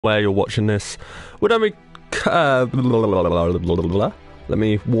where you're watching this. Would I be... let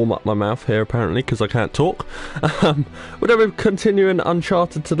me warm up my mouth here, apparently, because I can't talk. Would I be continuing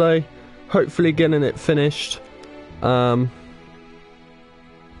Uncharted today? Hopefully getting it finished. And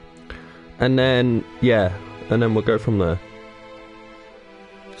then, yeah, and then we'll go from there.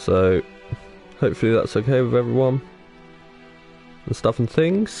 So, hopefully that's okay with everyone. And stuff and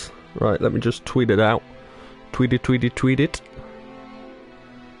things. Right, let me just tweet it out. Tweet it.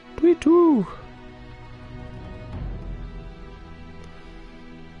 Tweet too.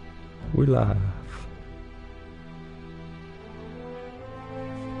 We live.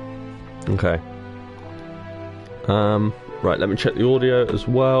 Okay. Right, let me check the audio as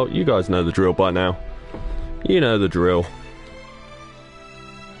well. You guys know the drill by now. You know the drill.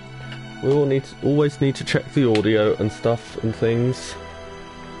 We all always need to check the audio and stuff and things.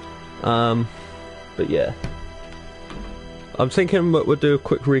 But yeah. I'm thinking that we'll do a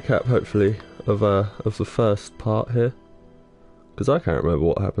quick recap, hopefully, of the first part here. Because I can't remember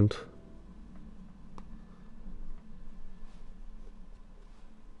what happened.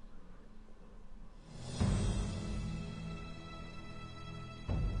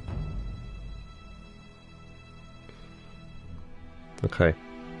 Okay.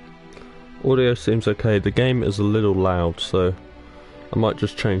 Audio seems okay. The game is a little loud, so I might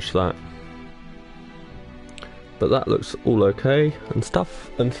just change that. But that looks all okay and stuff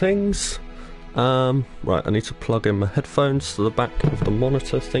and things. Right, I need to plug in my headphones to the back of the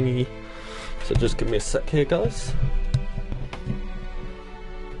monitor thingy. So just give me a sec here, guys.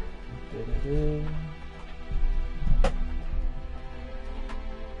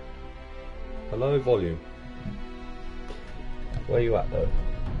 Hello, volume. Where are you at, though?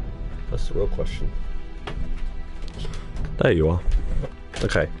 That's the real question. There you are.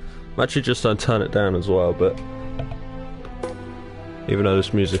 Okay. I'm actually just going to turn it down as well, but... even though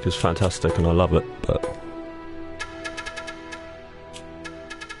this music is fantastic and I love it, but...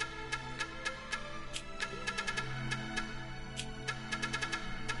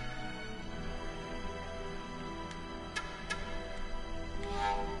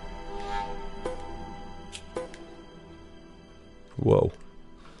 whoa.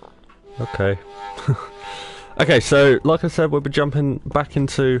 Okay. Okay, so, like I said, we'll be jumping back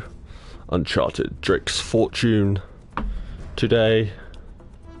into Uncharted, Drake's Fortune today.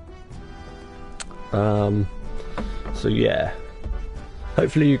 So yeah.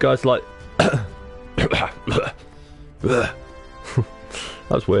 Hopefully you guys like...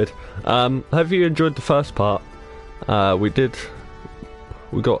 That's weird. Hope you enjoyed the first part. We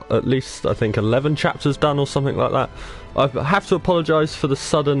got at least, I think, 11 chapters done or something like that. I have to apologise for the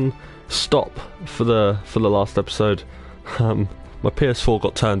sudden stop for the last episode. My PS4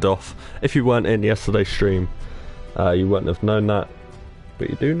 got turned off. If you weren't in yesterday's stream, you wouldn't have known that, but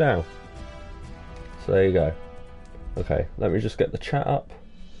you do now. So there you go. Okay, let me just get the chat up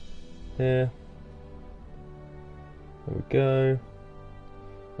here. There we go.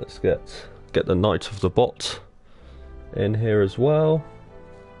 Let's get the Knight of the Bot in here as well.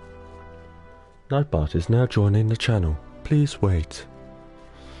 Nightbot is now joining the channel. Please wait.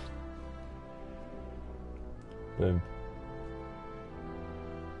 Boom.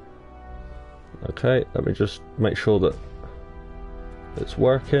 Okay, let me just make sure that it's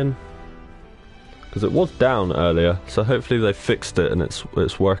working, because it was down earlier, so hopefully they fixed it and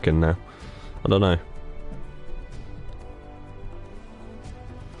it's working now. I don't know.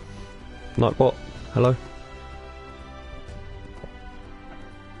 Nightbot, hello.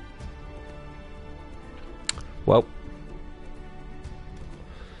 Well,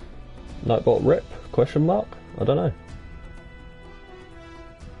 Nightbot rip? Question mark? I don't know.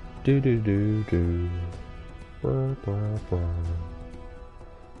 Do. Brr, brr, brr.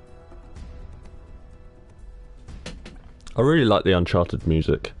 I really like the Uncharted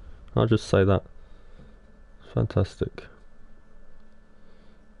music. I'll just say that. It's fantastic.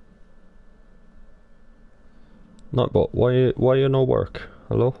 Nightbot, why you no work?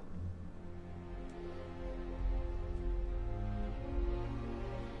 Hello?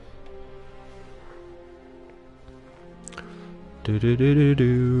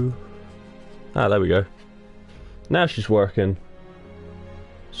 Do. Ah, there we go. Now she's working.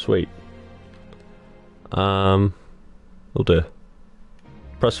 Sweet. Oh dear.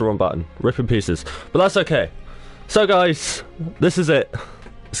 Press the wrong button. Rip in pieces. But that's okay. So guys, this is it.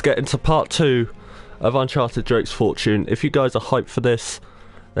 Let's get into part 2 of Uncharted Drake's Fortune. If you guys are hyped for this,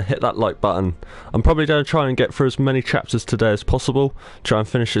 then hit that like button. I'm probably going to try and get through as many chapters today as possible. Try and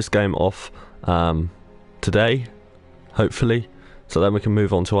finish this game off today, hopefully. So then we can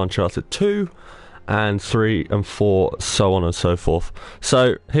move on to Uncharted 2. and 3 and 4, so on and so forth.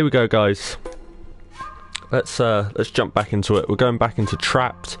 So here we go, guys. Let's jump back into it. We're going back into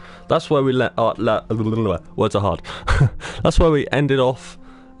Trapped. That's where we words are hard. That's where we ended off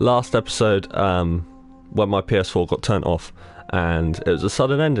last episode, when my PS4 got turned off, and it was a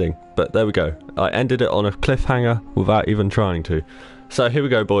sudden ending. But there we go. I ended it on a cliffhanger without even trying to. So here we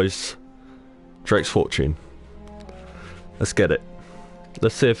go, boys. Drake's Fortune. Let's get it.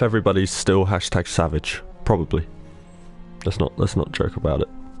 Let's see if everybody's still #savage. Probably. Let's not joke about it.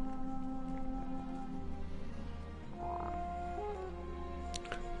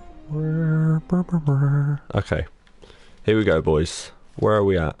 Okay, here we go, boys. Where are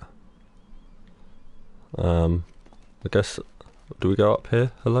we at? I guess, do we go up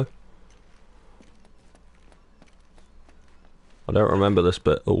here? Hello? I don't remember this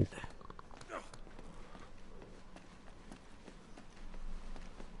bit. Oh.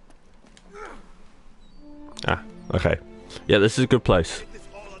 Ah, okay. Yeah, this is a good place.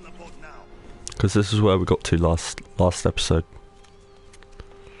 Because this is where we got to last episode.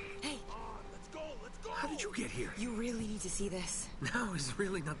 See this. Now is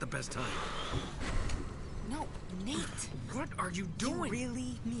really not the best time. No, Nate. What are you doing? You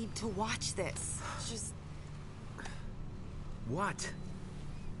really need to watch this. Just... What?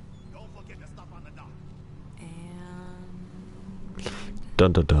 Don't forget to stop on the dock. And...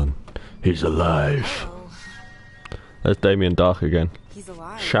 Dun dun dun. He's alive. Hello. There's Damien Dark again. He's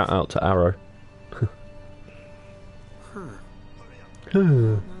alive. Shout out to Arrow.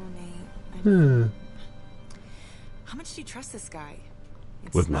 No, Nate. How much do you trust this guy?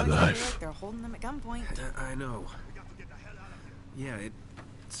 It's with my not life. Like they're holding him at gunpoint. I know. Yeah, it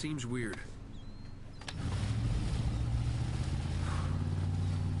seems weird.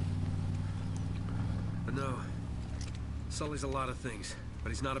 But no, Sully's a lot of things, but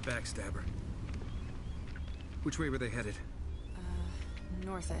he's not a backstabber. Which way were they headed?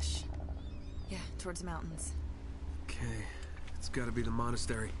 Northish. Yeah, towards the mountains. Okay, it's gotta be the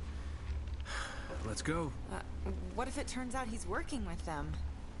monastery. Let's go. What if it turns out he's working with them?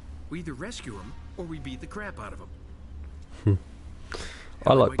 We either rescue him, or we beat the crap out of him.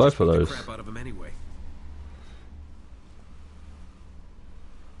 I like both of those. The crap out of him anyway.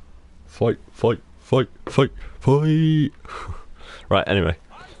 Fight, fight, fight, fight, fight. Right, anyway.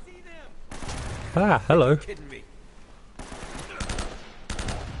 Ah, hello.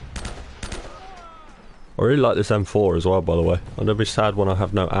 I really like this M4 as well, by the way. I'm gonna be sad when I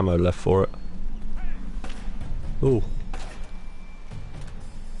have no ammo left for it. Ooh.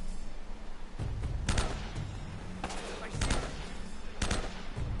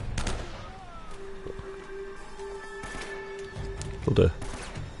 Oh dear.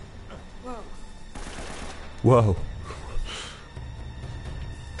 Whoa. Whoa.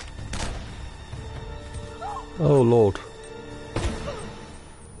 Oh Lord.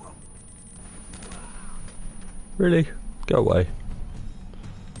 Really? Go away.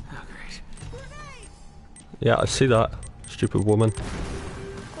 Oh, great. Yeah, I see that. Stupid woman.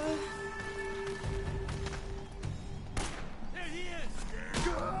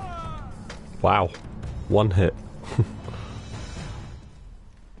 Wow. One hit.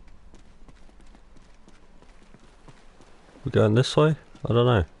 We're going this way? I don't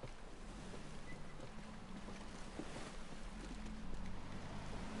know.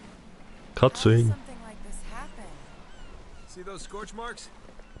 Cutscene. Something like this happen? See those scorch marks?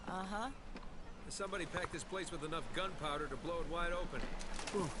 Uh-huh. Somebody packed this place with enough gunpowder to blow it wide open.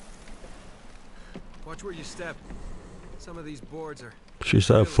 Ooh. Watch where you step. Some of these boards are... She's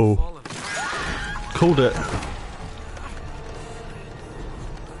that fool. fallen. Called it.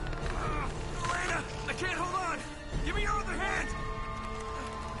 Elena, I can't hold on! Give me your other hand!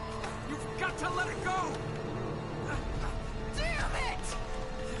 You've got to let it go! Damn it!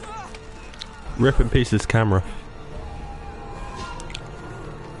 Rip in pieces camera.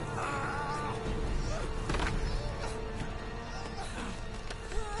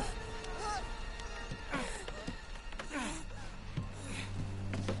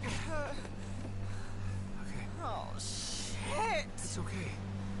 Oh, shit! It's okay.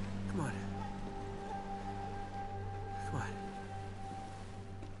 Come on. Come on.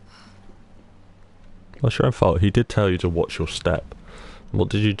 That's your own fault. He did tell you to watch your step. What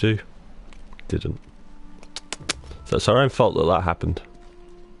did you do? Didn't. So it's our own fault that that happened.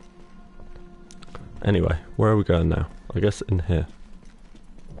 Anyway, where are we going now? I guess in here.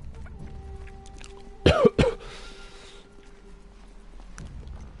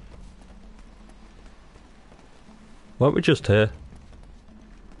 Weren't we just here?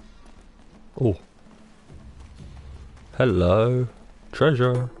 Oh. Hello.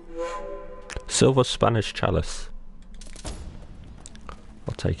 Treasure. Silver Spanish chalice.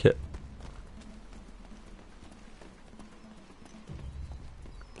 I'll take it.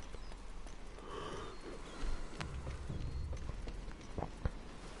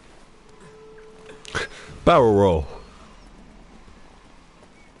 Barrel roll.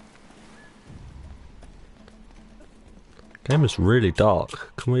 Game is really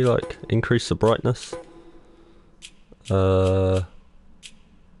dark. Can we like increase the brightness?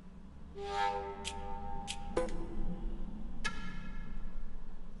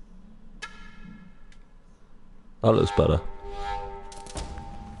 That looks better.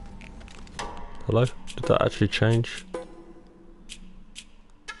 Hello? Did that actually change?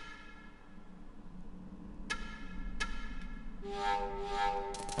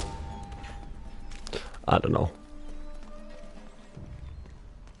 I don't know.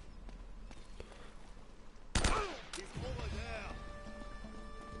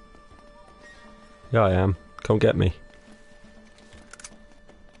 Yeah, I am. Come get me.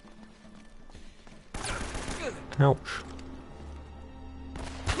 Ouch.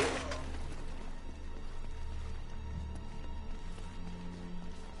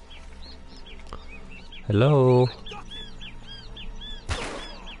 Hello.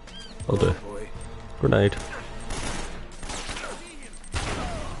 Oh dear. Grenade.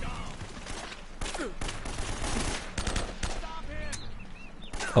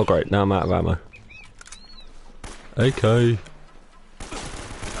 Oh great, now I'm out of ammo. Okay.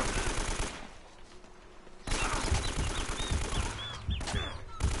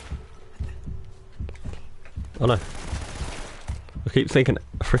 Oh no. I keep thinking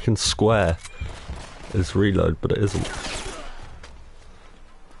a freaking square is reload, but it isn't.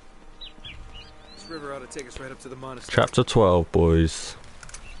 This river ought to take us right up to the monastery. Chapter 12, boys.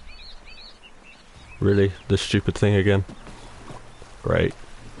 Really? This stupid thing again? Great.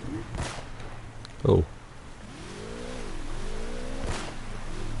 Oh.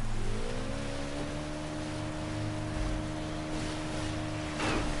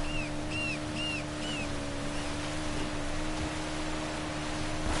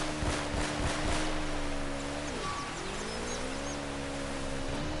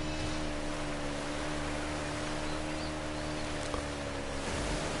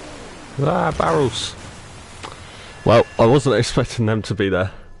 Ah, barrels. Well, I wasn't expecting them to be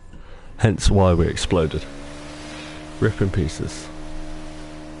there. Hence why we exploded. Rip in pieces.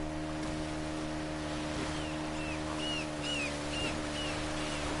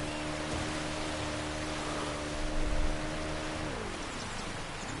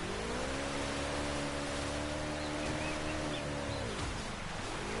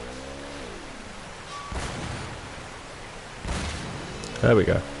 There we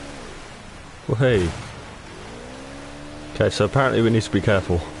go. Well, hey. Okay, so apparently we need to be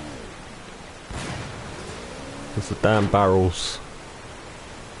careful. Because the damn barrels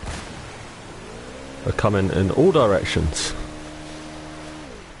are coming in all directions.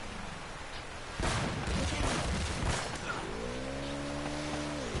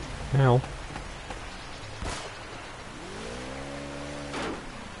 Ow.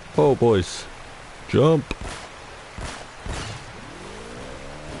 Oh, boys. Jump.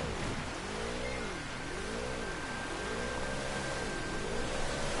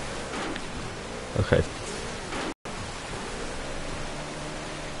 Okay.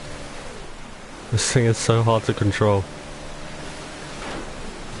 This thing is so hard to control.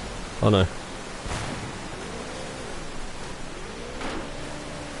 Oh no.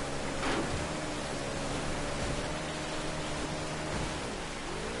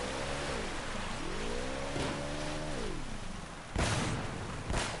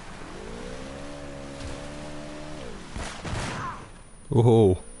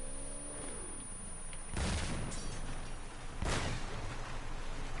 Whoa.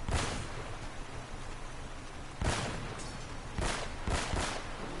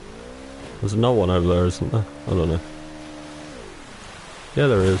 There's no one over there, isn't there? I don't know. Yeah,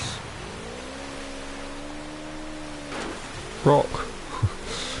 there is. Rock.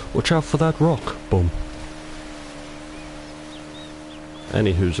 Watch out for that rock. Boom.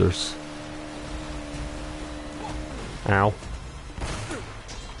 Any hoosers. Ow.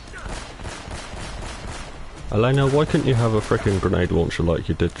 Elena, why couldn't you have a frickin' grenade launcher like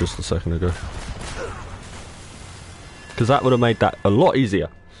you did just a second ago? Because that would have made that a lot easier.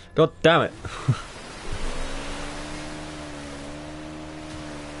 God damn it.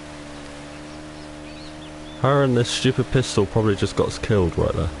 Her and this stupid pistol probably just got us killed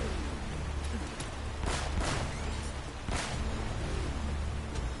right there.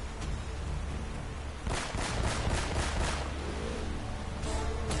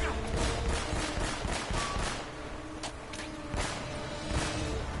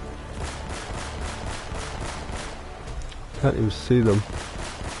 Can't even see them.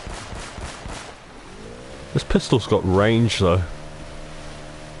 This pistol's got range though.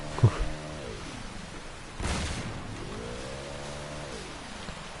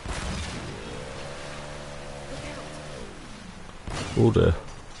 Oh dear.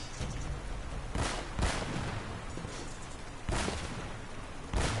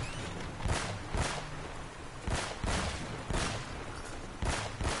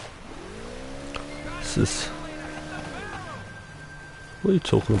 This is... What are you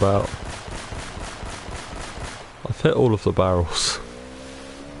talking about? I've hit all of the barrels.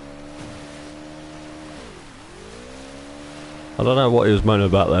 I don't know what he was moaning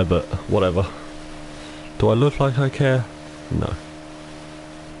about there, but whatever. Do I look like I care? No.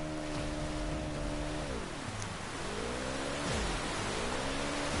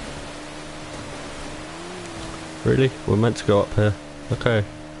 Really? We're meant to go up here? Okay.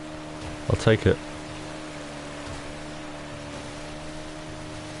 I'll take it.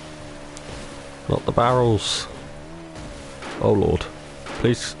 Not the barrels. Oh lord.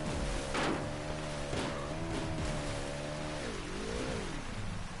 Please.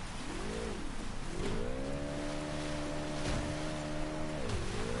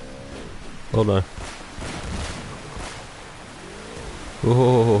 Oh no.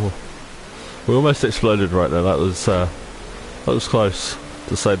 Oh. We almost exploded right there. That was close,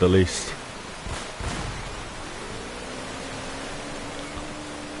 to say the least.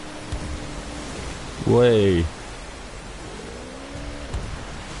 Way.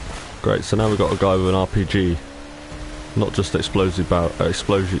 Great. So now we've got a guy with an RPG, not just explosion. Words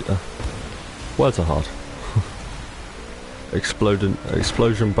are hard.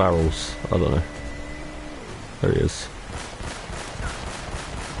 Explosion barrels. I don't know. There he is.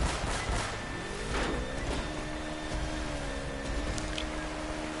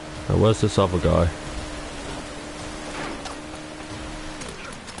 Now where's this other guy?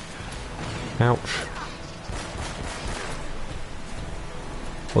 Ouch.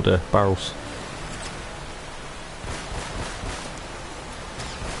 Oh dear, barrels.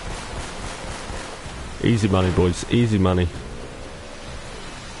 Easy money, boys, easy money.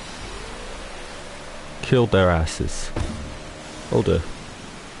 Killed their asses. Oh dear.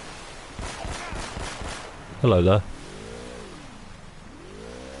 Hello there.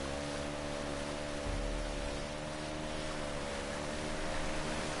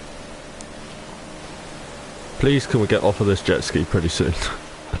 Please can we get off of this jet ski pretty soon?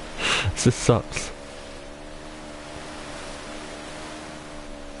 This sucks.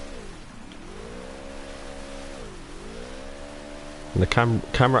 And the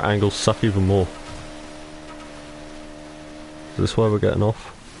camera angles suck even more. Is this where we're getting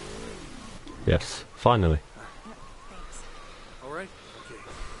off? Yes, finally. Alright? Okay.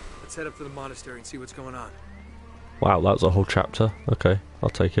 Let's head up to the monastery and see what's going on. Wow, that was a whole chapter. Okay, I'll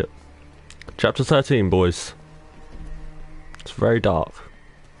take it. Chapter 13, boys. It's very dark.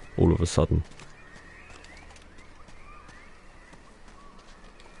 All of a sudden.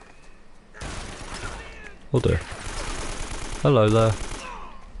 Oh dear. Hello there.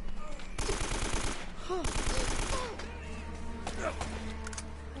 Oh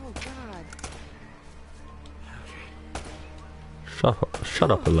God.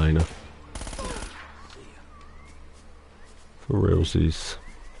 Shut up, Elena. For realsies.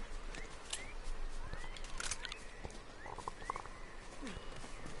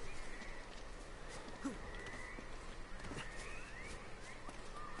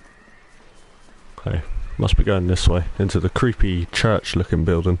 Okay, must be going this way, into the creepy church looking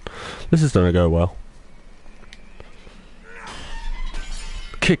building. This is gonna go well.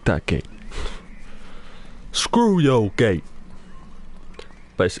 Kick that gate. Screw your gate.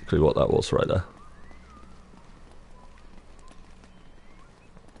 Basically what that was right there.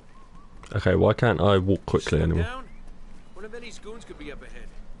 Okay, why can't I walk quickly Step anymore? down? One of Eddie's goons could be up ahead.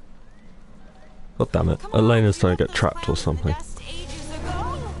 God damn it, Elena's trying to get trapped or something.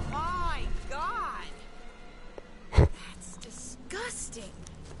 Oh my God. That's disgusting.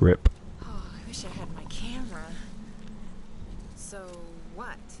 Rip. Oh, I wish I had my camera. So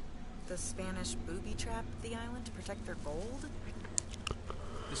what? The Spanish booby trapped the island to protect their gold?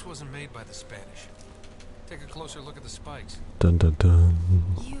 This wasn't made by the Spanish. Take a closer look at the spikes. Dun dun dun.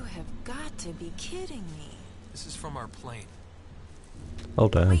 You have got to be kidding me. This is from our plane. Oh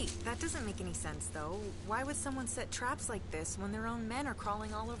damn. Wait, that doesn't make any sense though. Why would someone set traps like this when their own men are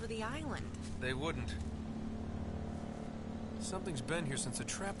crawling all over the island? They wouldn't. Something's been here since the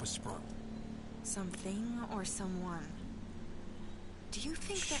trap was sprung. Something or someone? Do you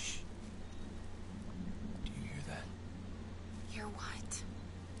think Shh. that... Do you hear that? Hear what?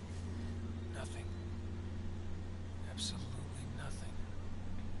 Nothing. Absolutely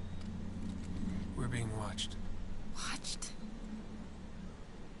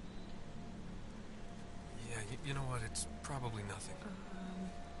It's probably nothing.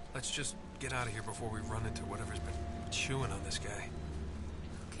 Let's just get out of here before we run into whatever's been chewing on this guy.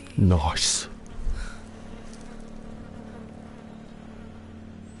 Okay. Nice.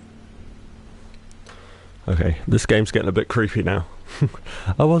 Okay, this game's getting a bit creepy now.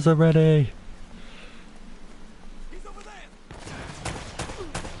 I wasn't ready. He's over there.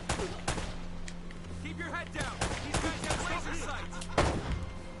 Keep your head down. These guys have laser sights.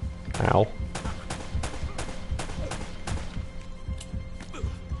 Ow.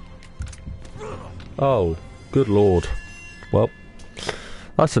 Oh, good lord. Well,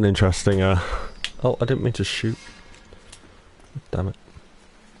 that's an interesting, oh, I didn't mean to shoot. Damn it.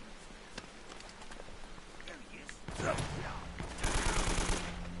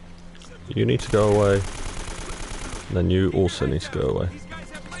 You need to go away. Then you also need to go away. These guys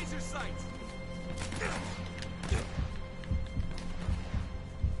have laser sights.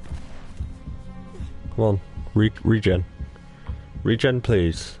 Come on, regen. Regen,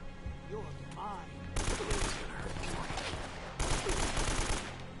 please.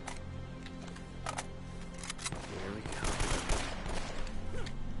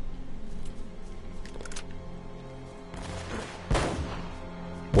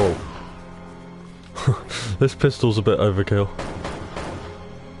 Whoa. This pistol's a bit overkill.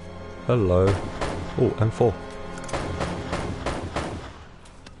 Hello. Oh, M4.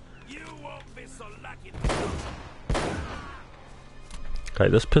 You won't be so lucky. Okay,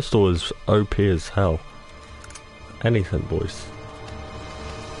 this pistol is OP as hell. Anything, boys.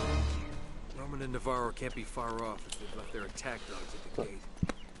 Roman and Navarro can't be far off if they've left their attack dogs at the gate.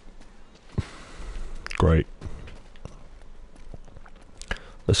 Great.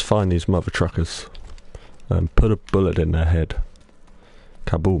 Let's find these mother truckers and put a bullet in their head.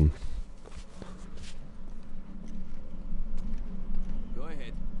 Kaboom. Go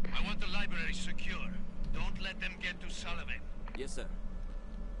ahead. I want the library secure. Don't let them get to Sullivan. Yes, sir.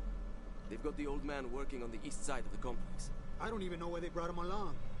 They've got the old man working on the east side of the complex. I don't even know why they brought him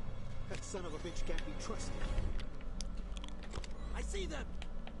along. That son of a bitch can't be trusted. I see them.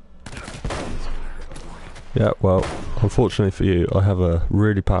 Yeah, well, unfortunately for you, I have a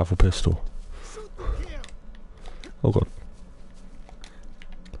really powerful pistol. Oh god.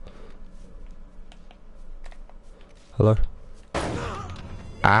 Hello?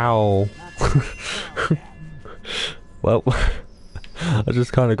 Ow! Well, I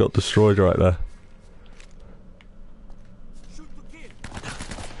just kind of got destroyed right there.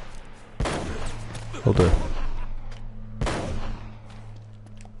 Oh dear.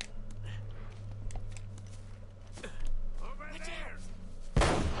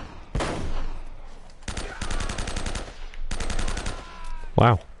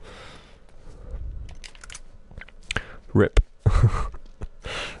 Wow. Rip.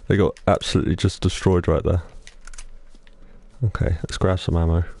 They got absolutely just destroyed right there. Okay, let's grab some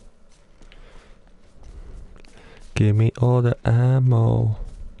ammo. Give me all the ammo.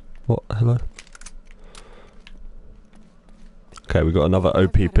 What? Hello? Okay, we got another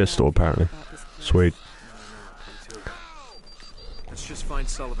OP pistol apparently. Sweet. Let's just find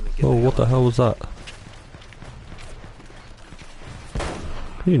Sullivan and get Oh, what the hell was that?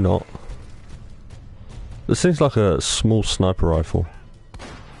 Can you not? This thing's like a small sniper rifle.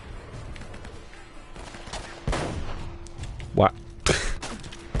 Wow.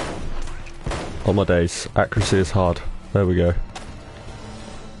 On my days, accuracy is hard. There we go.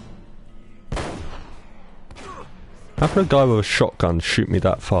 How can a guy with a shotgun shoot me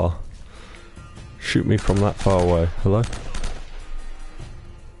that far? Shoot me from that far away. Hello?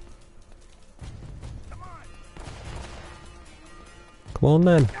 Come on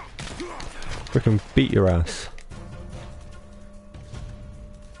then. Frickin' beat your ass.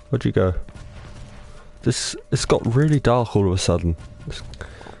 Where'd you go? It's got really dark all of a sudden. This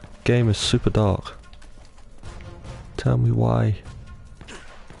game is super dark. Tell me why.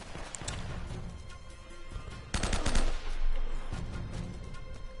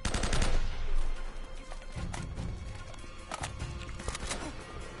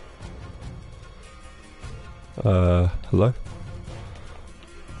 Hello?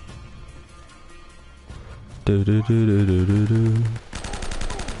 Do do do do do do do.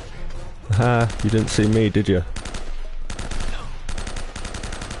 Ha! You didn't see me, did you?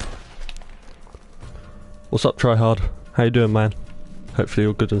 What's up, Tryhard? How you doing, man? Hopefully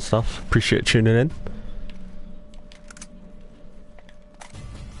you're good and stuff. Appreciate tuning in.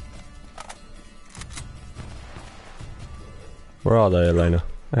 Where are they, Elena?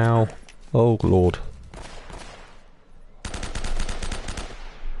 Ow! Oh lord!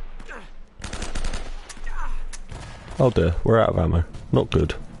 Oh dear, we're out of ammo. Not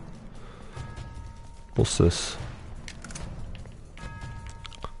good. What's this?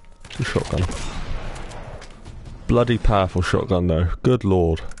 shotgun. Bloody powerful shotgun though. Good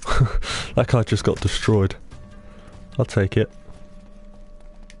lord. That guy just got destroyed. I'll take it.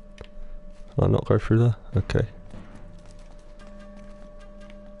 I'll not go through there? Okay.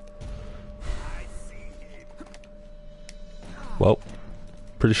 Well,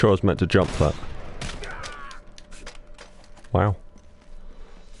 pretty sure I was meant to jump that. Wow.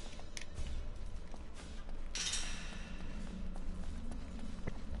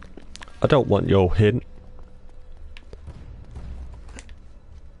 I don't want your hint.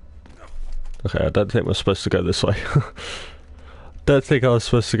 Okay, I don't think we're supposed to go this way. Don't think I was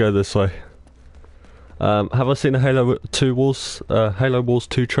supposed to go this way. Have I seen a Halo Wars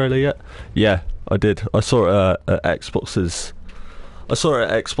 2 trailer yet? Yeah, I did. I saw it at Xbox's. I saw it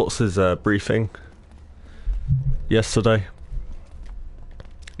at Xbox's briefing yesterday.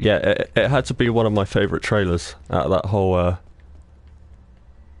 Yeah, it had to be one of my favourite trailers out of that whole out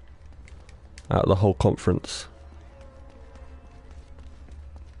of the whole conference.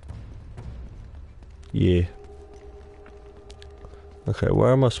 Yeah. Okay,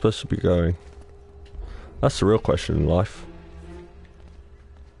 where am I supposed to be going? That's the real question in life.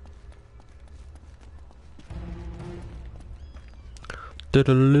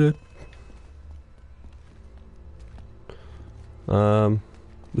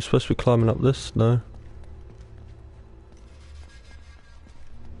 We're supposed to be climbing up this? No.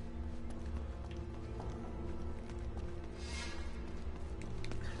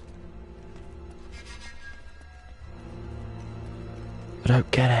 I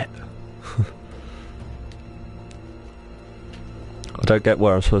don't get it. I don't get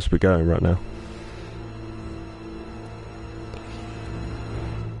where I'm supposed to be going right now.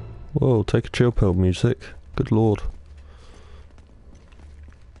 Whoa, take a chill pill music. Good lord.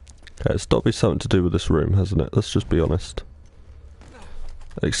 Okay, it's got to be something to do with this room, hasn't it? Let's just be honest.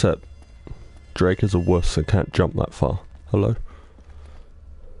 Except, Drake is a wuss and can't jump that far. Hello?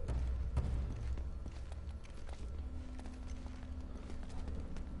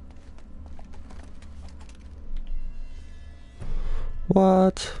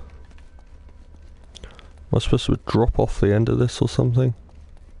 What? Am I supposed to drop off the end of this or something?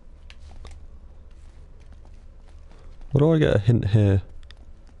 What do I get a hint here?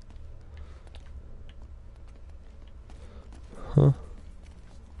 Huh?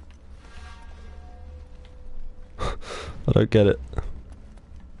 I don't get it.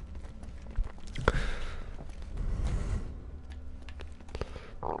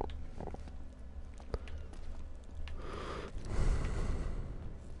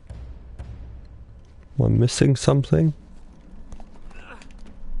 Am I missing something?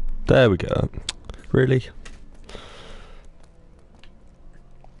 There we go. Really?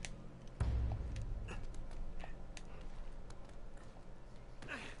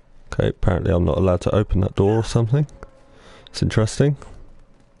 Okay, apparently I'm not allowed to open that door or something. It's interesting.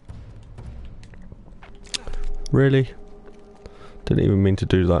 Really? Didn't even mean to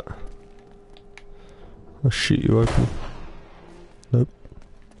do that. I'll shoot you open. Nope.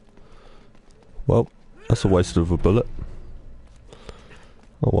 Well, that's a waste of a bullet.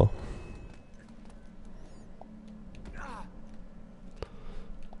 Oh well.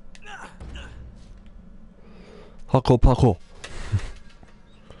 Parkour, parkour.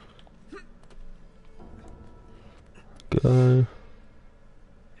 Go.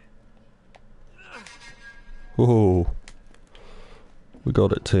 Whoa. We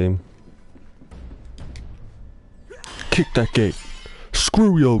got it, team. Kick that gate.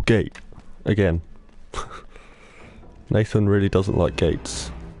 Screw your gate. Again. Nathan really doesn't like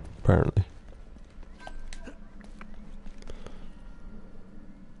gates, apparently.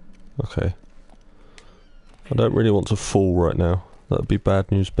 Okay. I don't really want to fall right now. That would be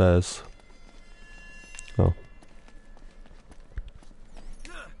bad news bears. Oh.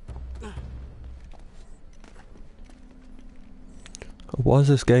 Why is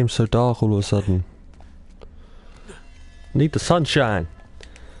this game so dark all of a sudden? I need the sunshine.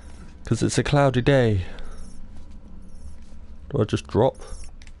 Because it's a cloudy day. Do I just drop?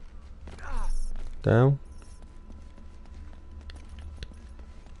 Down?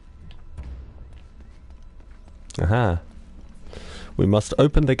 Aha. We must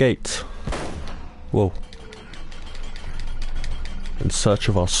open the gate. Whoa. In search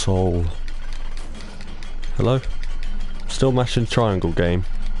of our soul. Hello? Still mashing triangle game.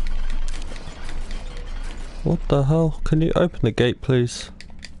 What the hell? Can you open the gate, please?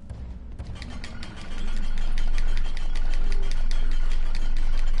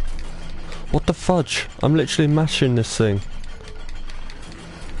 What the fudge? I'm literally mashing this thing.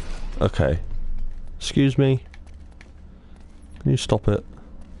 Okay. Excuse me. Can you stop it?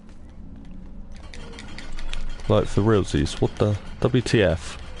 Like for realsies, what the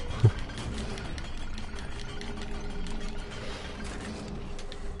WTF?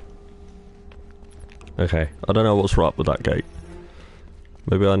 Okay, I don't know what's right with that gate.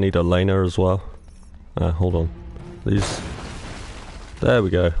 Maybe I need a laner as well. Hold on. These. There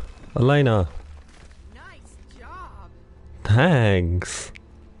we go. Elena. Nice job. Thanks.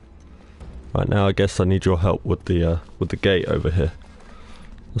 Right now, I guess I need your help with the gate over here.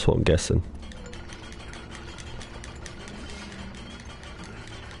 That's what I'm guessing.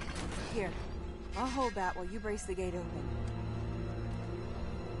 Here, I'll hold that while you brace the gate open.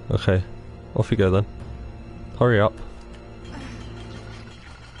 Okay, off you go then. Hurry up.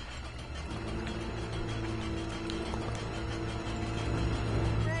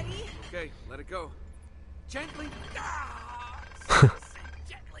 Ready? Okay, let it go. Gently.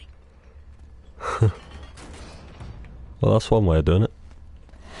 Gently. Well, that's one way of doing it.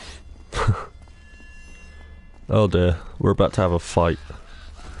 Oh dear, we're about to have a fight.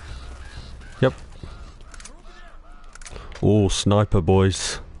 Yep. Oh, sniper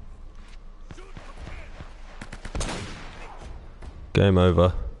boys. Game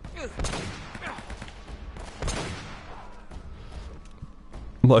over.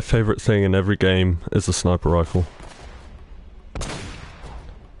 My favourite thing in every game is the sniper rifle.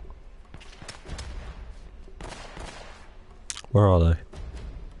 Where are they?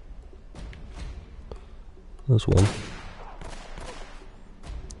 There's one.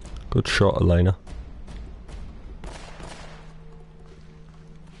 Good shot, Elena.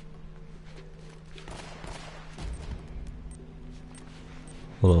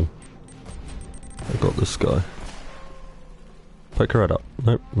 Hold on. I got this guy. Pick her head up.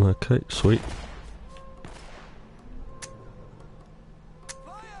 Nope. Okay, sweet.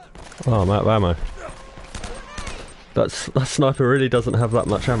 Oh, I'm out of ammo. That sniper really doesn't have that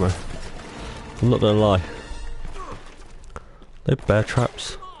much ammo. I'm not gonna lie. They bear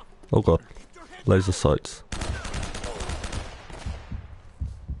traps. Oh god. Laser sights.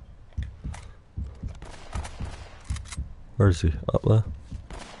 Where is he? Up there?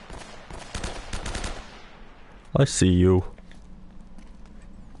 I see you.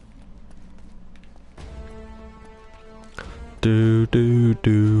 Do do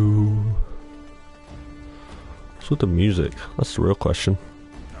do. What's with the music? That's the real question.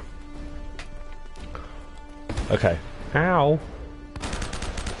 Okay. Ow.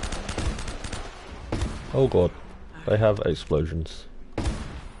 Oh god. They have explosions.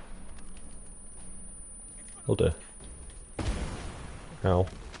 Oh dear. Ow.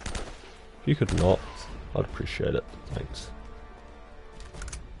 If you could not, I'd appreciate it. Thanks.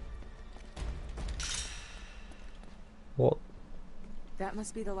 What? That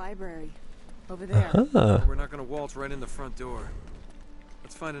must be the library. Over there. Uh-huh. We're not gonna waltz right in the front door.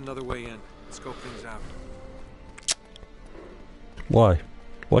 Let's find another way in. Scope things out. Why?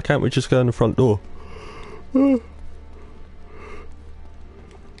 Why can't we just go in the front door? It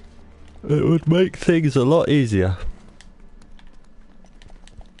would make things a lot easier.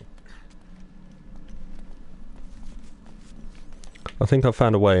 I think I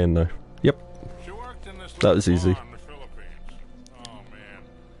found a way in though. Yep. That was easy. In the Philippines. Oh man,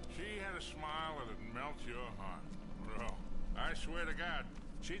 she had a smile that'd melt your heart. Bro, I swear to God,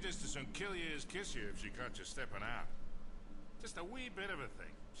 she'd just as soon kill you as kiss you if she caught you stepping out. Just a wee bit of a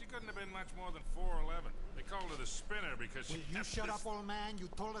thing. She couldn't have been much more than 4'11". They called her the spinner because she. Will you shut up, old man? You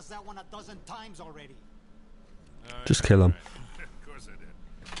told us that one a dozen times already. Just kill him. Of course I did.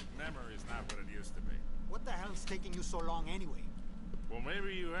 Memory's not what it used to be. What the hell's taking you so long anyway? Well,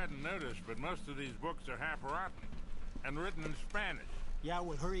 maybe you hadn't noticed, but most of these books are half rotten and written in Spanish. Yeah,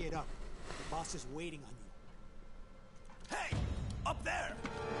 well, hurry it up. The boss is waiting on you. Hey! Up there!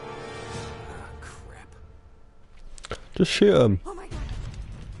 Ah, crap. Just shoot him. Oh my god.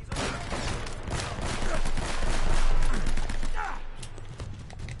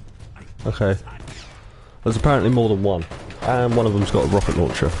 Okay. There's apparently more than one. And one of them's got a rocket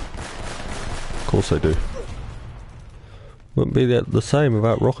launcher. Of course they do. Wouldn't be the same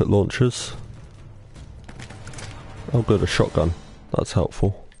without rocket launchers. Oh good, a shotgun. That's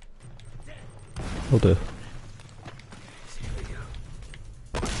helpful. Oh dear.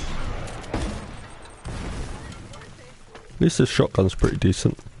 At least this shotgun's pretty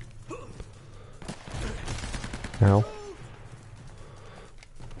decent. Ow.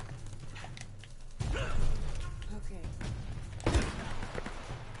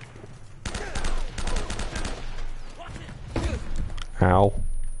 Ow.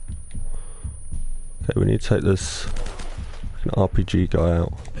 Okay, we need to take this RPG guy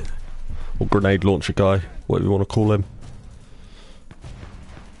out. Or grenade launcher guy, whatever you want to call him.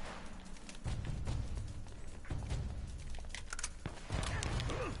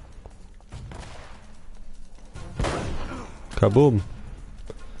 Kaboom.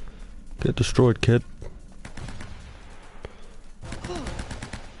 Get destroyed, kid.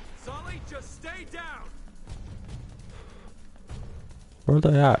 Sully, just stay down. Where are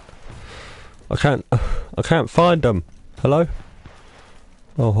they at? I can't find them. Hello?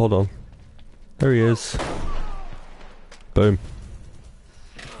 Oh, hold on. There he is. Boom.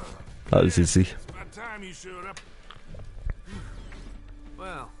 That was easy. It's about time you showed up.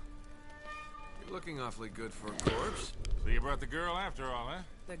 Well, you're looking awfully good for a corpse. So you brought the girl after all, huh?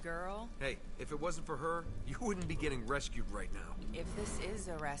 The girl? Hey, if it wasn't for her, you wouldn't be getting rescued right now. If this is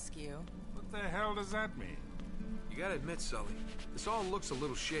a rescue. What the hell does that mean? You gotta admit, Sully, this all looks a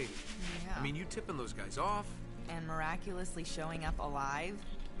little shady. Yeah. I mean, you tipping those guys off? And miraculously showing up alive?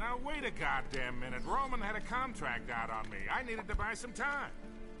 Now wait a goddamn minute. Roman had a contract out on me. I needed to buy some time.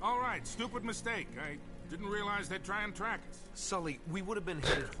 All right, stupid mistake. I didn't realize they'd try and track us. Sully, we would have been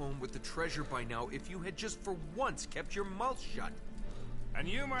headed home with the treasure by now if you had just for once kept your mouth shut. And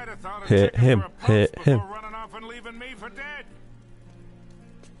you might have thought of Hit checking him, for a pulse hit before him. running off and leaving me for dead.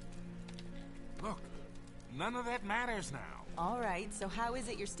 Look, none of that matters now. Alright, so how is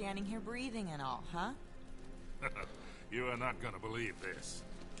it you're standing here breathing and all, huh? You are not gonna believe this.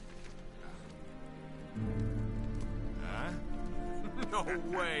 Huh? No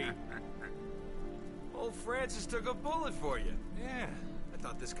way! Old Francis took a bullet for you. Yeah. I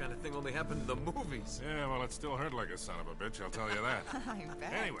thought this kind of thing only happened in the movies. Yeah, well, it still hurt like a son of a bitch, I'll tell you that. I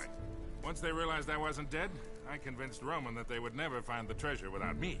bet. Anyway, once they realized I wasn't dead, I convinced Roman that they would never find the treasure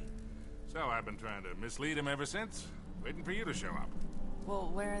without me. So I've been trying to mislead him ever since, waiting for you to show up.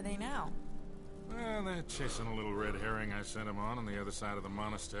 Well, where are they now? Well, they're chasing a little red herring I sent him on the other side of the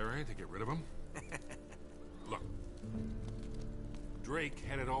monastery to get rid of him. Look, Drake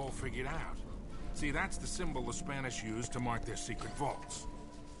had it all figured out. See, that's the symbol the Spanish used to mark their secret vaults.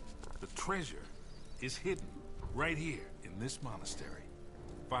 The treasure is hidden right here in this monastery.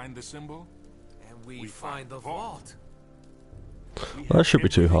 Find the symbol, And we find the vault. we Well, that should be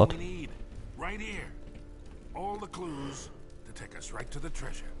too everything hard. we need, right here. All the clues to take us right to the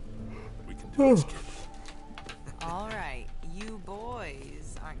treasure. We can do this, kid. Alright, you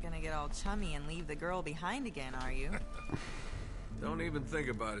boys aren't gonna get all chummy and leave the girl behind again, are you? Don't even think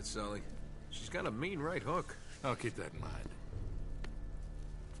about it, Sully. She's got a mean right hook. I'll keep that in mind.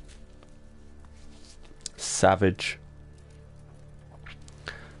 Savage.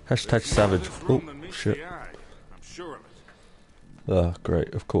 Hashtag savage. Oh, shit. I'm sure of it. Ah,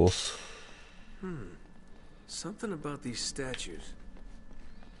 great, of course. Something about these statues.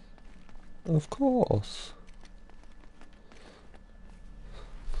 Of course.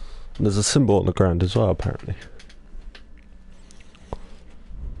 And there's a symbol on the ground as well, apparently.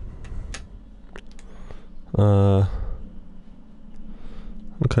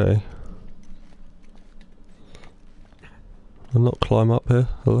 Okay. I'll not climb up here.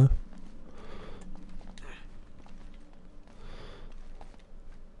 Hello?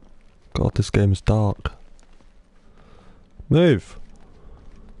 God, this game is dark. Move!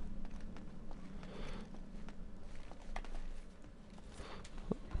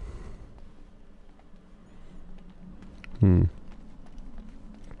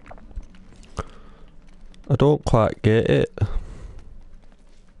 I don't quite get it.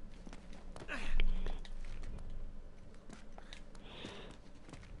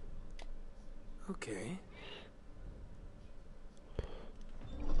 Okay.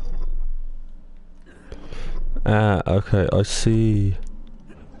 Ah, okay, I see.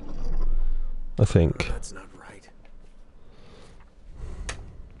 I think. That's not right.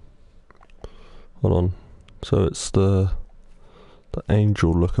 Hold on. So it's the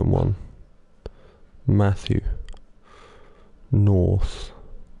angel looking one. Matthew. North.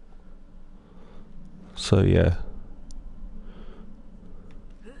 So yeah.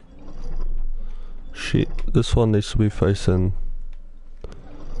 Shit, this one needs to be facing...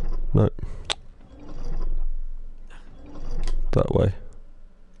 No. That way.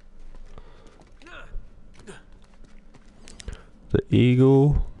 The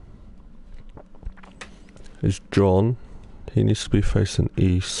eagle is John. He needs to be facing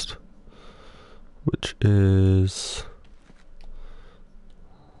east, which is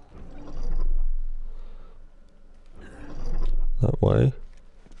that way.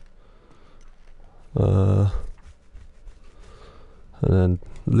 And then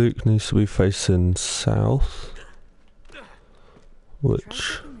Luke needs to be facing south, which... Try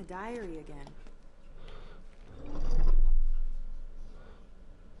checking the diary again.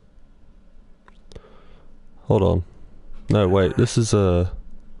 Hold on. No, wait, this is a...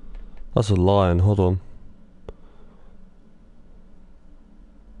 That's a lion, hold on.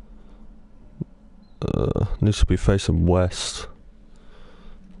 Needs to be facing west,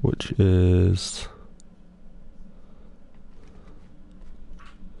 which is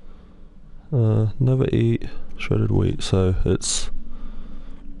never eat shredded wheat, so it's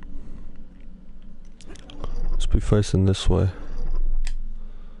be facing this way,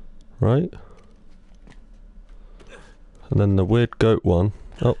 right? And then the weird goat one.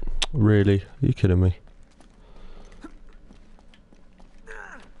 Oh, really? Are you kidding me?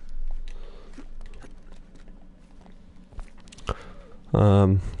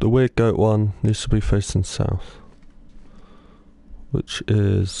 The weird goat one needs to be facing south, which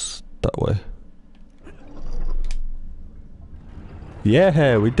is that way.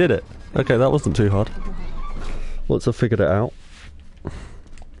 Yeah, we did it. Okay, that wasn't too hard. Once I figured it out.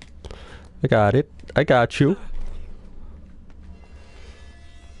 I got it. I got you.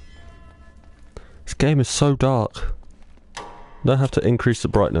 This game is so dark. Don't have to increase the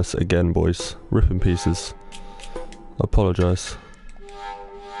brightness again, boys. Rip in pieces. I apologise.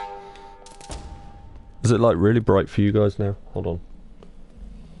 Is it like really bright for you guys now? Hold on.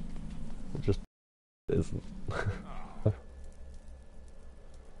 It just isn't.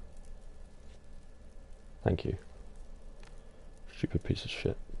 Thank you. Stupid piece of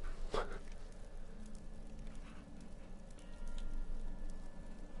shit.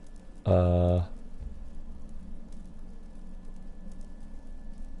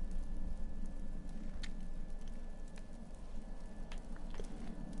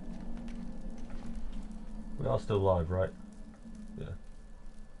 We are still live, right? Yeah.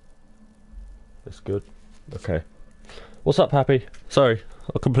 It's good. Okay. What's up, Happy? Sorry,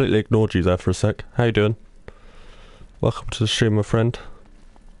 I completely ignored you there for a sec. How you doing? Welcome to the stream, my friend.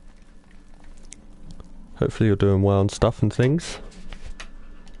 Hopefully you're doing well and stuff and things.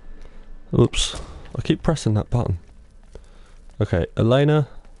 Oops. I keep pressing that button. Okay, Elena,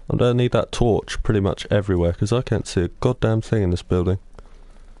 I'm gonna need that torch pretty much everywhere because I can't see a goddamn thing in this building.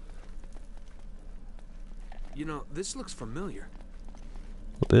 You know, this looks familiar.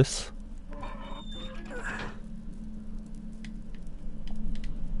 What, this?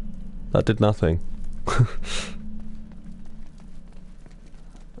 That did nothing.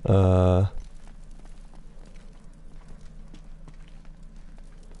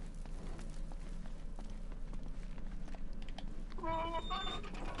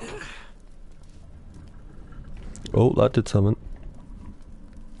 Oh, that did something.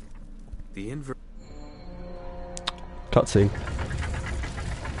 The invert. Cutscene.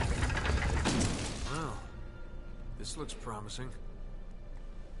 Wow. This looks promising.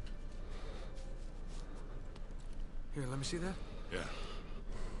 Here, let me see that. Yeah.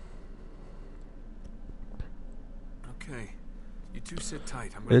 Okay. You two sit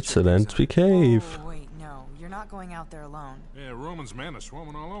tight. It's an empty cave. Oh, wait, no. You're not going out there alone. Yeah, Roman's men are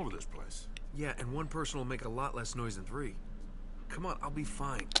swarming all over this place. Yeah, and one person will make a lot less noise than three. Come on, I'll be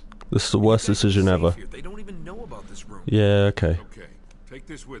fine. This is the worst decision ever. Here. They don't even know about this room. Yeah, okay. Okay, take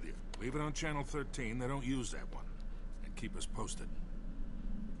this with you. Leave it on channel 13. They don't use that one. And keep us posted.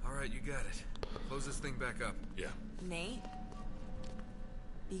 All right, you got it. Close this thing back up. Yeah. Nate?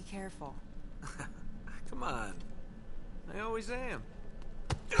 Be careful. Come on. I always am.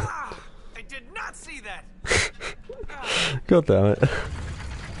 Ah! I did not see that! God damn it.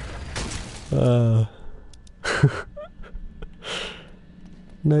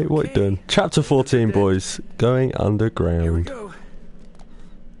 Nate, what are you doing? Chapter 14, boys. Going underground. Here we go.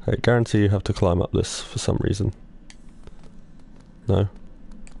 I guarantee you have to climb up this for some reason. No?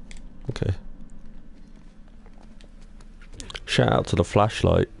 Okay. Shout out to the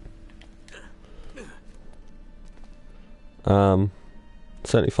flashlight.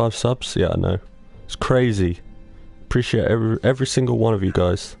 75 subs? Yeah, I know. It's crazy. Appreciate every single one of you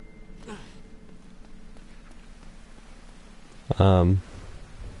guys. Hold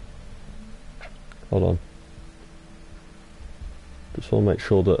on. Just want to make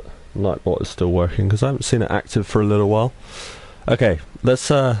sure that Nightbot is still working because I haven't seen it active for a little while. Okay, let's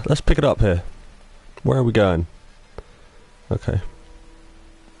pick it up here. Where are we going? Okay.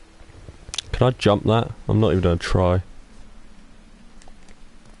 Can I jump that? I'm not even going to try.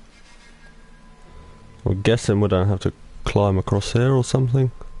 I'm guessing we don't have to climb across here or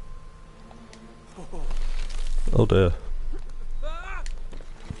something. Oh dear.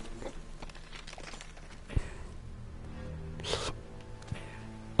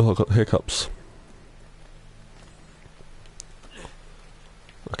 Oh, I got hiccups.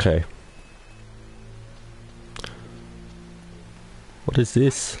 Okay. What is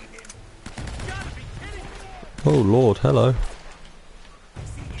this? Oh Lord, hello.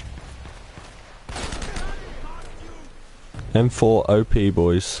 M4 OP,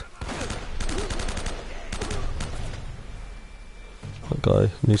 boys. That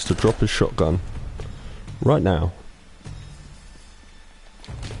guy needs to drop his shotgun. Right now.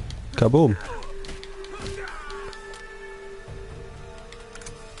 Kaboom!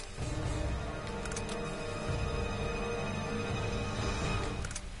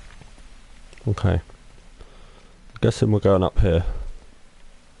 Okay. Guessing we're going up here.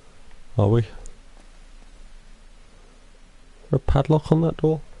 Are we? Is there a padlock on that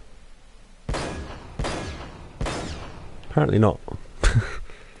door? Apparently not.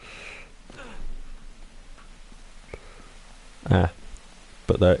 Ah.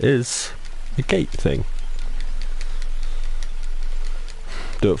 But there is a gate thing.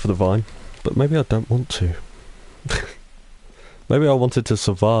 Do it for the vine. But maybe I don't want to. Maybe I wanted to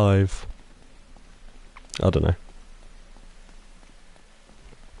survive. I don't know.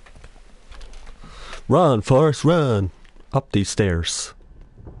 Run, Forrest, run! Up these stairs.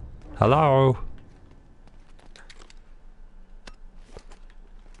 Hello?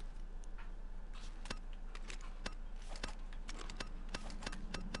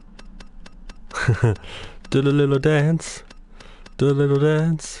 Do a little dance. Do a little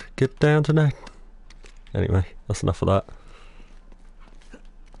dance. Get down tonight. Anyway, that's enough of that.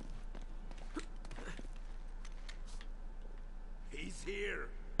 He's here.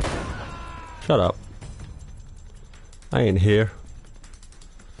 Shut up. I ain't here.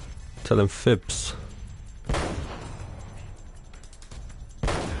 Telling fibs.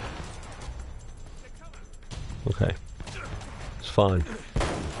 Okay. It's fine.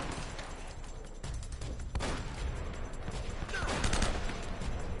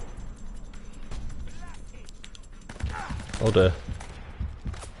 Oh dear.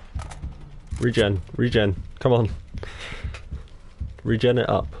 Regen, regen, come on. Regen it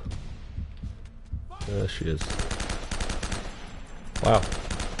up. There she is. Wow.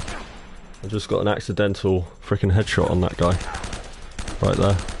 I just got an accidental freaking headshot on that guy. Right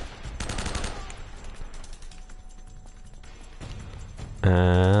there.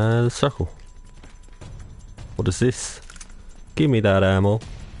 And circle. What is this? Give me that ammo.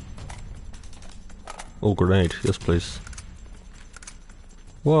 Oh, grenade. Yes, please.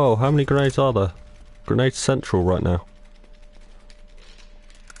 Whoa, how many grenades are there? Grenade central right now.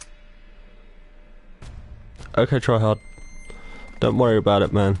 Okay, try hard. Don't worry about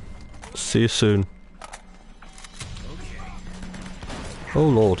it, man. See you soon. Oh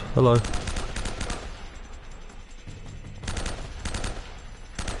lord, hello.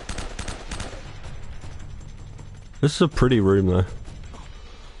 This is a pretty room though.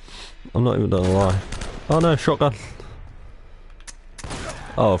 I'm not even gonna lie. Oh no, shotgun.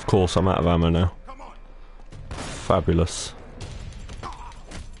 Oh, of course, I'm out of ammo now. Fabulous.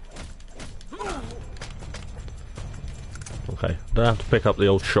 Okay, don't have to pick up the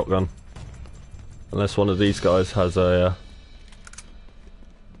old shotgun. Unless one of these guys has a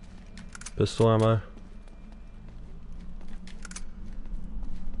pistol ammo.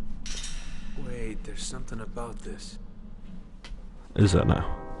 Wait, there's something about this. Is it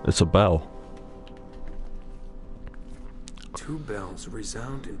now? It's a bell. Two bells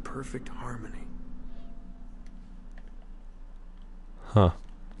resound in perfect harmony. Huh.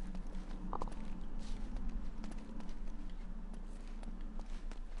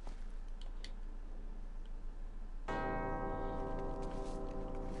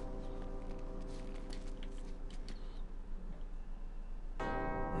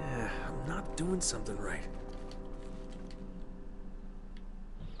 Yeah, I'm not doing something right.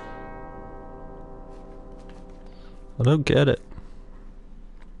 I don't get it.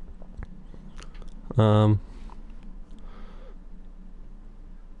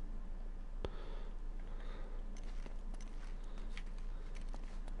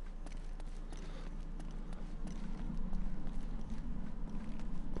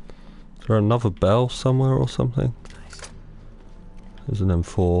 Is there another bell somewhere or something? There's an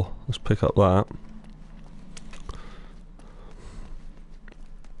M4. Let's pick up that.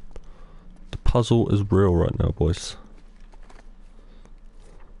 The puzzle is real right now, boys.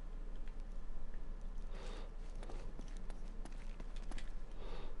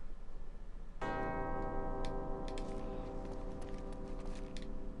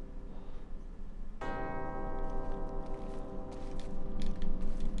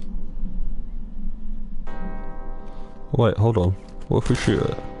 Wait, hold on. What if we shoot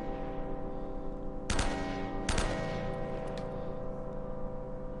it?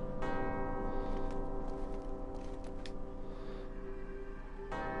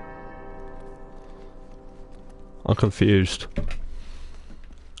 I'm confused.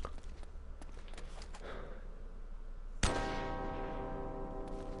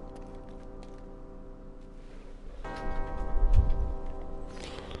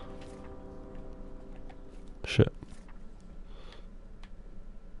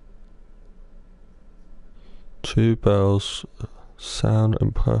 2 bells, sound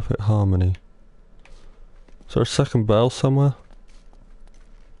in perfect harmony. Is there a second bell somewhere?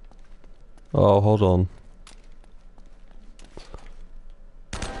 Oh, hold on.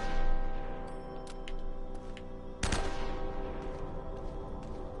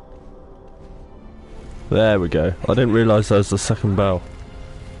 There we go. I didn't realise there was the second bell.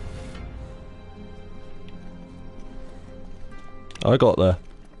 I got there.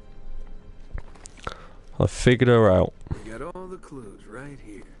 I figured her out. We got all the clues right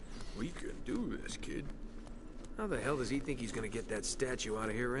here. We can do this, kid. How the hell does he think he's gonna get that statue out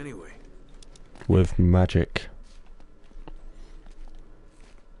of here anyway? With magic.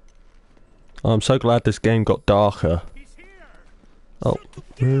 I'm so glad this game got darker. Oh,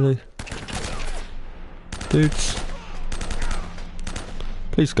 really? Dudes.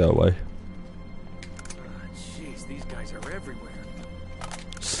 Please go away. Jeez, these guys are everywhere.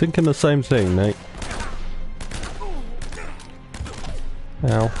 Thinking the same thing, Nate.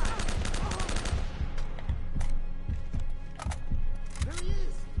 Ow.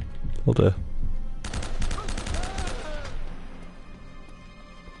 Oh dear.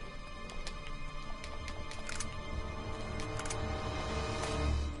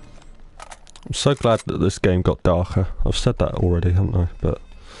 I'm so glad that this game got darker. I've said that already, haven't I? But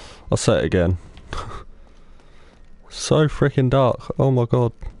I'll say it again. So freaking dark. Oh my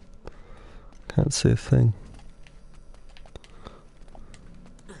god. Can't see a thing.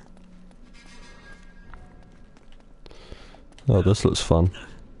 Oh, this looks fun.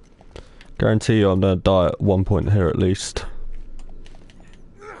 Guarantee you I'm gonna die at one point here at least.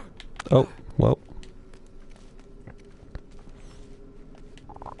 Oh, well.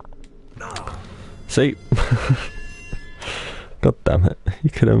 See? God damn it. You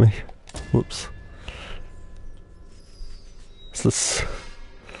kidding me? Whoops. It's the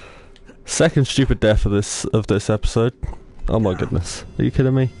second stupid death of this episode. Oh my goodness. Are you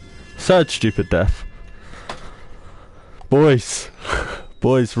kidding me? Third stupid death. Boys.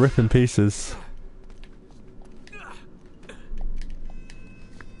 Boys, rip in pieces.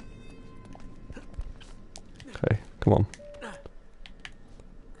 Okay, come on.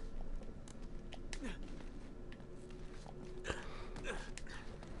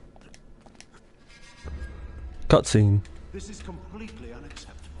 Cutscene. This is completely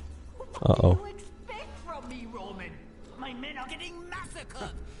unacceptable. Uh-oh. What do you expect from me, Roman? My men are getting massacred.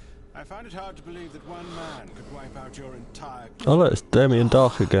 I find it hard to believe that one man could wipe out your entire... Oh look, it's Damien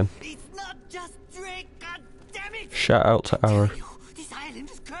Dark again. It's not just Drake, goddammit! Shout out to Arrow. This island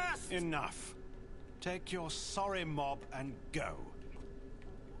is cursed! Enough. Take your sorry mob and go.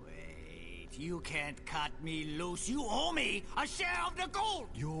 Wait, you can't cut me loose. You owe me a share of the gold!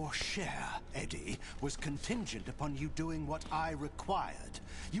 Your share, Eddie, was contingent upon you doing what I required.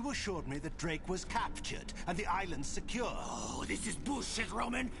 You assured me that Drake was captured and the island secure. Oh, this is bullshit,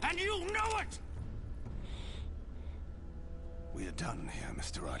 Roman, and you know it! We are done here,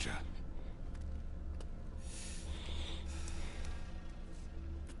 Mr. Roger.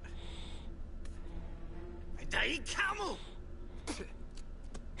 Dai camel!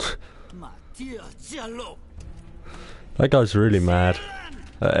 Mattia Giallo! That guy's really mad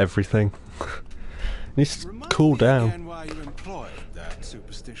at everything. He needs to cool down. Again why you employed that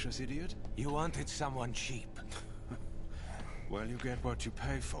superstitious idiot? You wanted someone cheap. Well, you get what you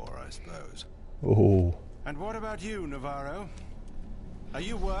pay for, I suppose. Oh. And what about you, Navarro? Are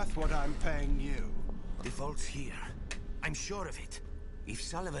you worth what I'm paying you? The vault's here. I'm sure of it. If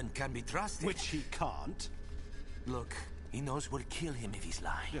Sullivan can be trusted... Which he can't. Look, he knows we'll kill him if he's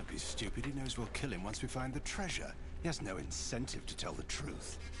lying. Don't be stupid. He knows we'll kill him once we find the treasure. He has no incentive to tell the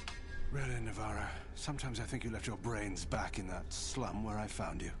truth. Really, Navarro, sometimes I think you left your brains back in that slum where I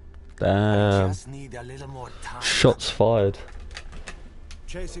found you. Damn. Just need a little more time. Shots fired.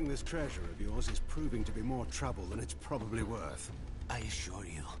 Chasing this treasure of yours is proving to be more trouble than it's probably worth. I assure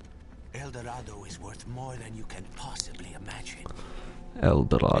you, El Dorado is worth more than you can possibly imagine. El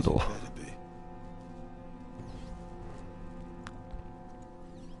Dorado. Better be.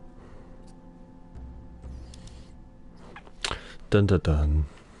 Dun dun dun.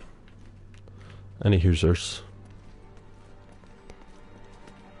 Any Hoosers?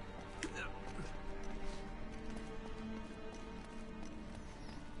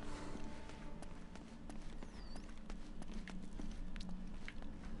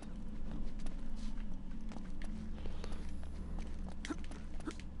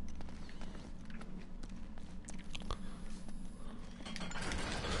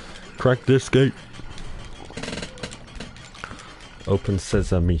 Crack this gate. Open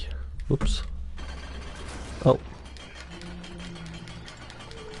sesame. Oops. Oh.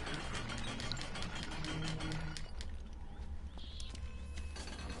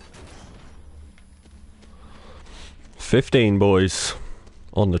 15, boys.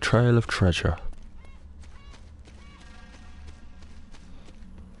 On the trail of treasure.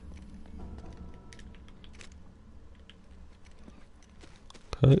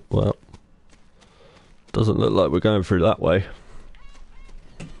 Okay, well. Doesn't look like we're going through that way.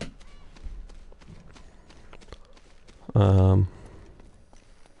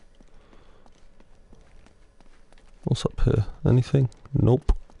 What's up here? Anything?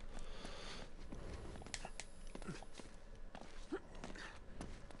 Nope.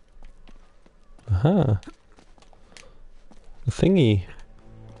 Aha. The thingy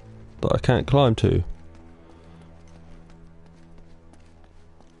that I can't climb to.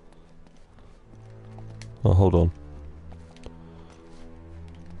 Oh, hold on.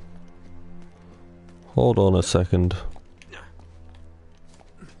 Hold on a second.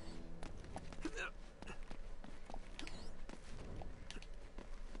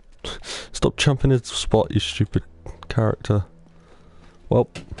 Stop jumping into the spot, you stupid character. Well.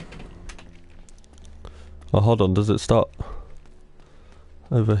 Oh, hold on, does it start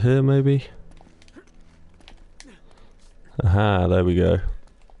over here maybe? Aha, there we go.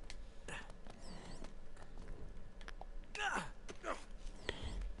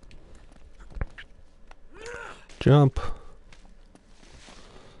 Jump.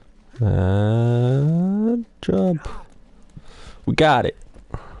 And jump. We got it.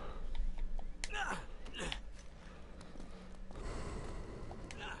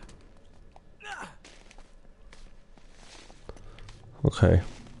 Okay.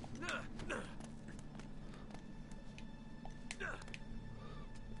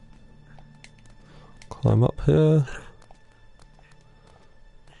 Climb up here.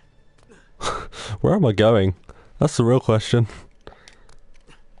 Where am I going? That's the real question.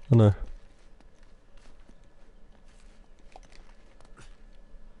 I know.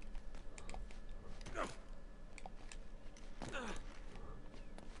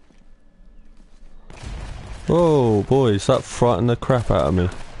 Oh boys, that frightened the crap out of me.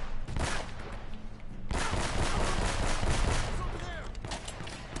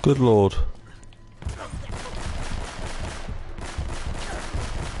 Good lord.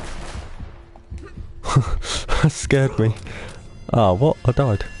 That scared me. Ah, what? I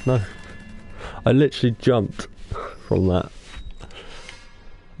died. No. I literally jumped from that.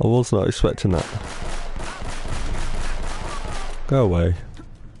 I was not expecting that. Go away.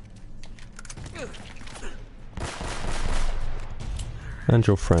 And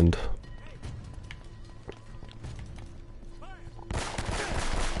your friend.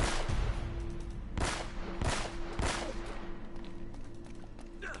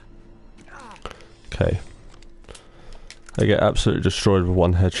 Okay. They get absolutely destroyed with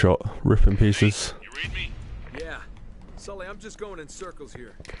one headshot. Rip in pieces. You read me? Yeah. Sully, I'm just going in circles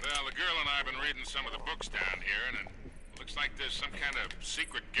here. Well, the girl and I have been reading some of the books down here, and it looks like there's some kind of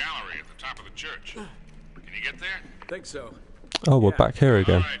secret gallery at the top of the church. Can you get there? Think so. Oh, we're back here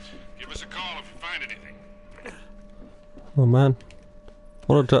again. All right. Give us a call if you find anything. Oh man.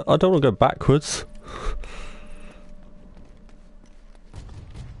 I don't want to go backwards.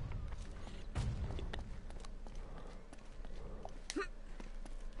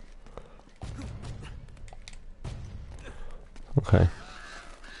 Okay.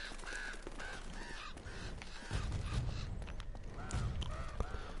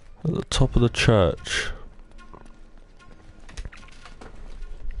 At the top of the church.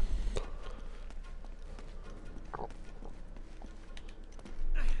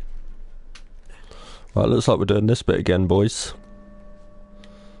 Right, looks like we're doing this bit again, boys.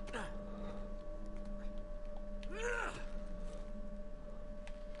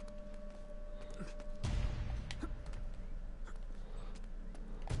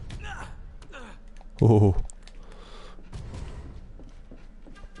 Oh.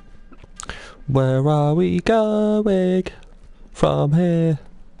 Where are we going from here?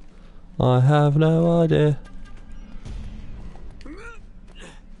 I have no idea.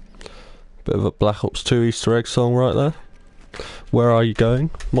 Bit of a Black Ops 2 Easter egg song right there. Where are you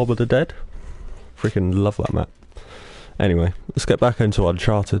going? Mob of the Dead? Freaking love that map. Anyway, let's get back into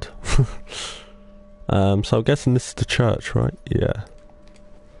Uncharted. So I'm guessing this is the church, right? Yeah.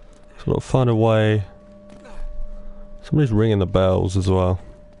 So I'll find a way. Somebody's ringing the bells as well.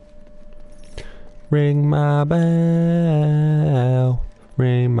 Ring my bell.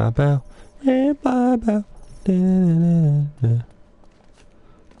 Ring my bell. Ring my bell. Da, da, da, da.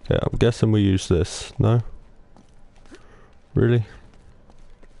 Okay, I'm guessing we use this. No? Really?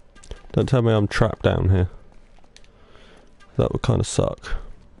 Don't tell me I'm trapped down here. That would kind of suck.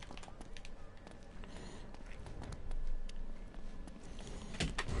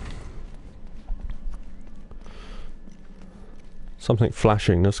 Something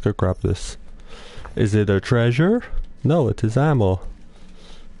flashing. Let's go grab this. Is it a treasure? No, it is ammo.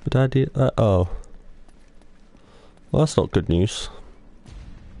 But I did. Oh. Well, that's not good news.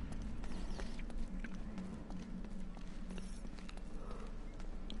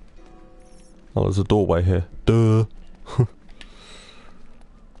 Oh, there's a doorway here. Duh.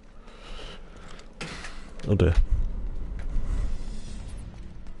 Oh dear.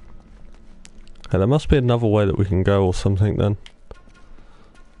 Hey, there must be another way that we can go or something then.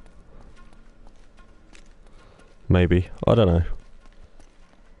 Maybe. I don't know.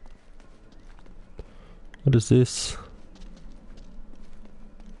 What is this?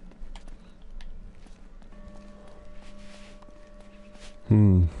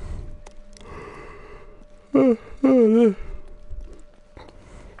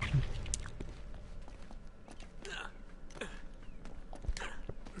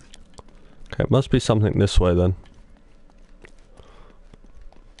 Okay, it must be something this way then.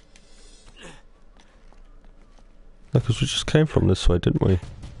 No, because we just came from this way, didn't we?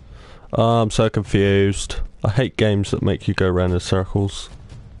 I'm so confused. I hate games that make you go round in circles.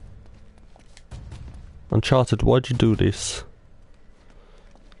 Uncharted, why'd you do this?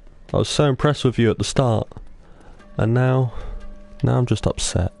 I was so impressed with you at the start. And now I'm just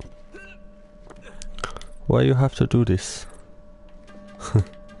upset. Why you have to do this?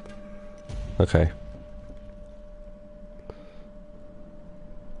 Okay.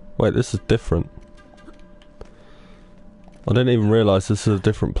 Wait, this is different. I didn't even realise this is a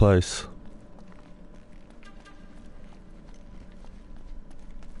different place.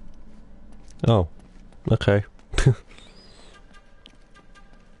 Oh, okay.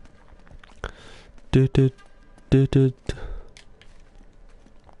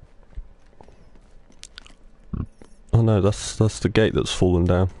 Oh no, that's the gate that's fallen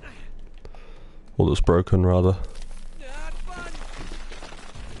down. Or that's broken, rather.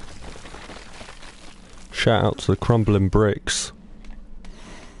 Shout out to the crumbling bricks.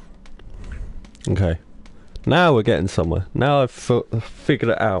 Okay. Now we're getting somewhere. Now I've figured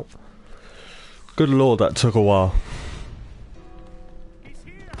it out. Good lord, that took a while.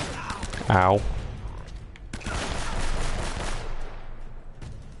 Ow.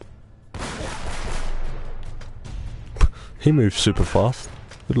 He moves super fast.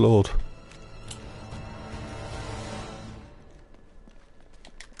 Good lord.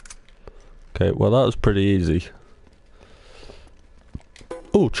 Okay, well that was pretty easy.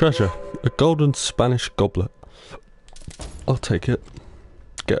 Oh, treasure. A golden Spanish goblet. I'll take it.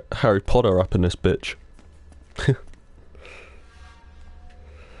 Get Harry Potter up in this bitch.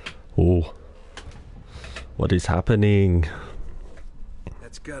 Oh. What is happening?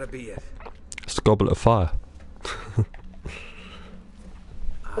 That's gotta be it. It's a goblet of fire.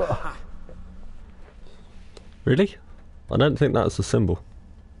 Really? I don't think that's the symbol.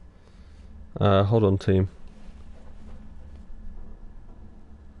 Hold on, team.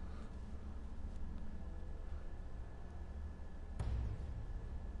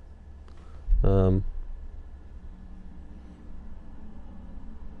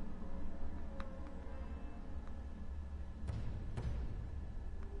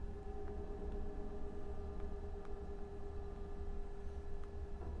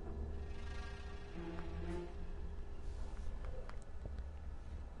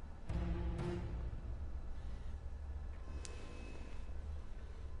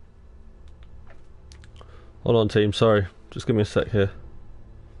 Hold on, team, sorry. Just give me a sec here.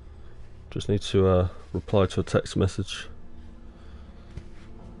 Just need to reply to a text message.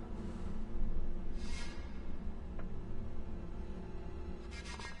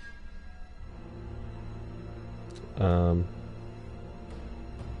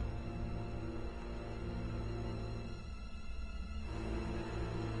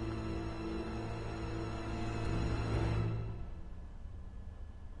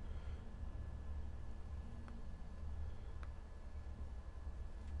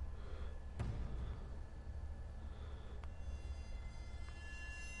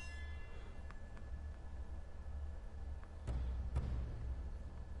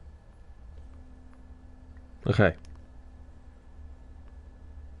 Okay.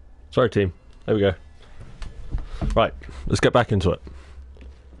 Sorry, team. There we go. Right, let's get back into it.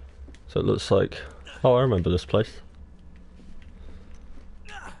 So it looks like... Oh, I remember this place.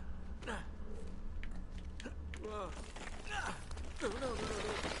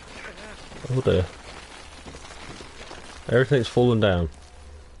 Oh dear. Everything's fallen down.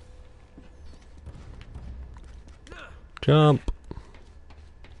 Jump.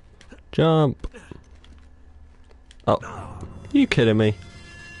 Jump. Oh, are you kidding me?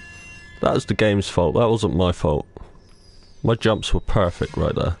 That was the game's fault, that wasn't my fault. My jumps were perfect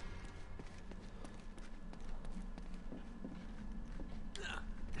right there.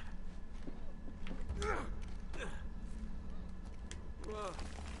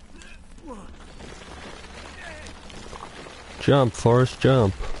 Jump, Forrest,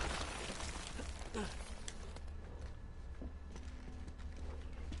 jump.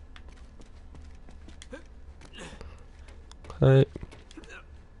 Okay.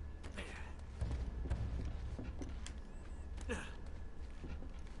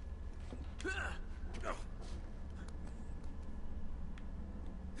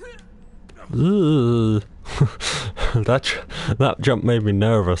 Ugh. that jump made me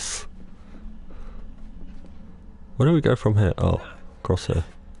nervous. Where do we go from here? Oh, across here.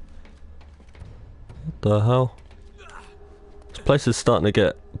 What the hell? This place is starting to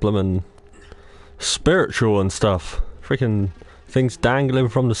get bloomin' spiritual and stuff. Freaking things dangling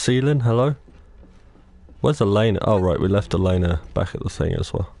from the ceiling. Hello? Where's Elena? Oh right, we left Elena back at the thing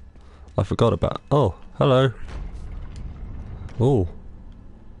as well. I forgot about. Oh, hello. Oh.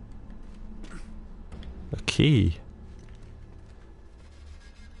 A key.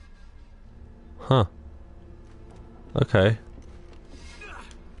 Huh. Okay.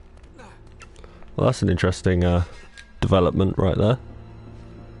 Well, that's an interesting development right there.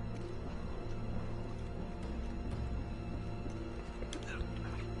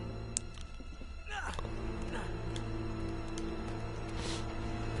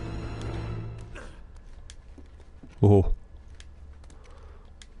 Oh.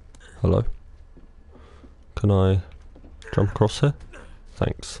 Hello. Can I jump across here?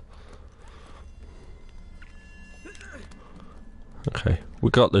 Thanks. Okay,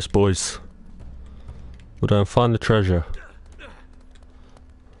 we got this, boys. We'll go and find the treasure.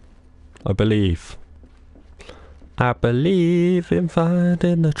 I believe. I believe in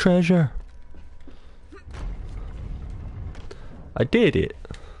finding the treasure. I did it.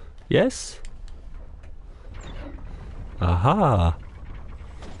 Yes? Aha.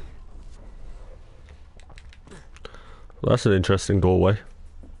 Well, that's an interesting doorway.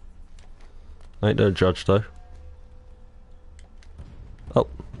 Ain't no judge though. Oh,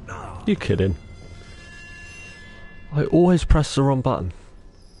 you kidding? I always press the wrong button.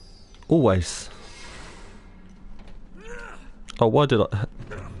 Always. Oh, why did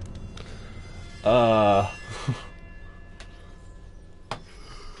I?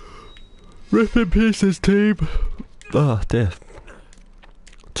 Rip in pieces, team. Ah, dear.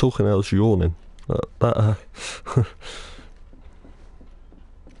 Talking, I was yawning.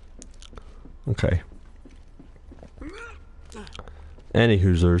 Okay. Any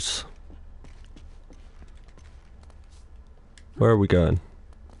hoosers. Where are we going?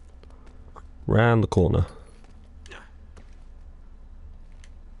 Round the corner.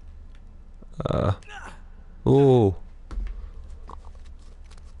 Oh.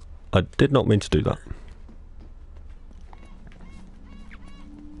 I did not mean to do that.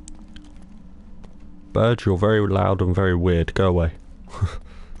 Bird, you're very loud and very weird. Go away.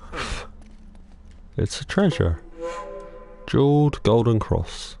 It's a treasure. Jeweled golden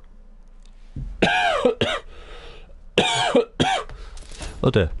cross. Oh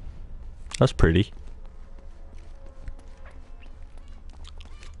dear. That's pretty.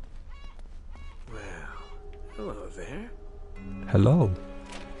 Well, hello there. Hello.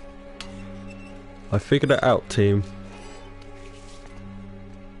 I figured it out, team.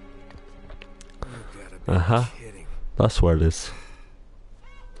 You gotta be kidding. That's where it is.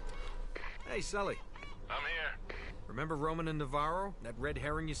 Hey, Sully. I'm here. Remember Roman and Navarro? That red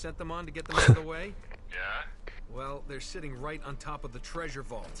herring you sent them on to get them out of the way? Yeah? Well, they're sitting right on top of the treasure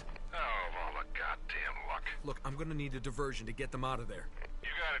vault. Oh, all the goddamn luck. Look, I'm gonna need a diversion to get them out of there. You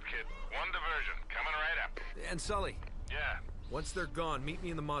got it, kid. One diversion. Coming right up. And Sully, Yeah. once they're gone, meet me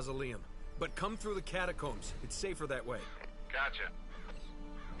in the mausoleum. But come through the catacombs. It's safer that way. Gotcha.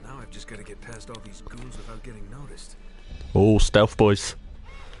 Now I've just gotta get past all these goons without getting noticed. Oh, stealth boys.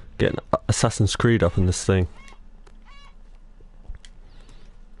 Getting Assassin's Creed up in this thing.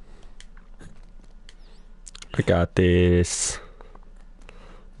 I got this.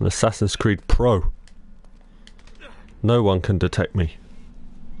 An Assassin's Creed Pro. No one can detect me.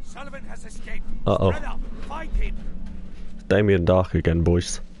 Sullivan has escaped. Uh-oh. Spread out. Find him. Damien Dark again,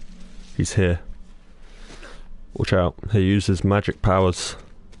 boys. He's here. Watch out. He uses magic powers.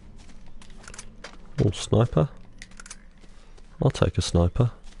 Oh, sniper. I'll take a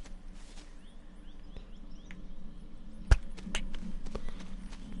sniper.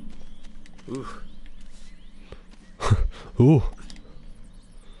 Ooh. Ooh.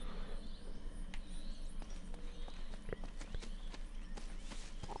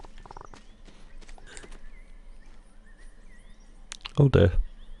 Oh dear.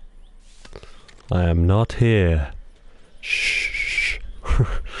 I am not here. Shh.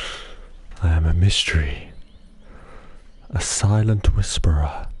 I am a mystery. A silent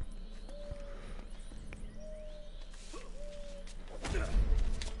whisperer.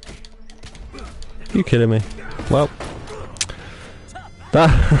 You kidding me? Well, that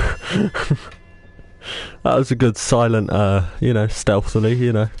that was a good silent, you know, stealthily,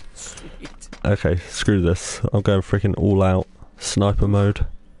 you know. Okay, screw this. I'm going freaking all out sniper mode.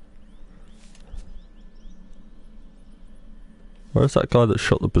 Where's that guy that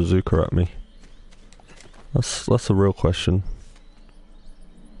shot the bazooka at me? That's a real question.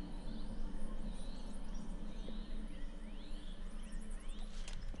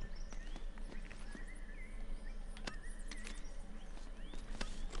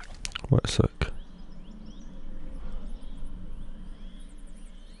 Wait a sec.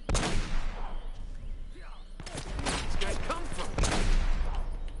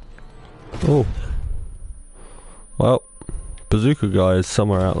 Oh. Well, bazooka guy is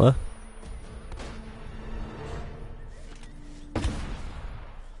somewhere out there.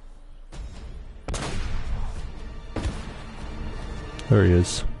 There he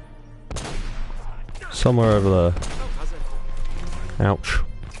is. Somewhere over there. Ouch.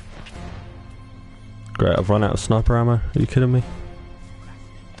 Great, I've run out of sniper ammo. Are you kidding me?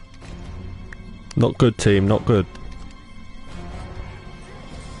 Not good, team, not good.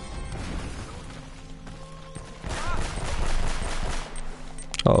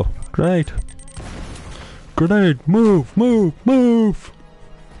 Uh oh, grenade! Grenade! Move! Move! Move!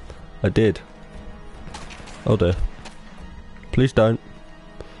 I did. Oh dear. Please don't.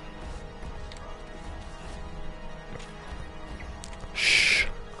 Shh.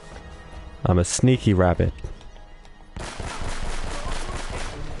 I'm a sneaky rabbit.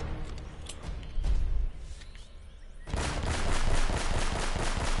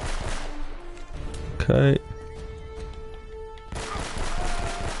 Okay.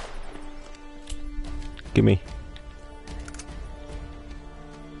 Gimme.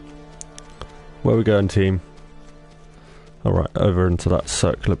 Where we going, team? Alright, over into that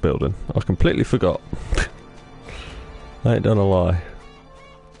circular building. I completely forgot. I ain't gonna lie.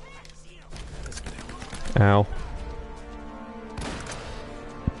 Ow.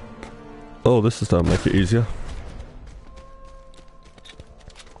 Oh, this is gonna make it easier.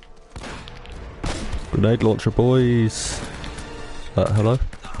 Grenade launcher, boys. Hello?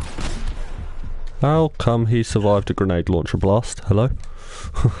 How come he survived a grenade launcher blast? Hello?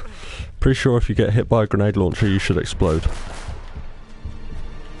 Pretty sure if you get hit by a grenade launcher you should explode.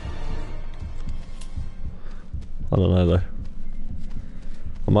 I don't know though.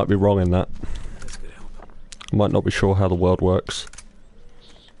 I might be wrong in that. I might not be sure how the world works.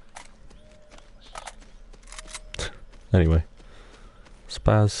 Anyway.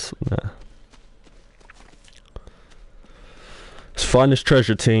 Spaz, nah. Let's find this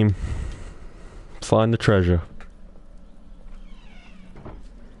treasure, team. Find the treasure.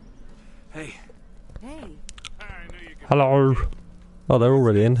 Hey. Hey. Hello. Oh, they're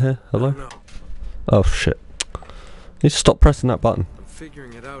already in here. Hello. Oh shit. Need to stop pressing that button. I'm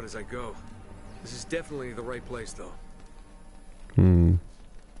figuring it out as I go. This is definitely the right place, though. Wait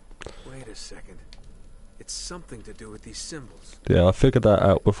a second. It's something to do with these symbols. Yeah, I figured that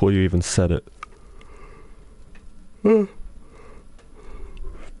out before you even said it.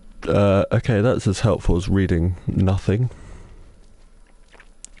 Okay, that's as helpful as reading nothing.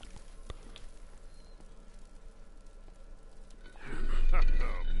 Oh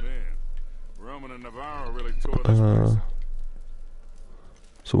man, Roman and Navarro really tore this place.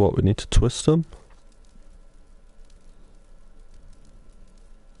 So what, we need to twist them?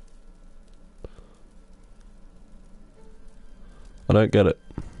 I don't get it.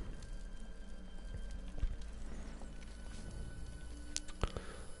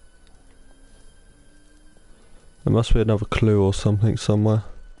 There must be another clue or something somewhere.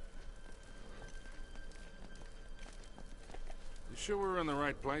 You sure we're in the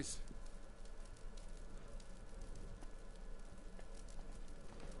right place?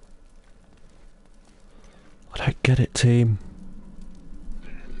 I don't get it, team.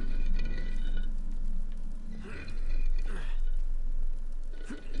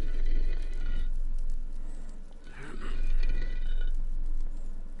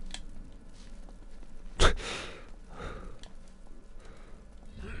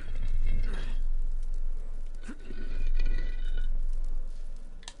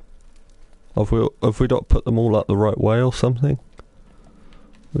 Have we not put them all up the right way or something?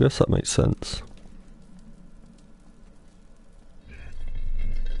 I guess that makes sense.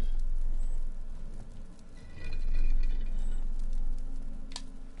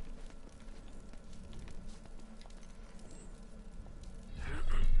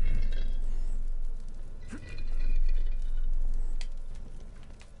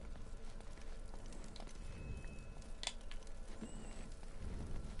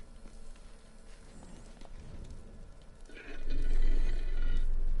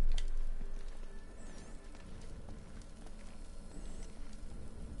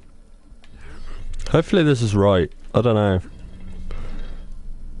 Hopefully this is right. I don't know.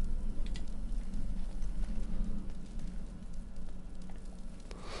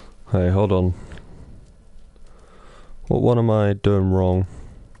 Hey, hold on. What one am I doing wrong?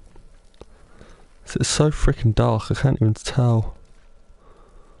 It's so freaking dark, I can't even tell.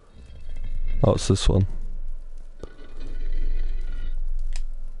 Oh, it's this one.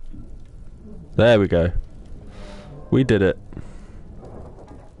 There we go. We did it.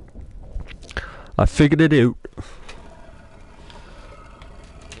 I figured it out.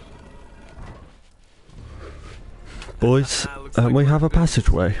 Boys, we have a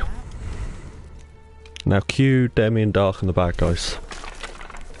passageway. Now cue Damien Dark and the bad guys.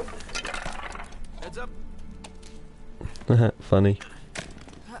 Heads up. Funny.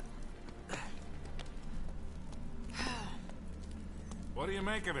 What do you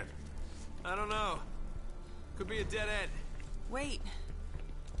make of it? I don't know. Could be a dead end. Wait.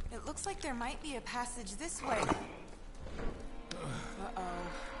 It looks like there might be a passage this way. Uh-oh.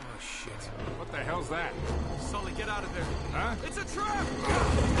 Oh, shit. What the hell's that? Sully, get out of there. Huh? It's a trap!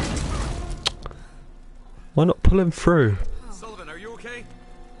 Why not pull him through? Sullivan, are you okay?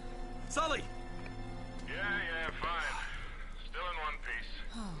 Sully! Yeah, fine. Still in one piece.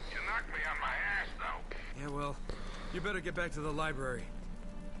 You knocked me on my ass, though. Yeah, well, you better get back to the library.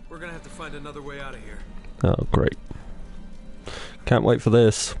 We're gonna have to find another way out of here. Oh, great. Can't wait for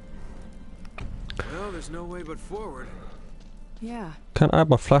this. Well, there's no way but forward. Yeah. Can't I have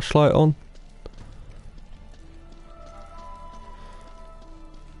my flashlight on?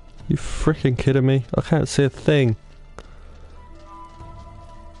 You freaking kidding me? I can't see a thing.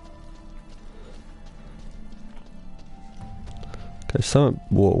 Okay, something.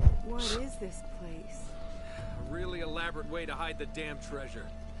 Whoa. What is this place? A really elaborate way to hide the damn treasure.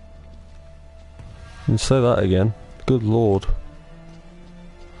 You say that again. Good lord.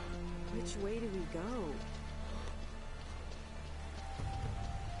 Which way do we go?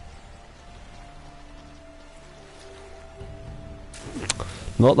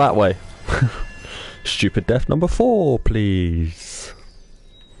 Not that way. Stupid death number 4, please.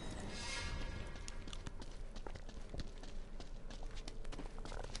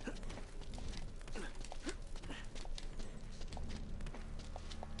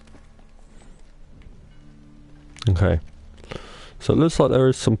 Okay. So it looks like there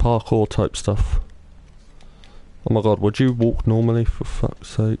is some parkour type stuff. Oh my god, would you walk normally, for fuck's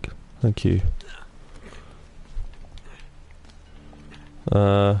sake? Thank you.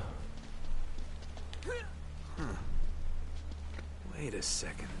 Wait a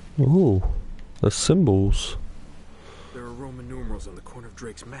second. Ooh, there's symbols. There are Roman numerals on the corner of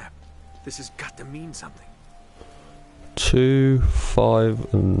Drake's map. This has got to mean something. 2,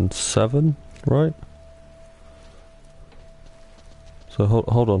 5, and 7, right? So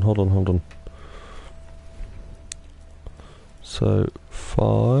hold on. So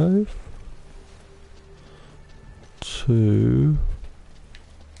 5, 2.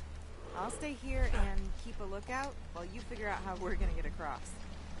 I'll stay here and keep a lookout while you figure out how we're gonna get across.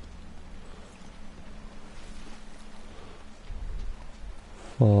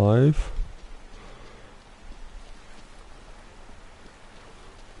 Five.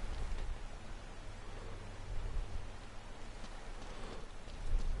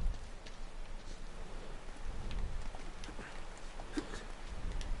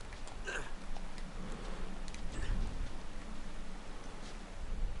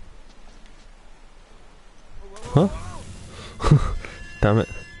 Huh? Damn it.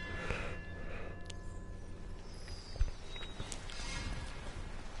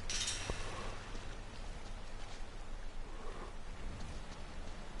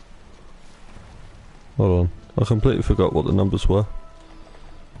 Hold on. I completely forgot what the numbers were.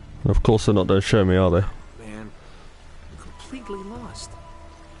 And of course they're not going to show me, are they? Man, I'm completely lost.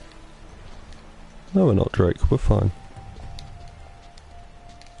 No, we're not, Drake. We're fine.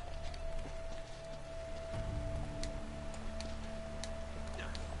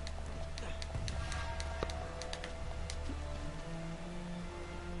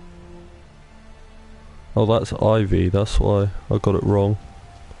 Oh, that's Ivy. That's why I got it wrong.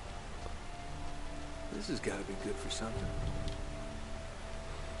 This has got to be good for something.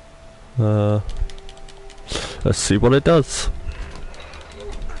 Let's see what it does.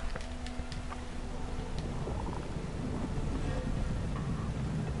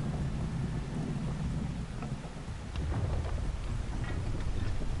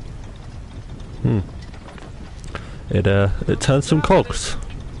 It turns some cogs.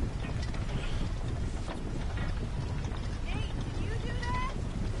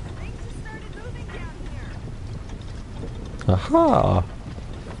 Aha!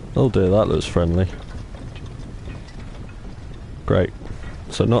 Oh dear, that looks friendly. Great.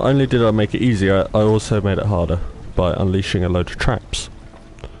 So not only did I make it easier, I also made it harder by unleashing a load of traps.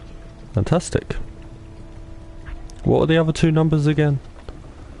 Fantastic. What were the other two numbers again?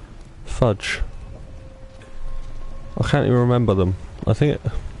 Fudge. I can't even remember them. I think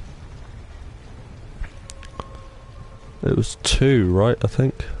it was 2, right? I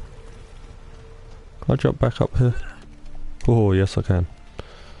think. Can I jump back up here? Oh, yes I can.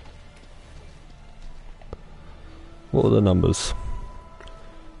 What are the numbers?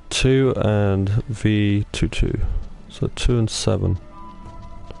 2 and V22. So 2 and 7.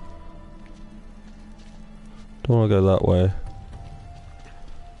 Don't want to go that way.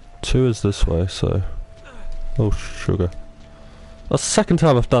 2 is this way, so... Oh, sugar. That's the second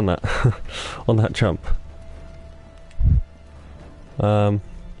time I've done that on that jump.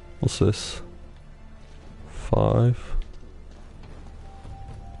 What's this? 5.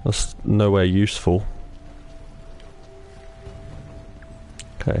 That's nowhere useful.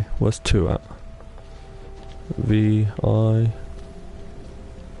 Okay, where's 2 at? V-I...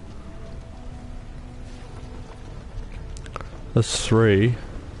 That's 3.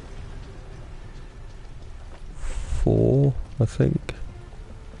 4, I think.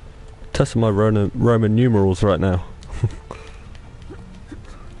 Testing my Roman numerals right now.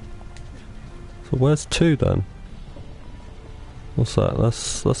 So where's 2 then? What's that?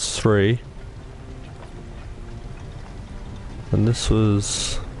 That's 3. And this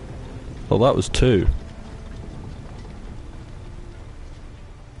was... Oh, that was 2.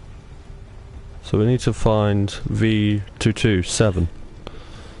 So we need to find V227,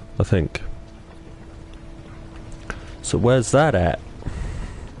 I think. So where's that at?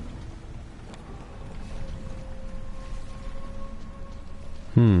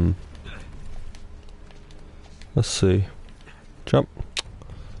 Let's see. Jump.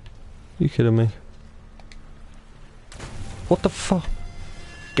 You kidding me? What the fuck?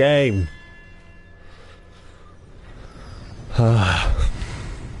 Game. Well,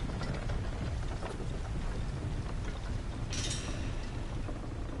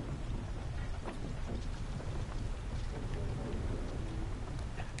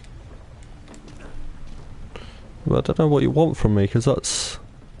 I don't know what you want from me, because that's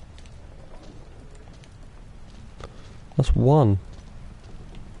 1.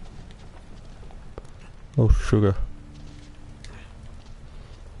 Oh, sugar.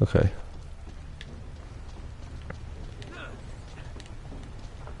 Okay.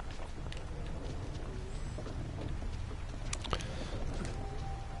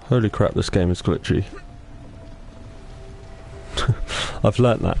 Holy crap, this game is glitchy. I've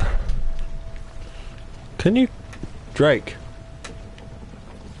learnt that. Can you... Drake?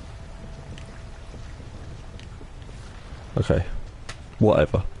 Okay.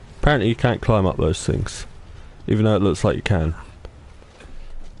 Whatever. Apparently you can't climb up those things. Even though it looks like you can.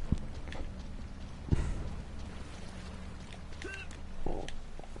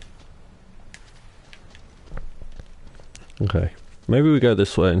 Okay. Maybe we go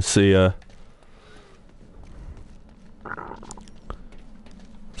this way and see,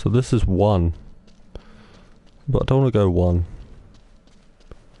 So this is 1. But I don't want to go 1.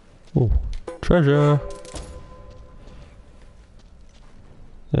 Oh, treasure!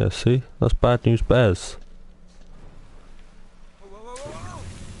 Yeah, see? That's bad news bears.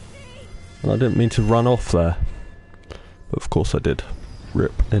 And I didn't mean to run off there. But of course I did.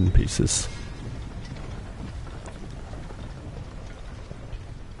 Rip in pieces.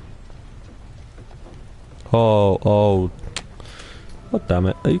 Oh. God damn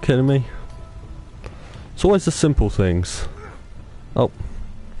it. Are you kidding me? It's always the simple things. Oh.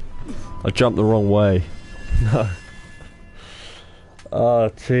 I jumped the wrong way. No. Ah,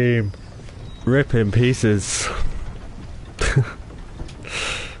 team. Rip in pieces.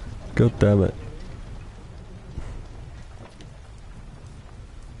 God damn it.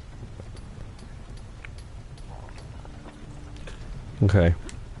 Okay.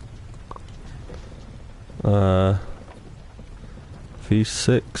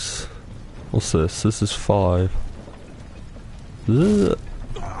 V6. What's this? This is 5. Ugh.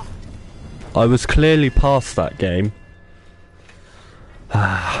 I was clearly past that game.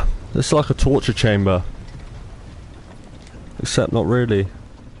 This is like a torture chamber. Except not really.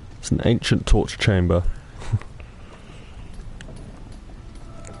 It's an ancient torture chamber.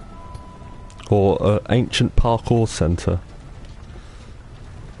 Or an ancient parkour center.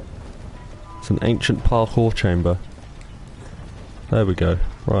 It's an ancient parkour chamber. There we go.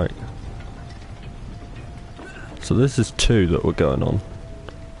 Right. So this is 2 that we're going on.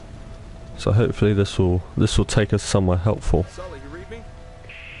 So hopefully this will take us somewhere helpful. Sully, you read me?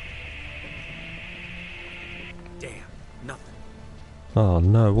 Oh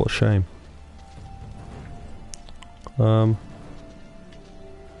no, what a shame. I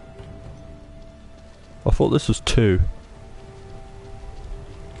thought this was 2.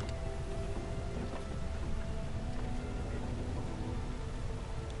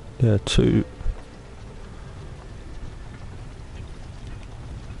 Yeah, 2.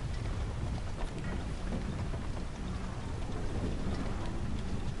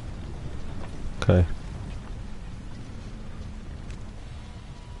 Okay.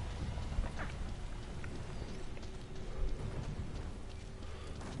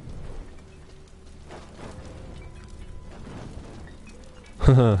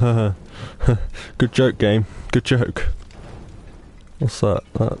 Good joke, game. Good joke. What's that?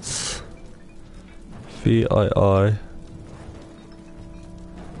 That's VII. I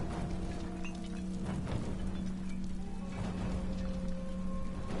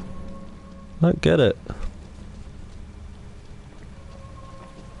don't get it.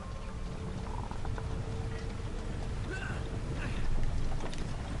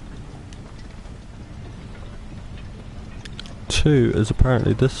 Two is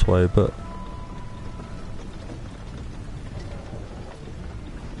apparently this way, but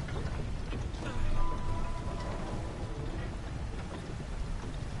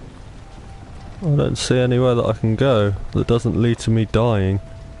I don't see anywhere that I can go that doesn't lead to me dying.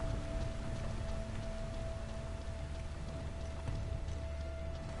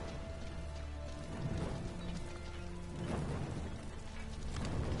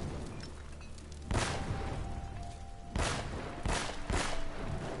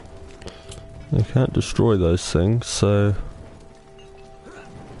 You can't destroy those things, so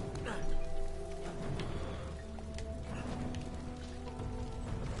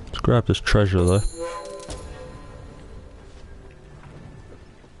let's grab this treasure though.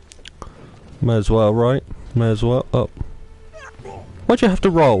 May as well, right? May as well. Oh. Why'd you have to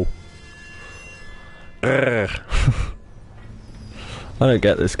roll? I don't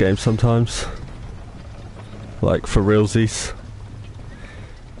get this game sometimes. Like, for realsies.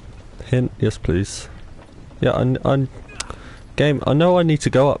 Hint, yes please. Yeah, I'm... Game, I know I need to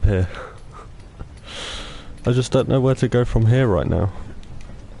go up here. I just don't know where to go from here right now.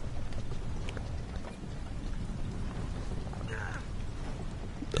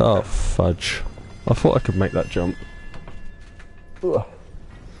 Oh, fudge. I thought I could make that jump. Ugh.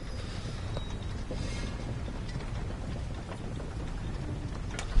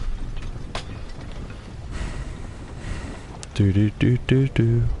 Do do do do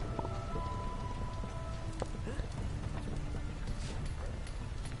do.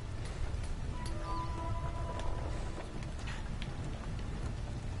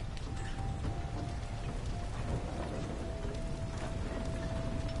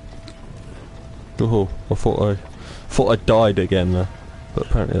 Oh, I thought I died again there, but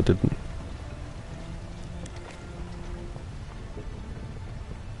apparently I didn't.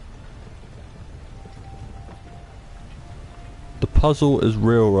 The puzzle is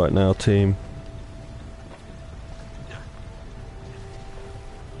real right now, team.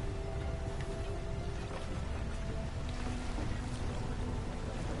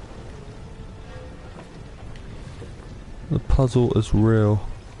 The puzzle is real.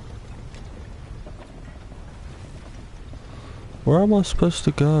 Where am I supposed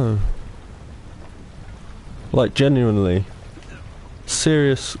to go? Like, genuinely.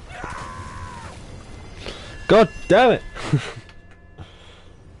 Serious. God damn it!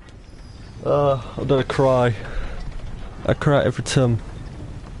 I'm gonna cry. I cry every time.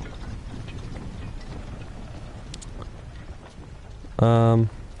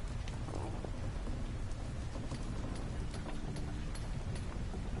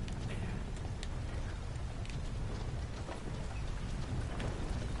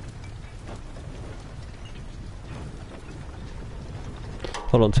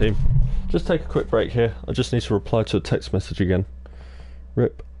 Hold on, team. Just take a quick break here. I just need to reply to a text message again.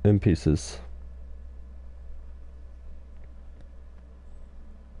 Rip in pieces.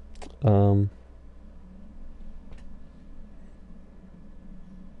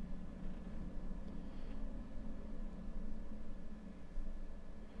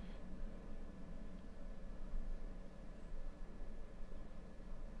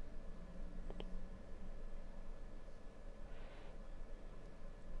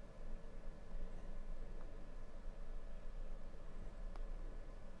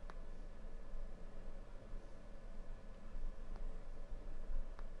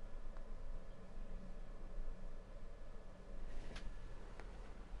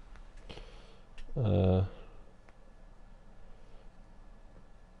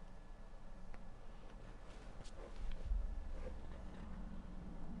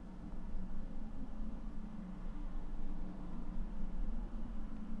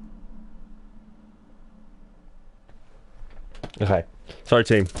 Okay. Sorry,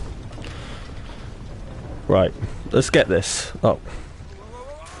 team. Right. Let's get this. Oh.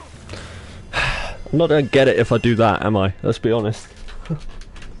 I'm not gonna get it if I do that, am I? Let's be honest.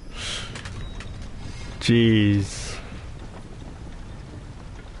 Jeez.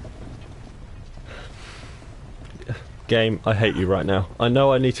 Game, I hate you right now. I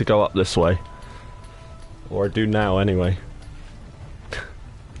know I need to go up this way. Or I do now, anyway.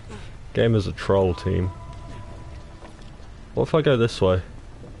 Game is a troll, team. What if I go this way?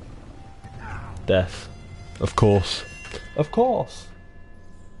 Death. Of course. Of course!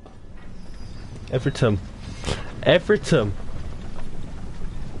 Every time. Every time.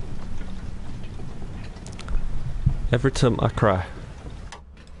 Every time I cry.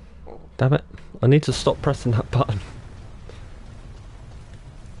 Damn it. I need to stop pressing that button.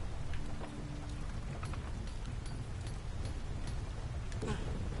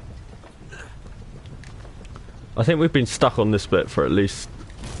 I think we've been stuck on this bit for at least...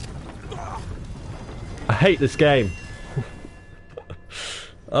 I hate this game.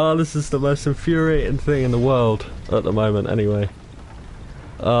 Oh, this is the most infuriating thing in the world at the moment, anyway.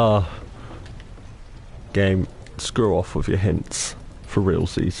 Ah. Game, screw off with your hints. For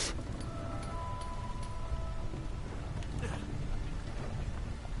realsies.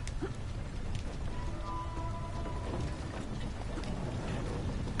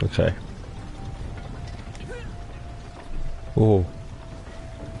 Okay. Oh.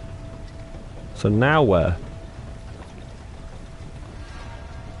 So now where?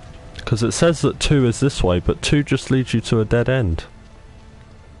 Because it says that 2 is this way, but 2 just leads you to a dead end.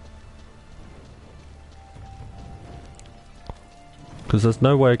 Because there's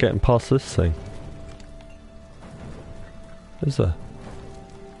no way of getting past this thing. Is there?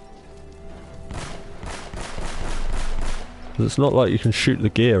 It's not like you can shoot the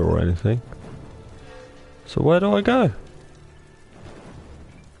gear or anything. So where do I go?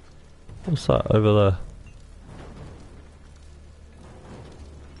 What's that over there?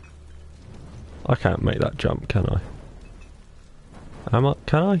 I can't make that jump, can I?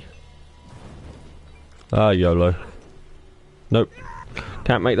 Can I? Ah, YOLO. Nope.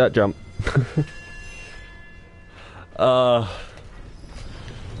 Can't make that jump.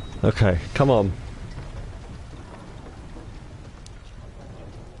 Okay, come on.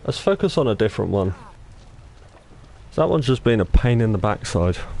 Let's focus on a different one. That one's just been a pain in the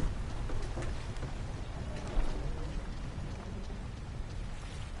backside.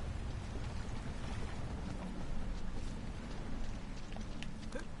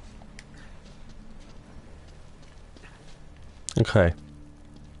 Okay.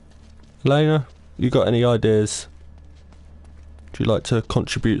 Elena, you got any ideas? Would you like to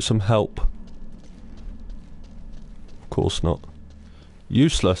contribute some help? Of course not.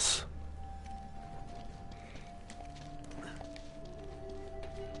 Useless.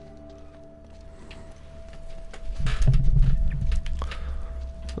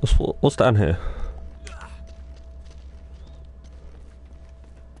 What's down here?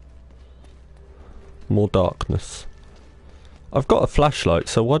 More darkness. I've got a flashlight,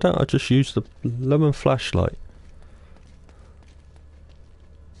 so why don't I just use the lemon flashlight?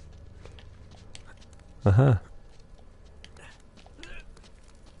 Aha.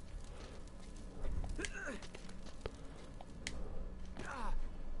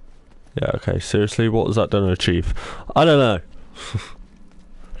 Yeah, okay, seriously, what was that done to achieve? I don't know.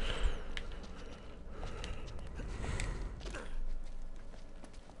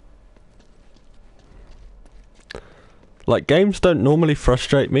 Like, games don't normally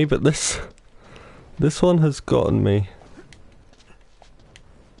frustrate me, but this one has gotten me.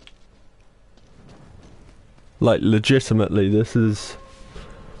 Like, legitimately, this is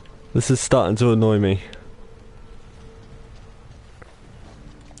starting to annoy me.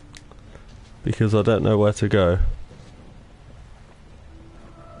 Because I don't know where to go.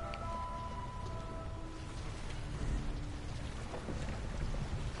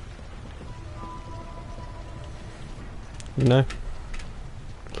 No.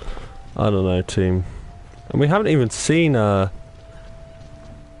 I don't know, team. And we haven't even seen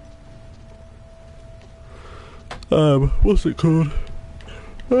what's it called?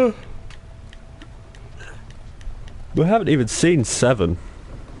 We haven't even seen 7.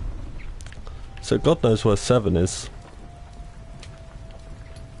 So God knows where 7 is.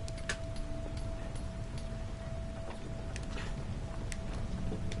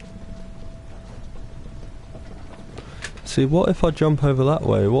 See, what if I jump over that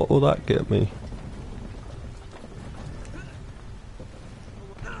way? What will that get me?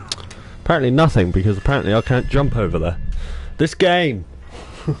 Apparently nothing, because apparently I can't jump over there. This game!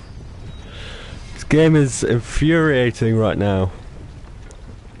 This game is infuriating right now.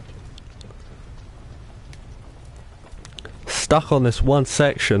 Stuck on this one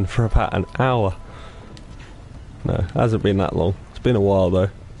section for about an hour. No, it hasn't been that long. It's been a while though.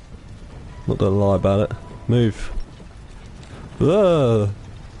 Not gonna lie about it. Move. Whoa.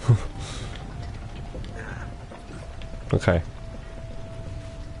 Okay.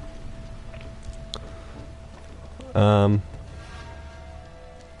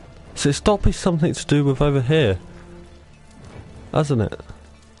 So it's got to be something to do with over here, hasn't it?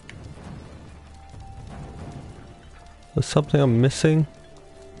 There's something I'm missing.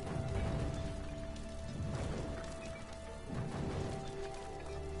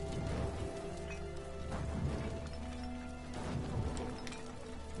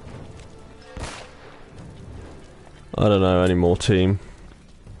 I don't know anymore, team.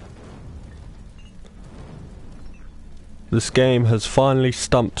 This game has finally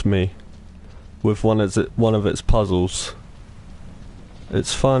stumped me with one of its puzzles.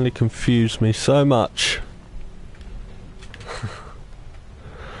 It's finally confused me so much.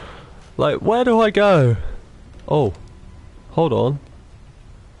 Like, where do I go? Oh, hold on.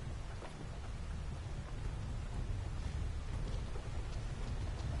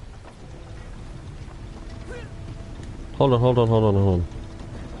 Hold on.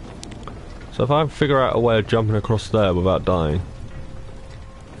 So if I figure out a way of jumping across there without dying.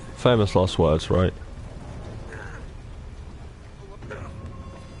 Famous last words, right?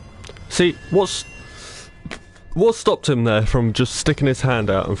 See, what stopped him there from just sticking his hand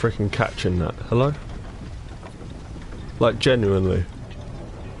out and freaking catching that? Hello? Like, genuinely.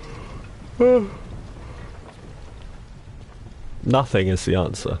 Nothing is the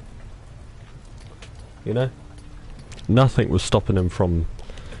answer. You know? Nothing was stopping him from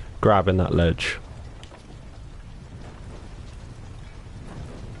grabbing that ledge.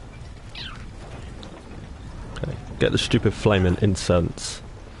 Okay, get the stupid flaming incense.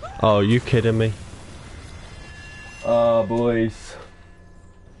 Oh, you kidding me? Oh, boys.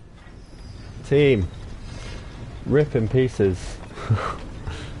 Team. Rip in pieces.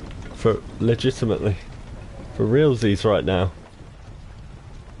 For legitimately. For realsies right now.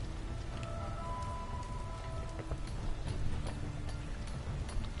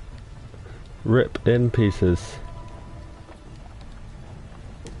 Rip in pieces.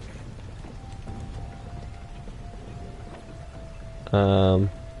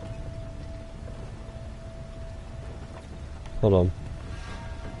 Hold on.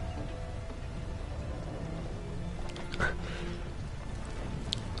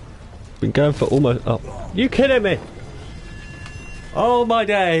 Been going for almost. Oh, you kidding me? Oh my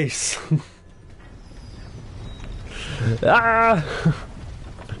days! Ah!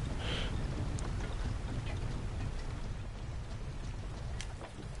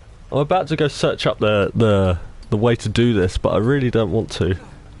 I'm about to go search up the way to do this, but I really don't want to.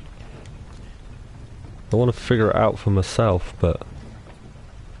 I want to figure it out for myself, but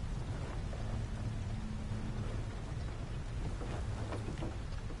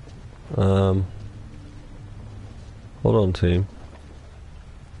hold on, team.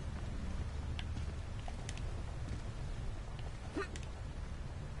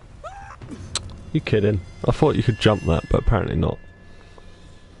 You kidding? I thought you could jump that, but apparently not.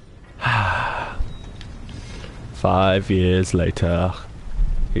 5 years later,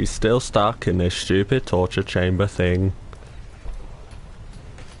 he's still stuck in this stupid torture chamber thing.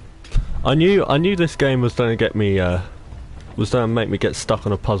 I knew this game was going to get me, was going to make me get stuck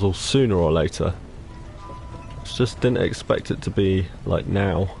on a puzzle sooner or later. Just didn't expect it to be like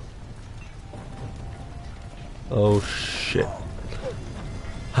now. Oh shit.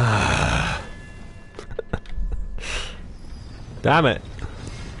 Damn it.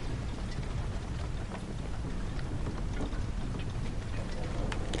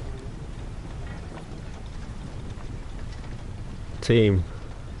 Team.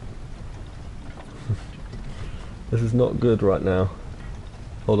 This is not good right now.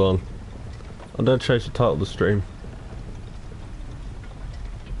 Hold on. I'm gonna change the title of the stream.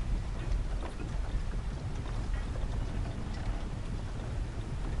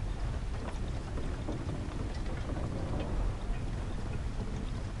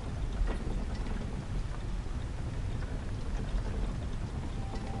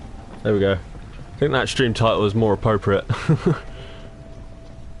 There we go. I think that stream title is more appropriate.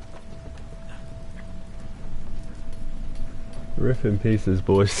 Rip in pieces,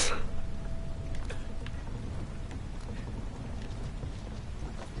 boys.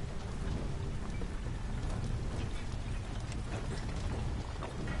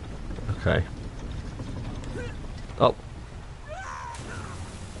 Okay. Oh.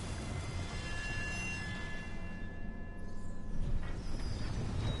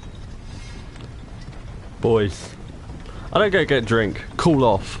 boys. I don't get a drink. Cool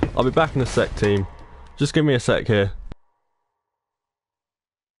off. I'll be back in a sec, team. Just give me a sec here.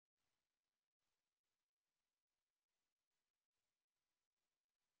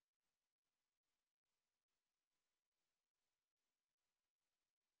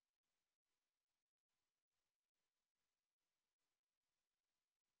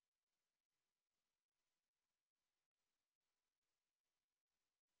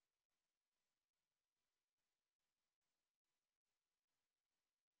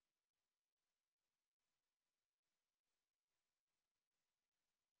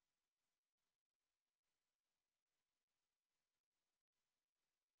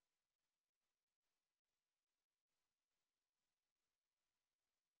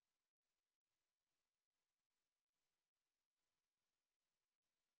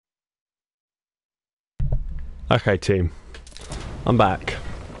 Okay, team. I'm back.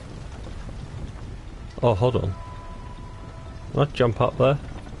 Oh, hold on. Can I jump up there?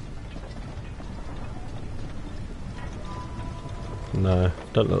 No,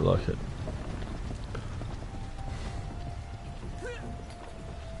 don't look like it.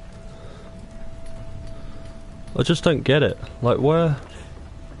 I just don't get it. Like, where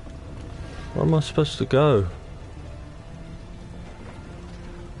am I supposed to go?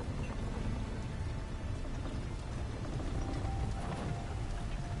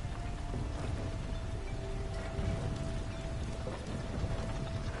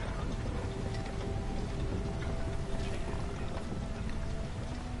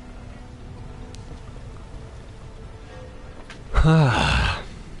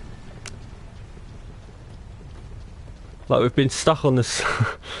 Like, we've been stuck on this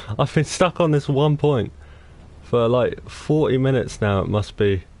I've been stuck on this one point for like 40 minutes now. It must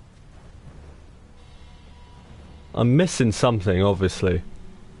be. I'm missing something, obviously.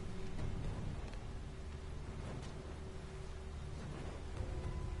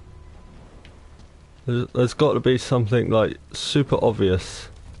 There's got to be something like super obvious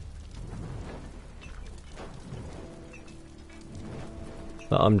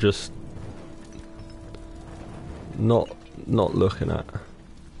that I'm just not looking at.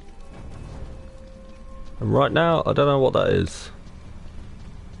 And right now, I don't know what that is.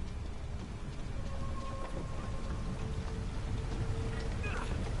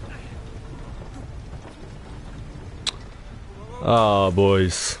 Ah,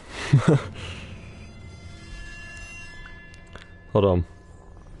 boys. Hold on.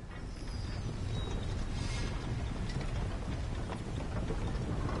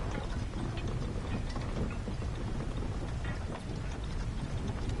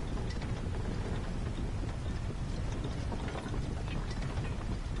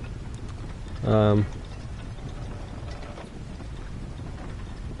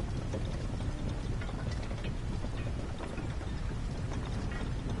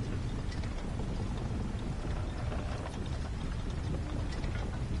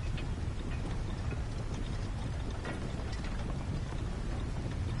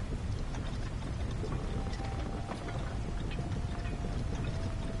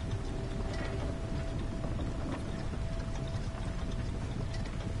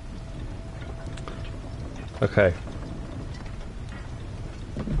 Okay.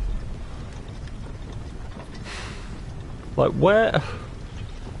 Like, where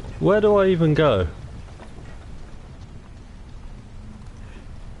do I even go?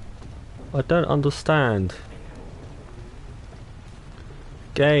 I don't understand.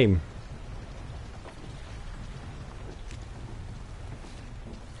 Game.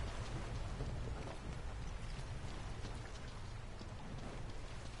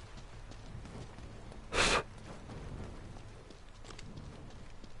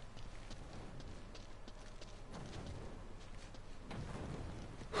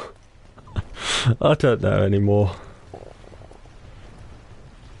 I don't know anymore.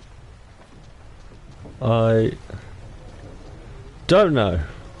 I don't know.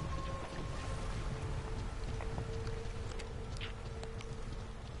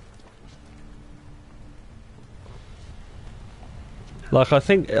 Like, I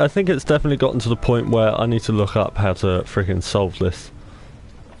think it's definitely gotten to the point where I need to look up how to freaking solve this.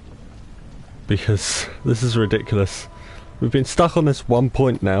 Because this is ridiculous. We've been stuck on this one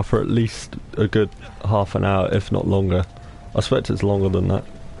point now for at least a good half an hour, if not longer. I expect it's longer than that.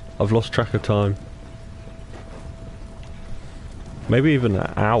 I've lost track of time. Maybe even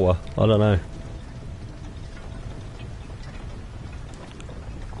an hour, I don't know.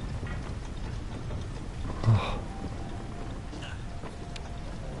 Oh.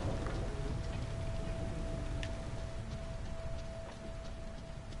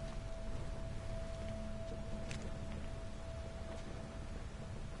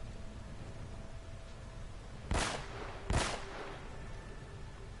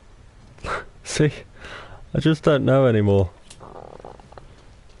 See, I just don't know anymore.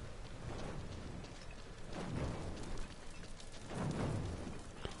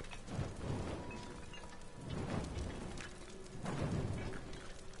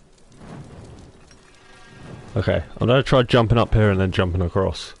 Okay, I'm gonna try jumping up here and then jumping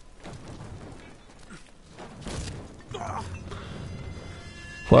across.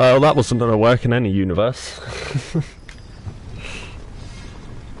 Well, that wasn't gonna work in any universe.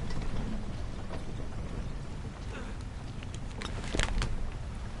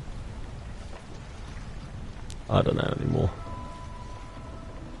 I don't know anymore.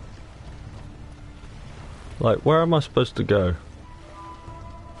 Like, where am I supposed to go?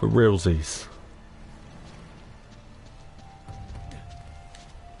 For realsies.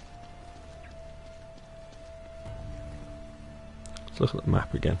 Let's look at the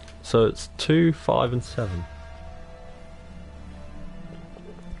map again. So it's 2, 5 and 7.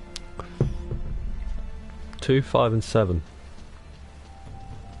 Two, 5 and 7.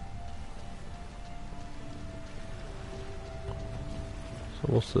 So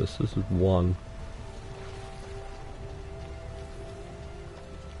what's this? This is 1.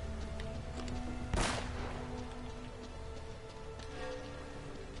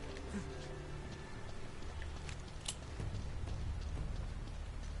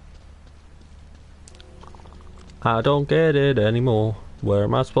 I don't get it anymore. Where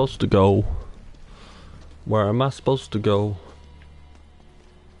am I supposed to go? Where am I supposed to go?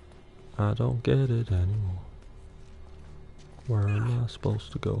 I don't get it anymore. Where am I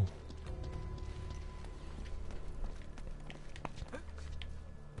supposed to go?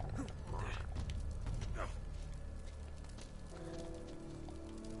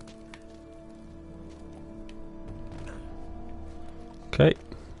 Okay.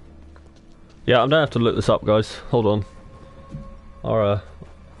 Yeah, I'm gonna have to look this up, guys. Hold on. Or,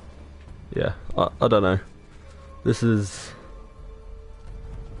 yeah, I don't know. This is...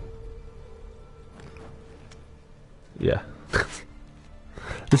 yeah.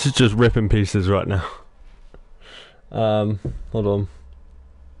 This is just ripping pieces right now. Hold on.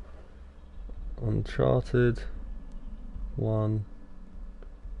 Uncharted 1.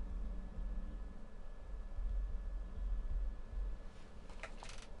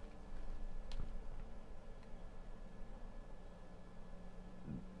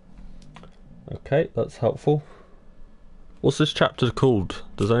 Okay, that's helpful. What's this chapter called?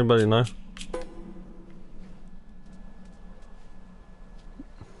 Does anybody know?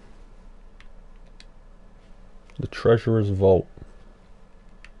 The Treasurer's Vault.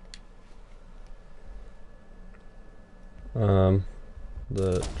 The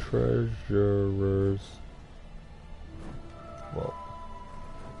Treasurer's Vault.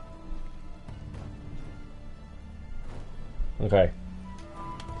 Okay.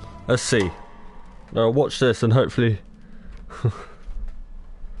 Let's see. Now watch this and hopefully...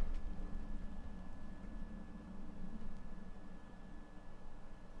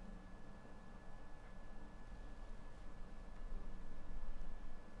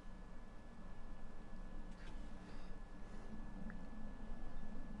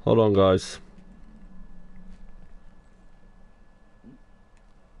 Hold on, guys.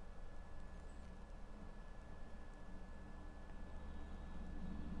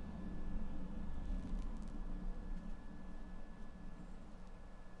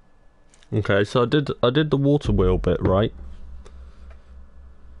 Okay, so I did the water wheel bit, right?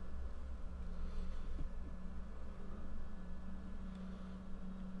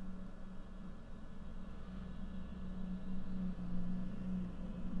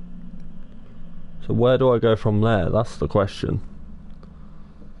 So where do I go from there? That's the question.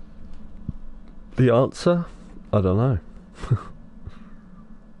 The answer? I don't know.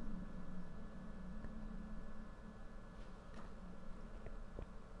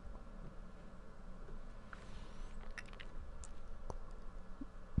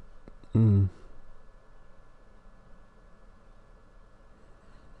 Hmm.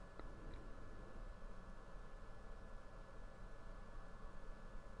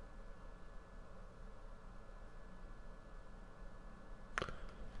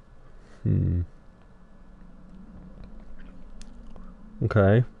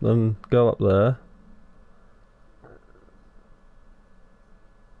 Okay, then go up there.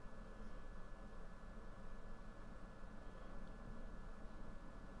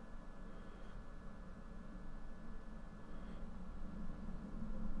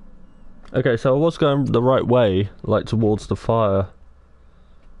 Okay, so I was going the right way, like towards the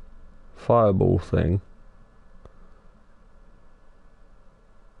fireball thing.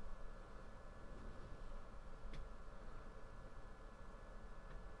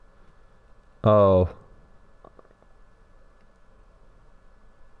 Oh.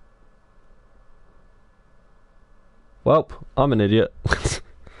 Well, I'm an idiot.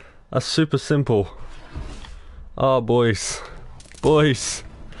 That's super simple. Oh, boys. Boys.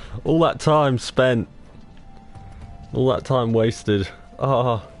 All that time spent. All that time wasted.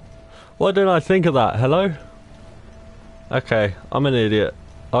 Ah. Why didn't I think of that? Hello? Okay, I'm an idiot.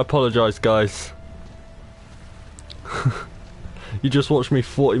 I apologise, guys. You just watched me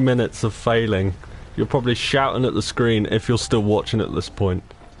 40 minutes of failing. You're probably shouting at the screen if you're still watching at this point.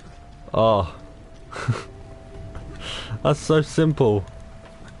 Ah. That's so simple.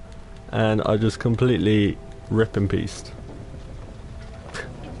 And I just completely rip and pieced.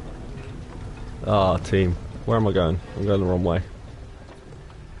 Ah, team. Where am I going? I'm going the wrong way.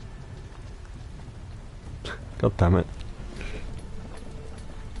 God damn it.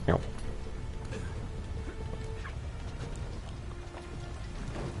 Ow.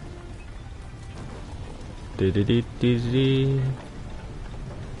 Dee-dee-dee-dee-dee.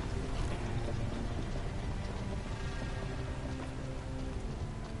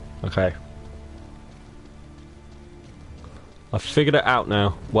 Okay. I figured it out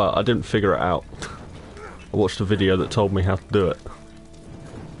now. Well, I didn't figure it out. I watched a video that told me how to do it.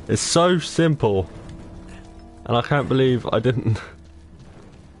 It's so simple. And I can't believe I didn't.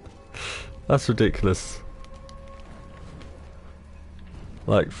 That's ridiculous.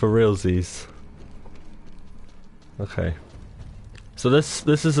 Like, for realsies. Okay. So this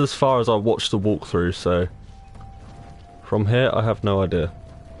is as far as I watched the walkthrough, so... From here, I have no idea.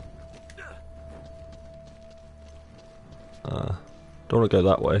 Don't want to go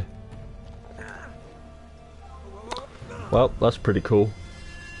that way. Well, that's pretty cool.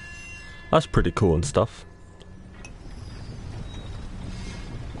 That's pretty cool and stuff.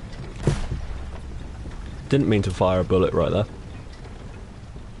 Didn't mean to fire a bullet right there.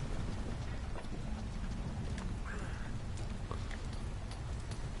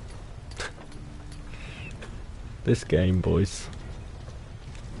 This game, boys.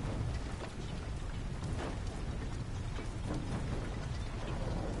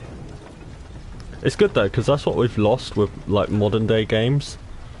 It's good though, because that's what we've lost with like modern day games.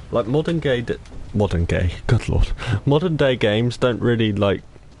 Like modern day, good lord, modern day games don't really like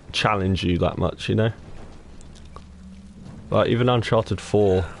challenge you that much, you know. Like even Uncharted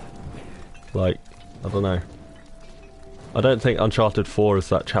 4, like I don't know. I don't think Uncharted 4 is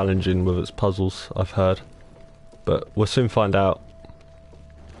that challenging with its puzzles. I've heard, but we'll soon find out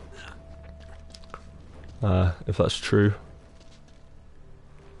if that's true.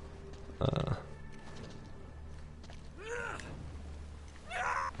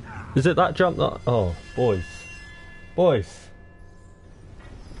 Is it that jump that... Oh, boys. Boys.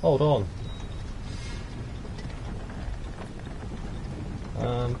 Hold on.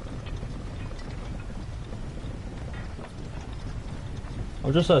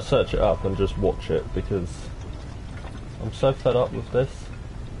 I'm just gonna search it up and just watch it because I'm so fed up with this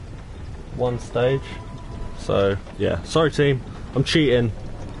one stage. So, yeah. Sorry team, I'm cheating.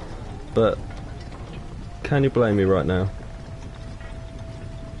 But can you blame me right now?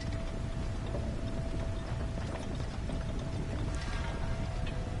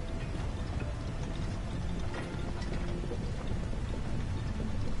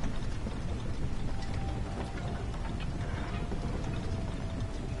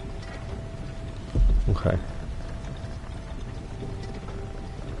 Okay.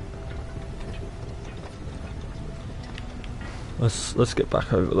 Let's get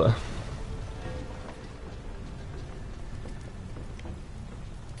back over there.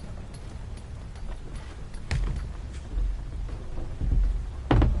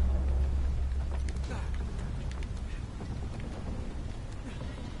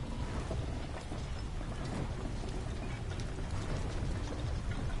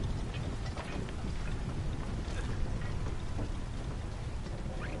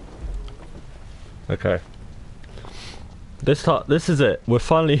 Okay. This is it. We're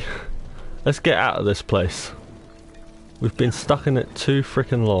finally... Let's get out of this place. We've been stuck in it too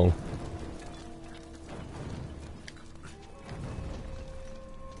freaking long.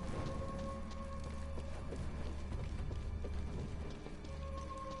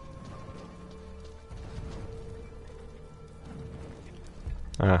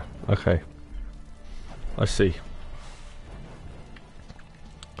 Ah, okay. I see.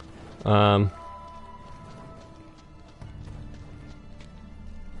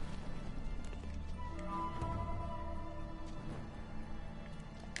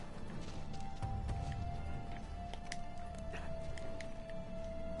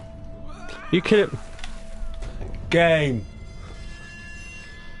 You kidding? Game.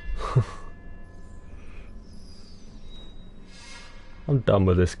 I'm done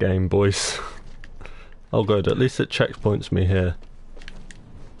with this game, boys. Oh good, at least it checkpoints me here.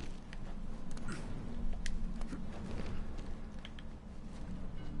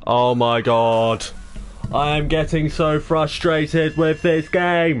 Oh my god. I am getting so frustrated with this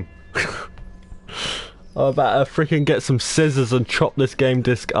game. I'm about to freaking get some scissors and chop this game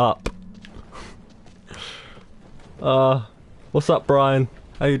disc up. What's up, Brian?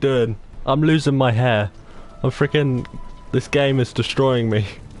 How you doing? I'm losing my hair. I'm freaking... This game is destroying me.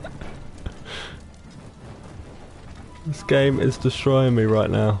 This game is destroying me right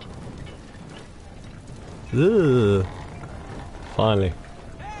now. Ugh. Finally.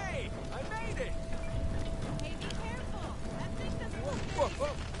 Hey, I made it. Hey, be careful. That thing doesn't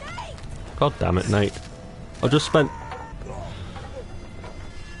look nice. God damn it, Nate. I just spent...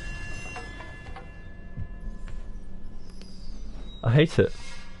 I hate it.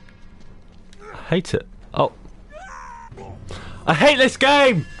 I hate it. Oh. I hate this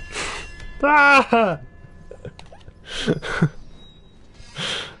game! Ah!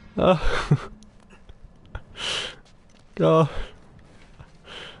 Oh. God.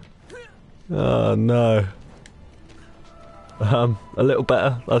 Oh no. A little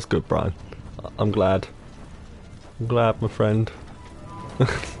better. That's good, Brian. I'm glad. I'm glad, my friend.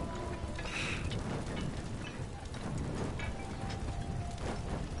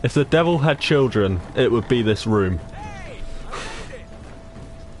 If the devil had children, it would be this room. Hey, I made it.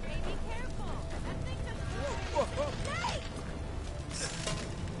 Hey, be careful. That thing doesn't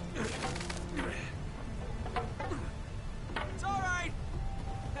look nice. It's all right.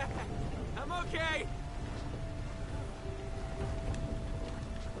 I'm okay.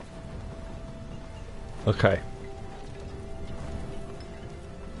 Okay.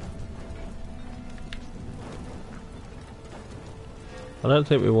 I don't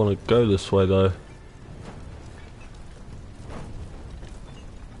think we want to go this way though.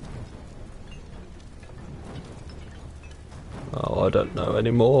 Oh, I don't know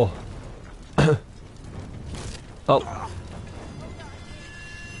anymore. Oh.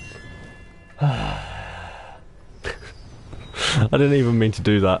 I didn't even mean to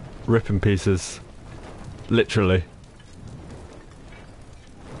do that. Rip in pieces. Literally.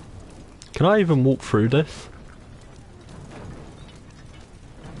 Can I even walk through this?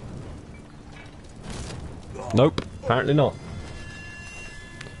 Nope, apparently not.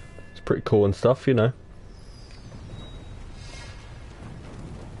 It's pretty cool and stuff, you know.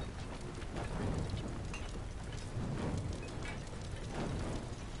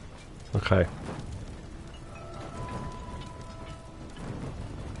 Okay.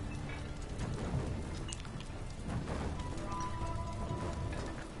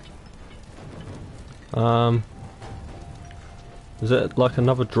 Is it like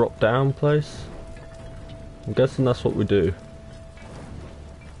another drop down place? I'm guessing that's what we do.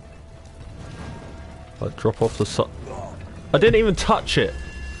 Like drop off the side. I didn't even touch it!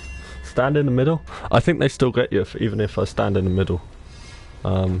 Stand in the middle? I think they still get you even if I stand in the middle.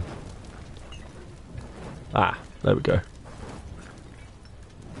 Ah, there we go.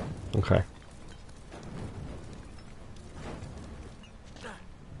 Okay.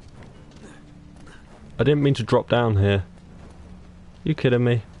 I didn't mean to drop down here. You kidding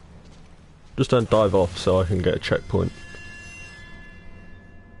me? Just don't dive off so I can get a checkpoint.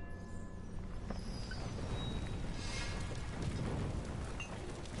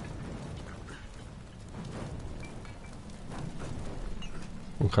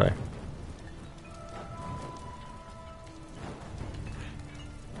 Okay.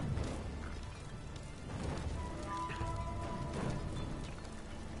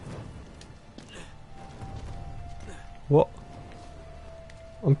 What?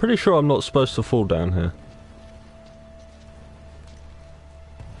 I'm pretty sure I'm not supposed to fall down here.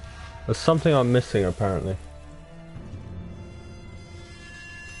 There's something I'm missing apparently.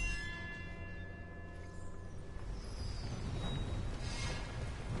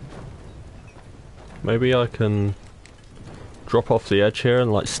 Maybe I can drop off the edge here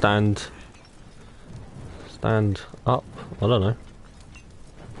and like stand up. I don't know.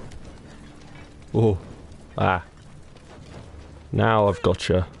 Oh, ah. Now I've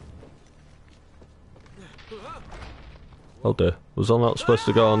gotcha. Oh dear, was I not supposed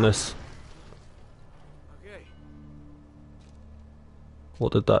to go on this? Okay.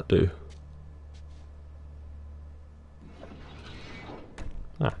 What did that do?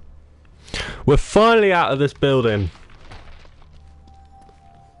 Ah. We're finally out of this building.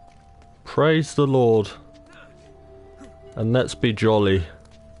 Praise the Lord. And let's be jolly.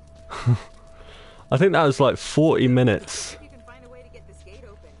 I think that was like 40 minutes. You can find a way to get this gate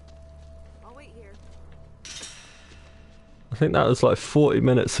open. I'll wait here. I think that was like 40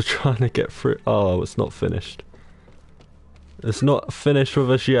 minutes of trying to get through. Oh, it's not finished. It's not finished with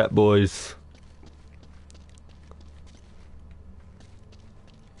us yet, boys.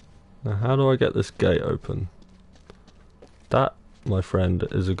 Now, how do I get this gate open? That, my friend,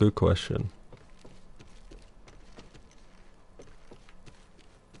 is a good question.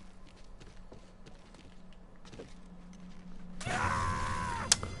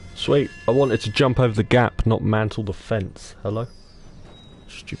 Sweet. I wanted to jump over the gap, not mantle the fence. Hello?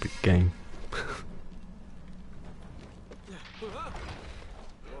 Stupid game.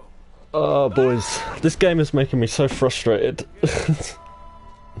 Oh, boys. This game is making me so frustrated. It's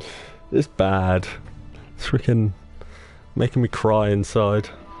bad. It's freaking making me cry inside.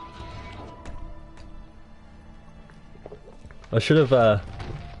 I should have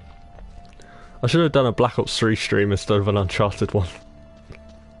done a Black Ops 3 stream instead of an Uncharted one.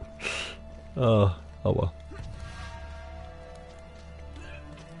 Oh well.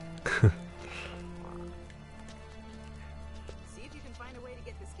 See if you can find a way to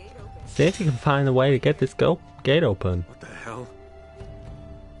get this gate open. See if you can find a way to get this gate open. What the hell?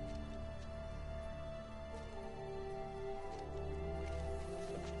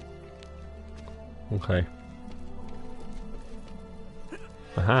 Okay.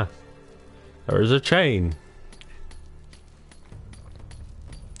 Aha. There is a chain.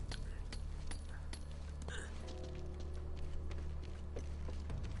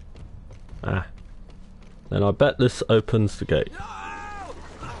 Ah. Then I bet this opens the gate.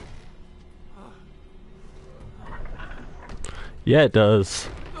 Yeah, it does.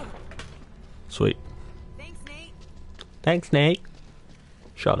 Sweet. Thanks, Nate. Thanks, Nate.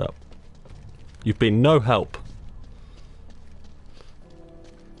 Shut up. You've been no help.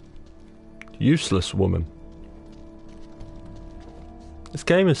 Useless woman. This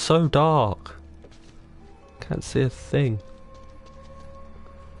game is so dark. Can't see a thing.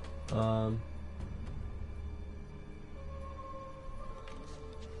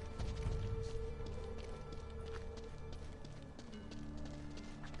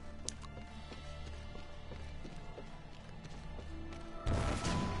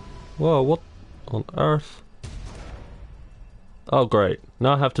 Whoa, what on earth? Oh great,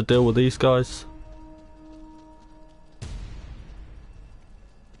 now I have to deal with these guys.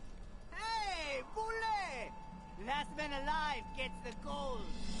 Hey, Boule! Last man alive gets the gold.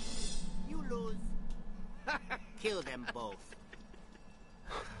 You lose. Kill them both.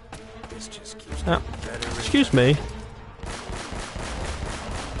 This just keeps Ah, getting better. and excuse me.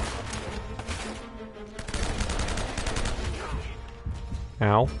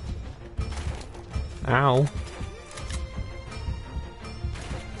 Ow. Ow.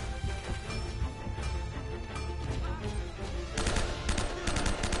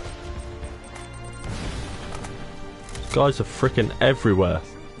 Guys are freaking everywhere.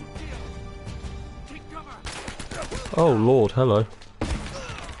 Oh lord, hello.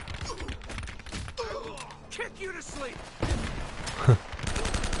 Kick you to sleep.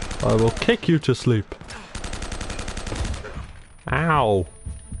 I will kick you to sleep. Ow.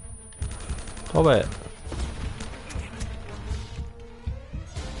 Stop it.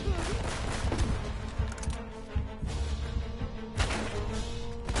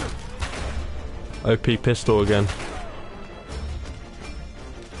 OP pistol again.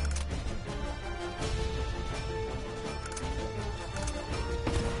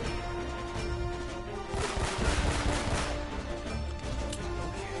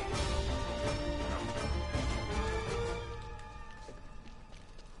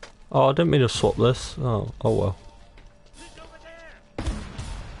 Oh, I didn't mean to swap this. Oh well.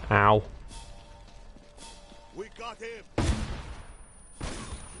 Ow. We got him.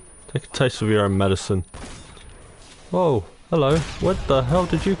 Take a taste of your own medicine. Whoa, hello. Where the hell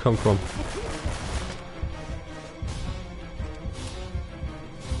did you come from?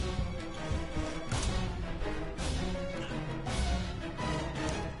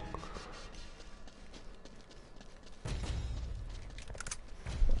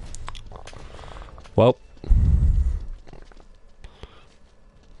 Well.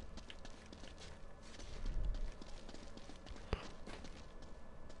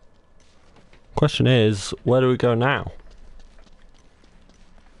 Question is, where do we go now?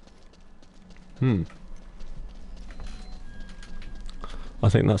 I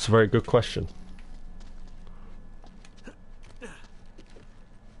think that's a very good question.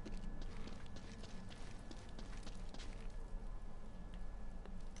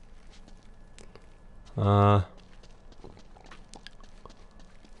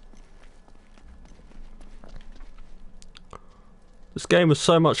 This game was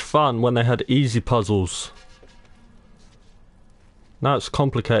so much fun when they had easy puzzles. Now it's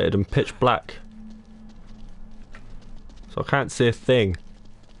complicated and pitch black. So I can't see a thing.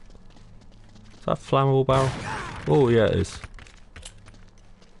 Is that a flammable barrel? Oh yeah, it is.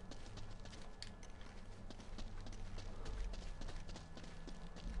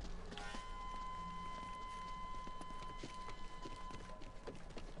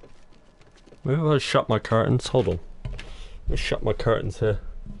 Maybe if I shut my curtains. Hold on. Let me shut my curtains here.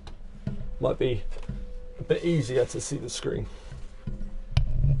 Might be a bit easier to see the screen.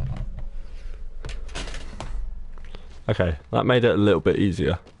 Okay, that made it a little bit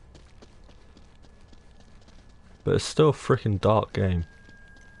easier. But it's still a freaking dark game.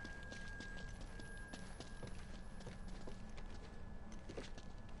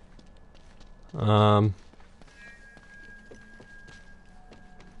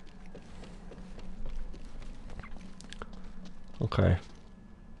 Okay.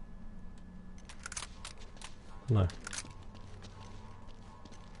 No.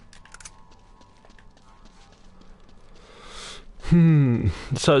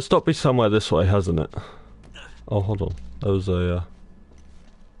 So it's got to be somewhere this way, hasn't it? Oh, hold on. There was a...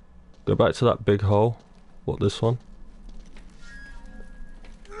 Go back to that big hole. What, this one?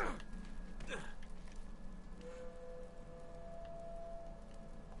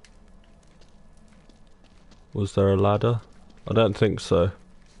 Was there a ladder? I don't think so.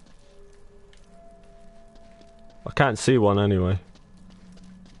 I can't see one anyway.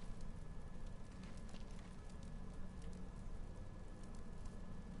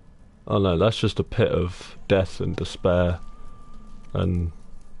 Oh no, that's just a pit of death and despair and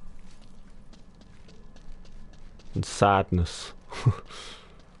sadness.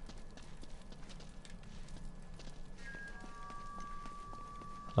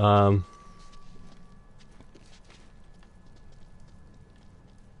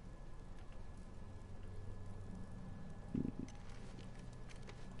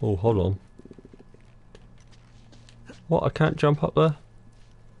 Oh, hold on. What, I can't jump up there?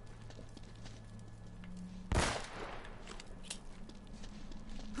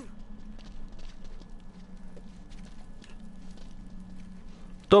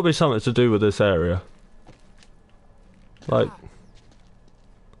 There'll be something to do with this area. Like...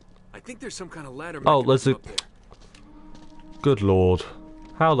 I think there's some kind of ladder. Oh, there's a... up there. Good lord.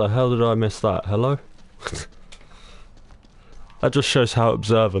 How the hell did I miss that? Hello? That just shows how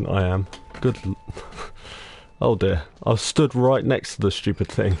observant I am. Good oh dear. I stood right next to the stupid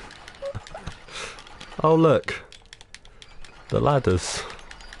thing. Oh look. The ladders.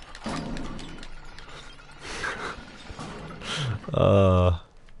 I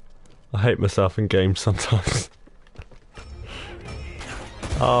hate myself in games sometimes.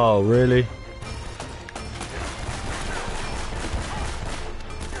 Oh, really?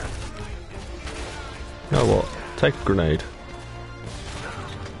 You know what? Take a grenade.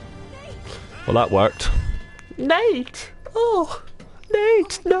 Well, that worked. Nate! Oh!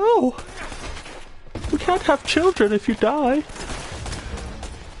 Nate, no! We can't have children if you die.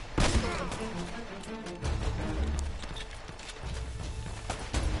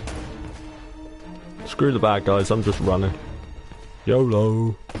 Screw the bad guys, I'm just running.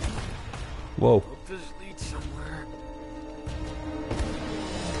 YOLO. Whoa. Hope this leads somewhere.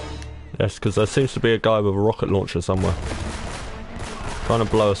 Yes, because there seems to be a guy with a rocket launcher somewhere. Trying to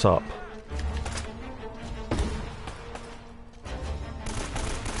blow us up.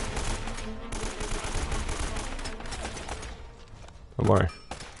 Don't worry.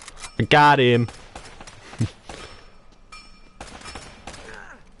 I got him.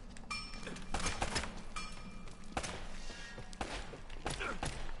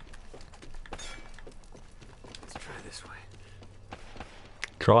 Let's try this way.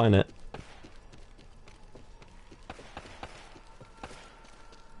 Trying it.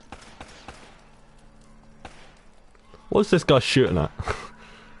 What's this guy shooting at?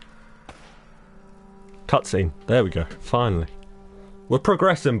 Cutscene. There we go. Finally. We're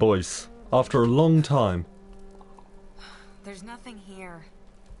progressing, boys. After a long time. There's nothing here.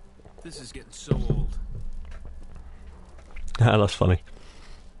 This is getting so old. Ah, that's funny.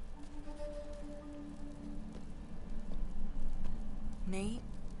 Nate?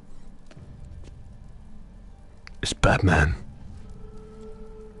 It's Batman.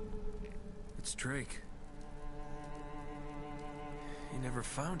 It's Drake. He never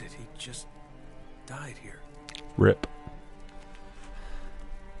found it. He just died here. RIP.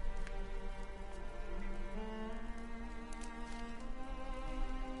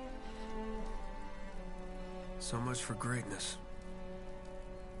 So much for greatness.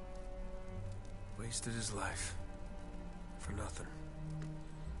 Wasted his life. For nothing.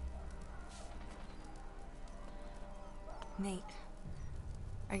 Nate,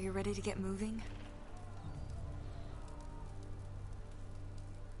 Are you ready to get moving?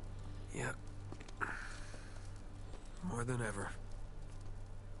 Yep. More than ever.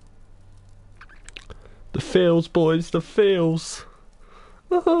 The feels, boys, the feels.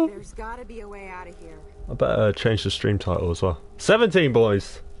 There's gotta be a way out of here. I better change the stream title as well. 17,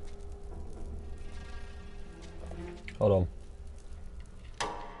 boys. Hold on.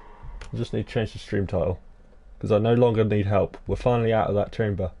 I just need to change the stream title. Because I no longer need help. We're finally out of that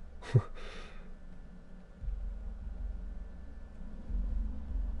chamber.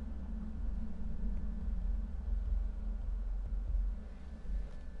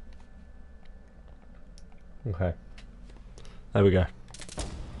 Okay. There we go.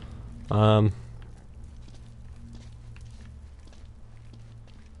 Nice.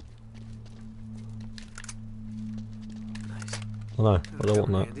 I know, I don't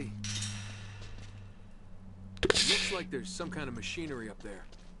want that. Handy. It looks like there's some kind of machinery up there.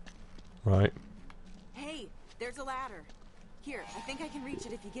 Right. Hey, there's a ladder. Here, I think I can reach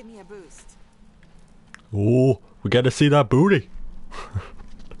it if you give me a boost. Oh, we get to see that booty.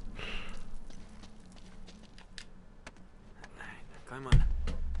 Climb on.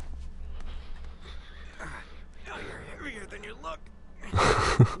 Oh, you're heavier than you look.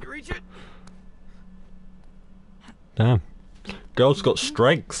 You reach it? Damn. Girl's got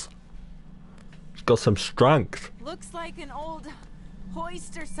strength. She's got some strength. Looks like an old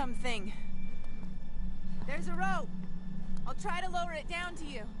hoist or something. There's a rope. I'll try to lower it down to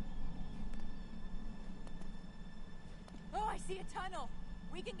you. Oh, I see a tunnel.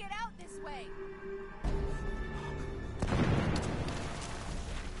 We can get out this way.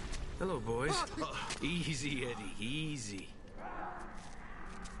 Hello, boys. Easy, Eddie, easy.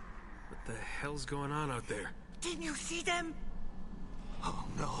 What the hell's going on out there? Didn't you see them? Oh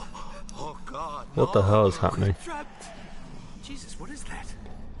no. Oh God. What the hell is happening? Trapped. Jesus, what is that?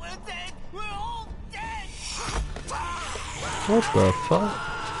 We're dead. We're all dead. What the fuck?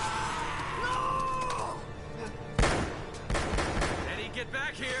 Eddie, get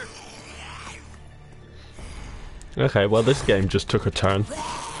back here! Okay, well this game just took a turn.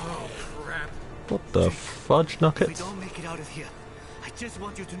 Oh, crap. What the fudge If we nuggets? don't make it out of here, I just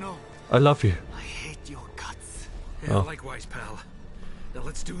want you to know I love you. I hate your guts. Yeah, Oh. likewise, pal. Now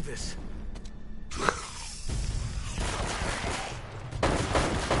let's do this.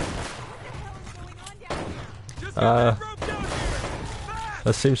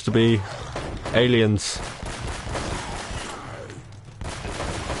 There seems to be aliens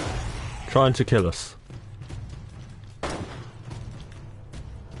trying to kill us.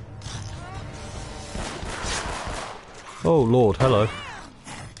 Oh Lord, hello.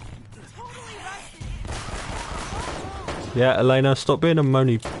 Yeah, Elena, stop being a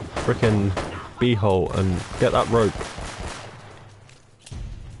moany frickin' beehole and get that rope.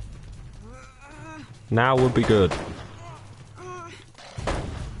 Now would be good.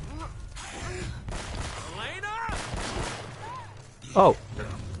 Oh.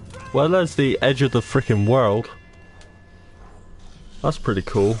 Well, there's the edge of the frickin' world. That's pretty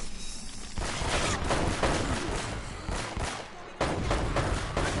cool.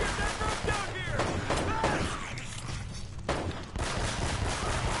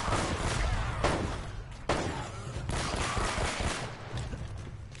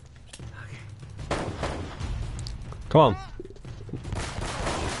 Come on.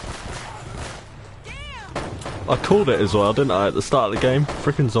 I called it as well, didn't I, at the start of the game?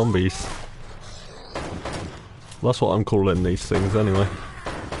 Frickin' zombies. That's what I'm calling these things anyway.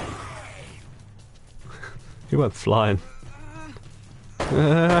 He went flying.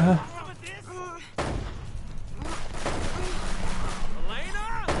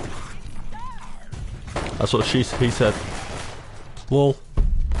 That's what he said. Lol.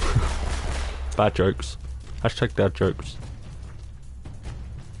 Bad jokes. Hashtag dad jokes.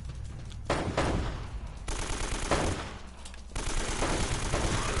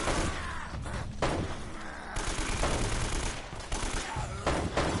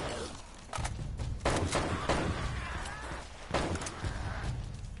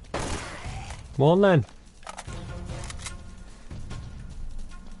 Come on then.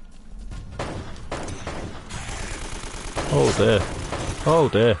 Oh dear. Oh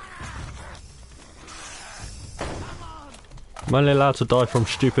dear. I'm only allowed to die from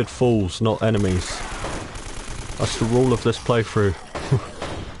stupid fools, not enemies. That's the rule of this playthrough.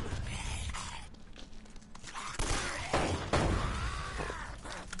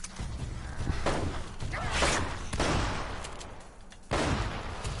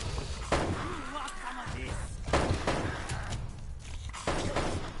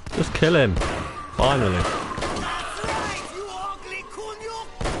 Just kill him. Finally. That's right, you ugly kunyuk.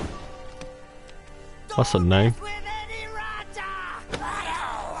 That's a name.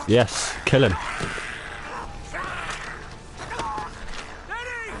 Yes, kill him.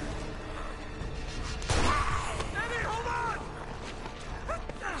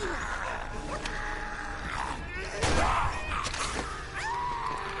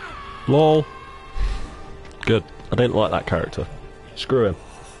 LOL. Good. I didn't like that character. Screw him.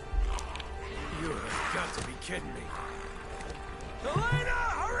 You have got to be kidding me. Elena,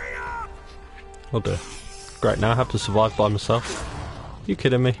 hurry up! Oh dear. Great, now I have to survive by myself. You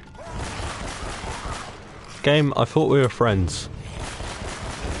kidding me? Game, I thought we were friends.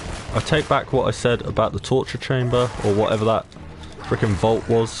 I take back what I said about the torture chamber, or whatever that freaking vault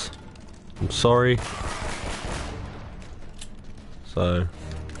was. I'm sorry. So,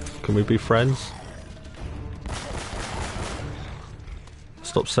 can we be friends?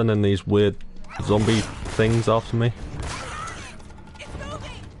 Stop sending these weird zombie things after me.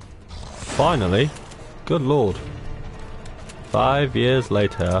 Finally! Good lord. 5 years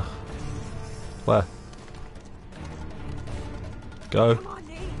later. Where? Go.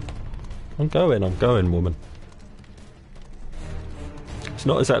 I'm going, woman. It's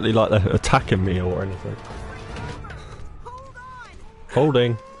not exactly like they're attacking me or anything.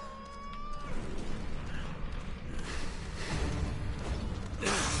 Holding.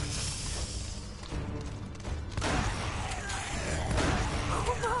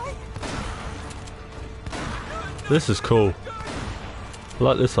 This is cool. I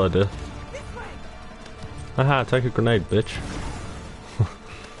like this idea. Aha, take a grenade, bitch. What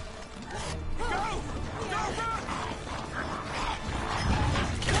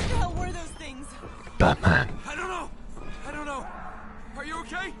the hell were those things? Batman. I don't know. Are you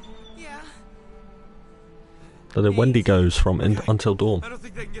okay? Yeah. So the Wendigos from Until Dawn. I don't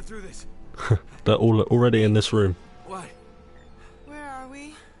think they can get through this. They're all already in this room. What? Where are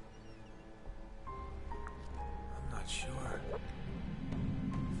we? I'm not sure.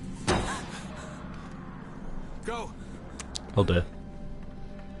 Go. Oh dear.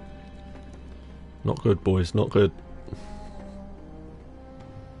 Not good, boys, not good.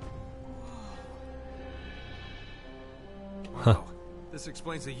 Wow. This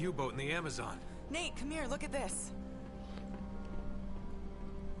explains the U-boat in the Amazon. Nate, come here, look at this.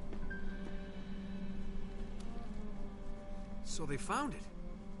 So they found it.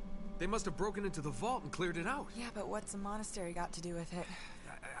 They must have broken into the vault and cleared it out. Yeah, but what's a monastery got to do with it?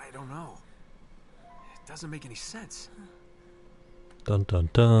 I don't know. It doesn't make any sense. Dun dun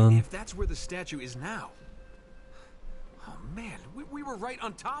dun. If that's where the statue is now. Oh man, we were right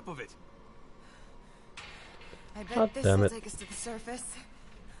on top of it. I bet God this damn will it. take us to the surface.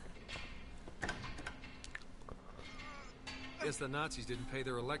 Guess the Nazis didn't pay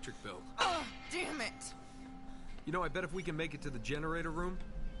their electric bill. Oh, damn it! You know, I bet if we can make it to the generator room,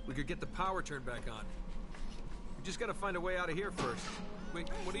 we could get the power turned back on. We just gotta find a way out of here first. Wait,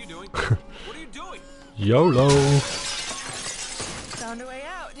 what are you doing? What are you doing? YOLO. Found a way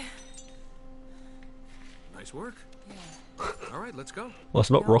out. Nice work. Yeah. All right, let's go. Well,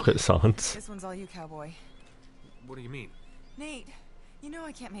 it's not No. rocket science. This one's all you, cowboy. What do you mean? Nate, you know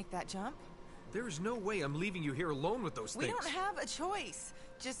I can't make that jump. There is no way I'm leaving you here alone with those We things. don't have a choice.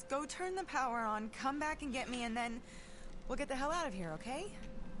 Just go turn the power on, come back and get me, and then we'll get the hell out of here, okay?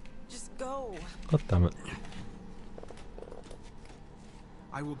 Just go. God damn it.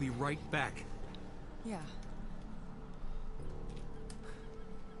 I will be right back. Yeah.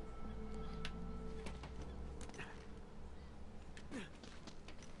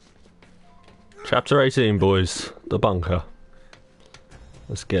 Chapter 18, boys. The bunker.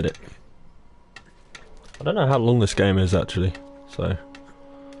 Let's get it. I don't know how long this game is actually, so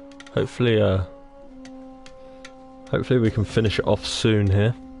hopefully hopefully we can finish it off soon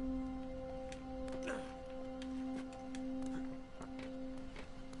here.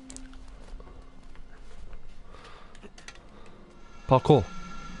 Parkour.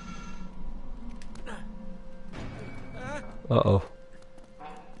 Uh-oh.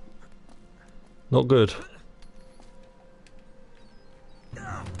 Not good.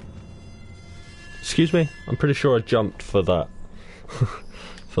 Excuse me? I'm pretty sure I jumped for that.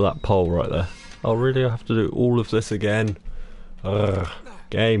 For that pole right there. Oh really? I have to do all of this again? Ugh.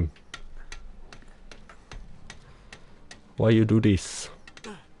 Game. Why you do this?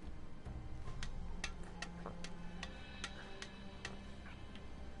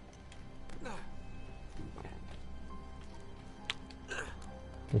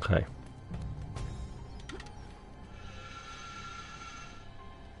 Okay.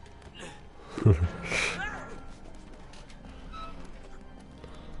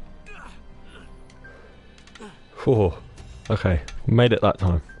 Oh, okay. We made it that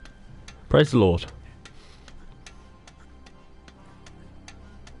time. Praise the Lord.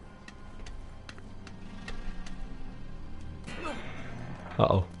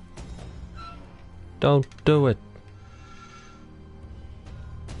 Uh-oh. Don't do it.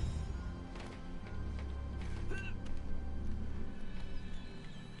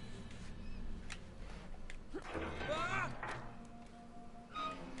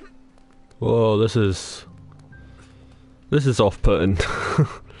 Whoa, this is off-putting.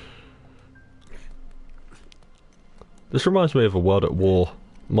 This reminds me of a World at War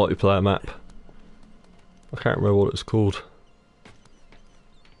multiplayer map. I can't remember what it's called.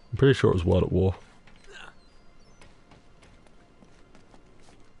 I'm pretty sure it was World at War.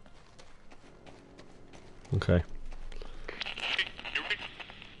 Okay.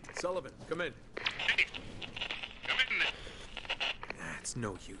 Sullivan, come in. It's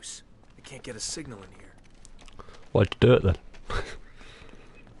no use. I can't get a signal in here. Why'd you do it then?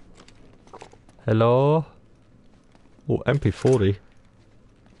 Hello? Oh, MP40.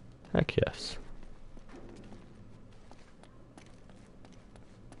 Heck yes.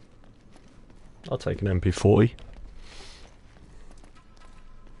 I'll take an MP40.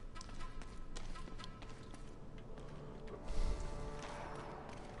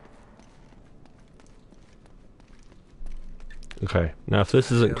 Okay, now if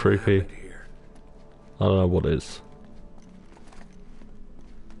this isn't creepy, I don't know what is.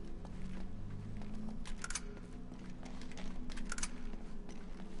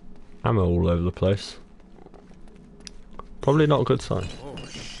 Ammo all over the place. Probably not a good sign. Oh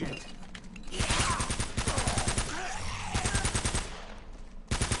shit.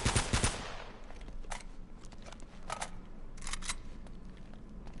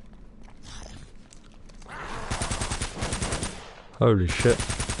 Holy shit.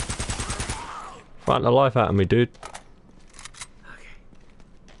 Fighting the life out of me, dude.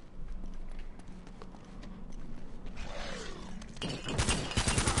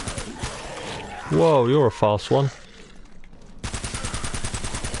 Whoa, you're a fast one.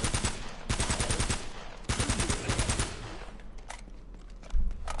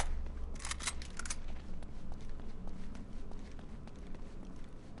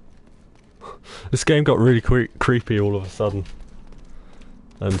 This game got really creepy all of a sudden.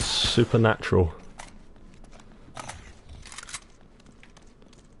 And supernatural.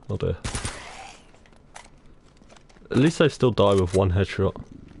 Oh dear. At least they still die with one headshot.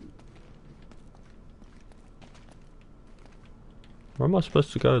 Where am I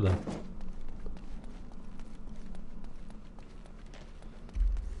supposed to go then?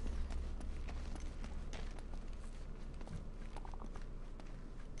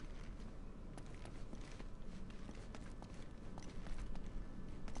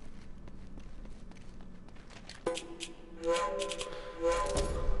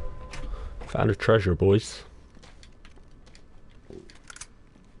 Found a treasure, boys.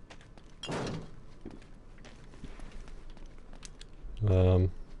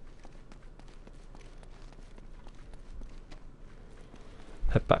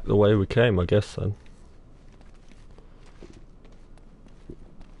 Head back the way we came, I guess then.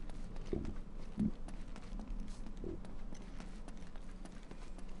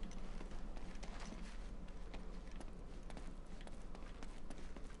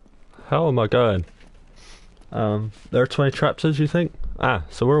 How am I going? There are 20 chapters, you think? Ah,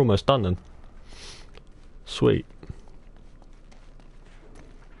 so we're almost done then. Sweet.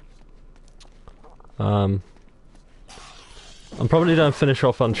 I'm probably going to finish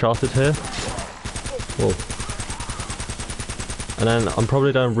off Uncharted here. Whoa. And then I'm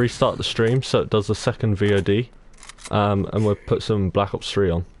probably going to restart the stream so it does a second VOD. And we'll put some Black Ops 3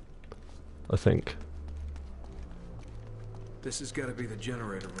 on, I think. This has got to be the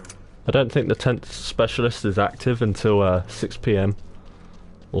generator room. I don't think the tent specialist is active until 6 PM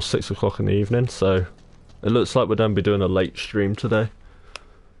or 6 o'clock in the evening, so it looks like we're going to be doing a late stream today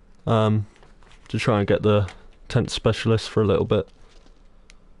to try and get the tent specialist for a little bit.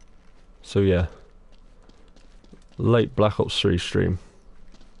 So yeah, late Black Ops 3 stream.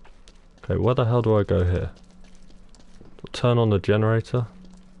 Okay, where the hell do I go here? Turn on the generator.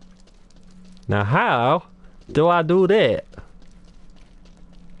 Now how do I do that?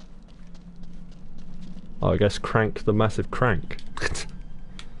 Oh, I guess crank the massive crank.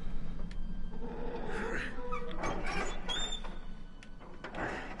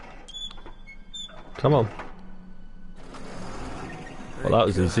 Come on. Well, that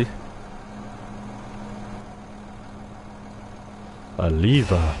was easy. A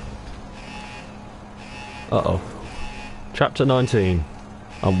lever. Uh-oh. Chapter 19.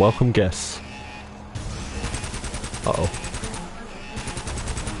 Unwelcome guests. Uh-oh.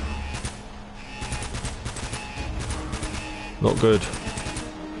 Not good.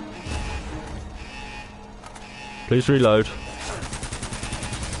 Please reload.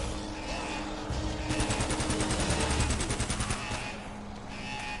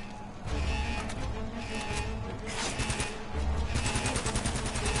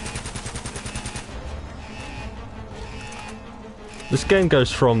 This game goes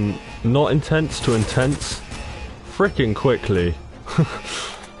from not intense to intense freaking quickly.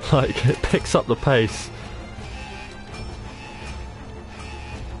 Like, it picks up the pace.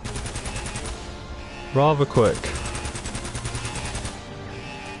 Rather quick.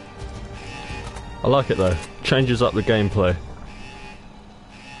 I like it though. Changes up the gameplay.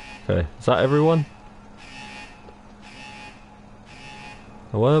 Okay, is that everyone?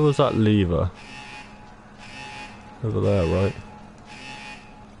 Where was that lever? Over there, right?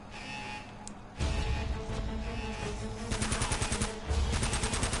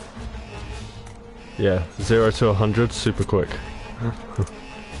 Yeah, 0 to 100, super quick.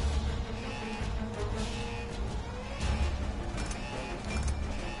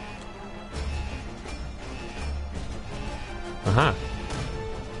 Aha.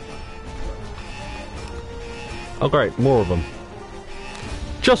 Oh great, more of them.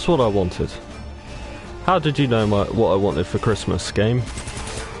 Just what I wanted. How did you know what I wanted for Christmas, game?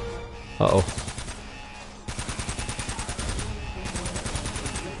 Uh-oh.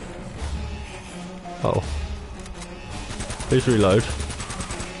 Uh-oh. Please reload.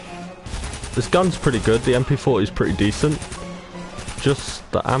 This gun's pretty good, the MP40 is pretty decent. Just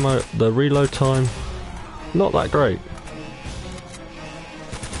the ammo, the reload time, not that great.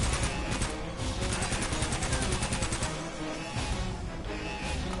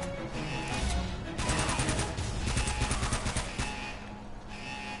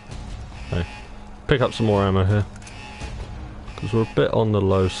 Okay. Pick up some more ammo here, because we're a bit on the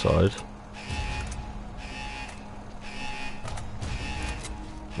low side.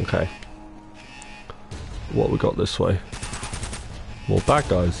 Okay. What we got this way? More bad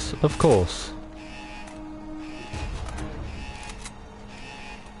guys, of course.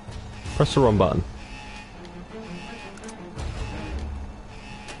 Press the run button.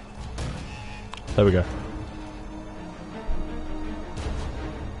 There we go.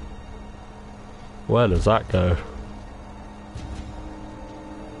 Where does that go?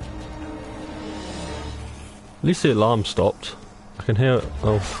 At least the alarm stopped. I can hear it.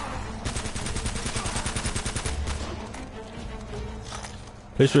 Oh.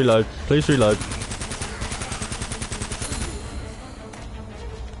 Please reload. Please reload.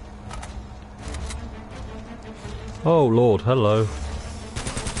 Oh Lord, hello.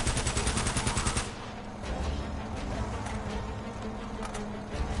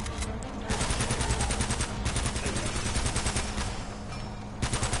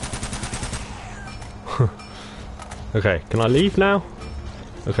 Okay, can I leave now?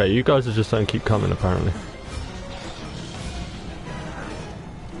 Okay, you guys are just don't keep coming apparently.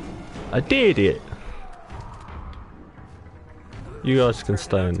 I did it! You guys can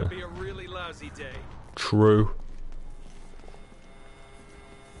stay in there. True.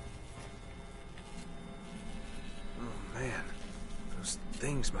 Oh man, those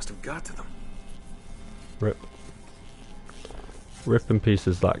things must have got to them. Rip. Rip in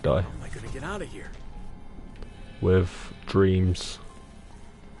pieces that guy. How am I gonna get out of here? With dreams.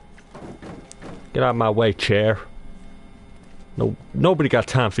 Get out of my way, chair. No, nobody got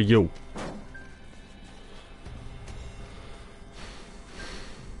time for you.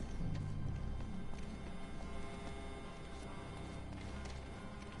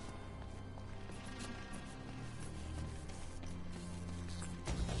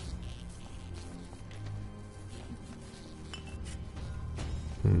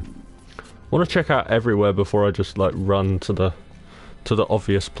 Want to check out everywhere before I just like run to the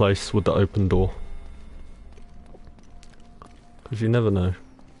obvious place with the open door, because you never know.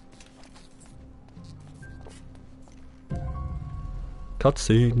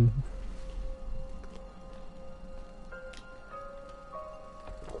 Cutscene.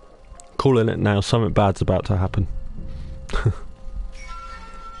 Calling it now. Something bad's about to happen.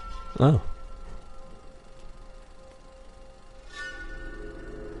 Oh.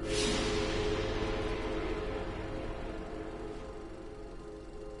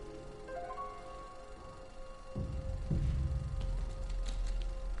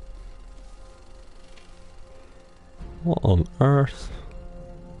 What on earth?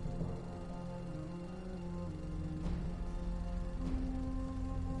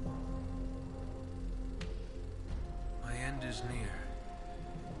 My end is near.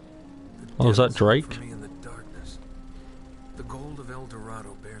 Oh, is that Drake? For me in the darkness. The gold of El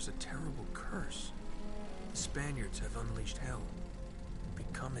Dorado bears a terrible curse. The Spaniards have unleashed hell,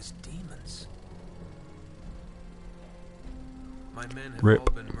 become as demons. My men have Rip.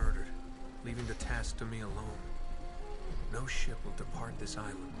 all been murdered, leaving the task to me alone. No ship will depart this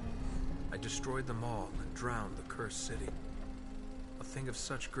island. I destroyed them all and drowned the cursed city. A thing of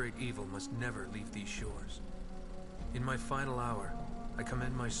such great evil must never leave these shores. In my final hour, I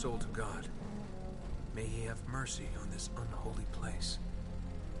commend my soul to God. May he have mercy on this unholy place.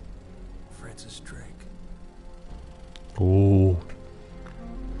 Francis Drake. Oh.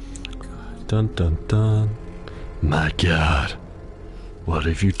 My God. Dun dun dun. My God. What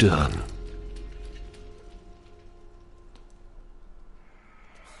have you done?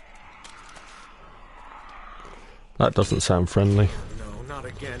 That doesn't sound friendly. No, not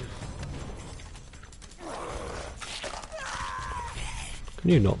again. Can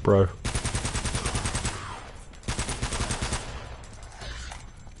you not, bro?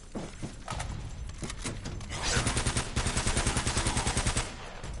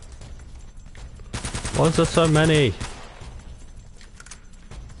 Why is there so many?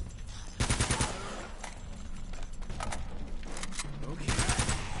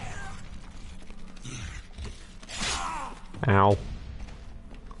 Ow.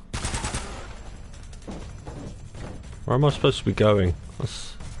 Where am I supposed to be going?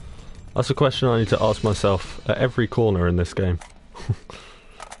 That's a question I need to ask myself at every corner in this game.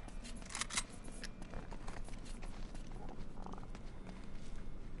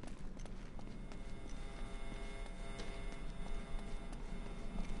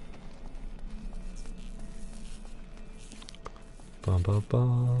 Bum, bum,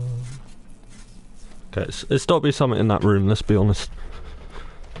 bum. Okay, it's got to be something in that room, let's be honest.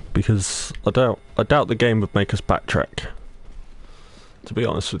 Because I doubt the game would make us backtrack. To be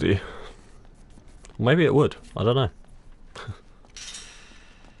honest with you. Maybe it would, I don't know.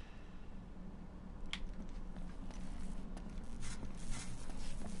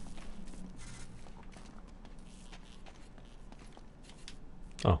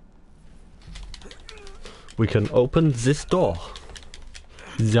 Oh. We can open this door.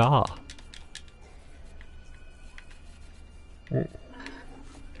 Yeah.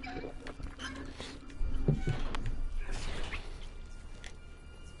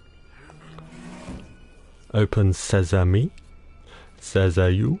 Open sesame. Says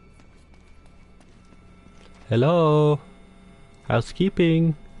you. Hello.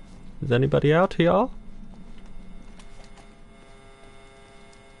 Housekeeping. Is anybody out here?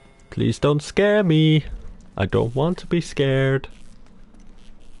 Please don't scare me. I don't want to be scared.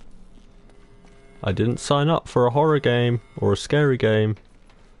 I didn't sign up for a horror game or a scary game.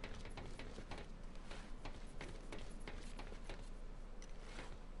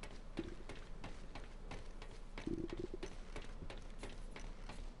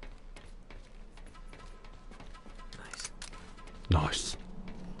 Nice.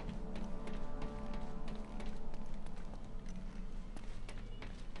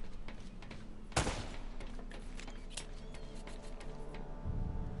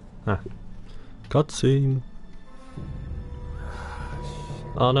 Ah. Cutscene.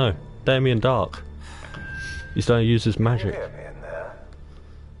 Oh no, Damien Dark. He's starting to use his magic.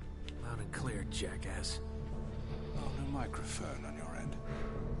 Loud and clear, jackass. Oh, no microphone on your end.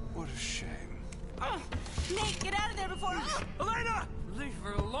 What a shame. Nate, get out of there before. Elena! Leave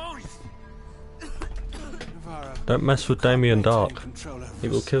her alone! Navarra, Don't mess with Damien Dark. control over He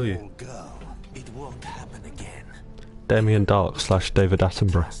will this kill you. small girl. It won't happen again. Damien Dark / David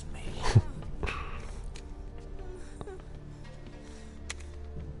Attenborough. Trust me.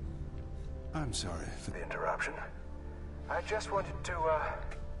 I'm sorry for The interruption. I just wanted to,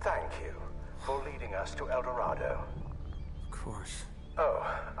 thank you for leading us to El Dorado. Of course. Oh,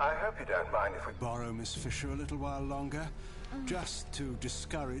 I hope you don't mind if we borrow Miss Fisher a little while longer, just to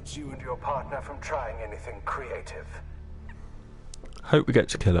discourage you and your partner from trying anything creative. Hope we get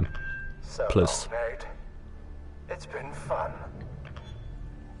to kill him. So Please. long, Nate. It's been fun.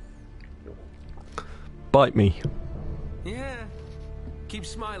 Bite me. Yeah. Keep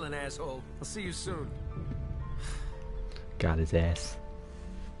smiling, asshole. I'll see you soon. Got his ass.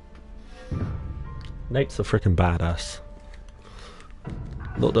 Nate's a freaking badass.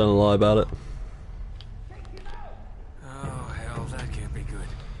 Not gonna lie about it. Oh, hell, that can't be good.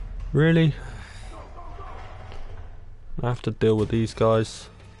 Really? I have to deal with these guys.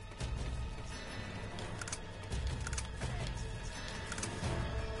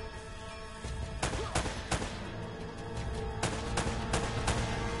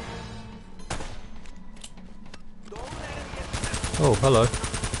 Oh, hello.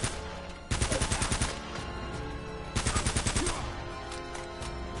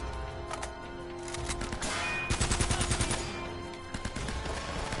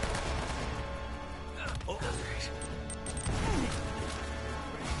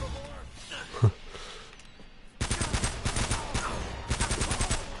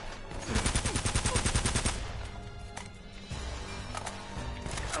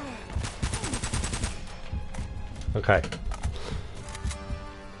 Okay.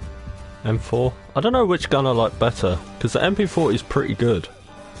 M4. I don't know which gun I like better, because the MP40 is pretty good.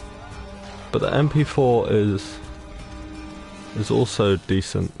 But the MP4 is also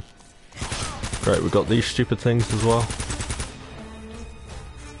decent. Great, we've got these stupid things as well.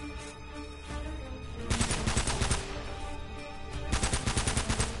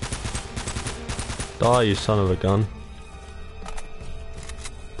 Die, you son of a gun.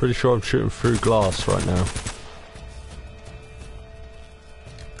 Pretty sure I'm shooting through glass right now.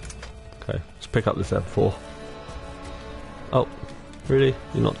 Okay, let's pick up this M4. Oh, really?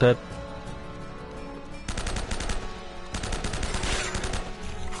 You're not dead?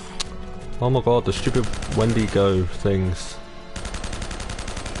 Oh my god, the stupid Wendigo things.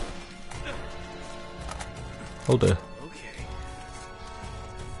 Oh dear.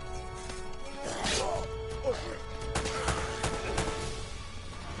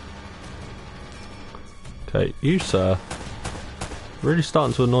 Okay, you sir, really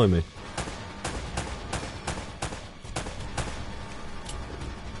starting to annoy me.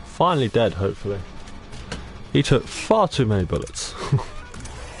 Finally dead, hopefully. He took far too many bullets.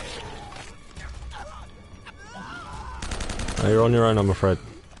 Now you're on your own, I'm afraid.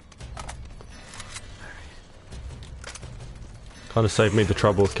 Kind of saved me the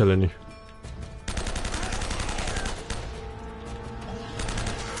trouble of killing you.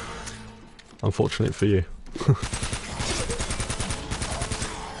 Unfortunate for you.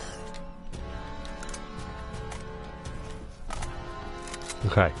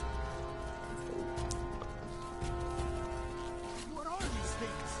 Okay.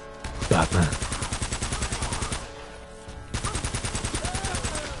 Batman.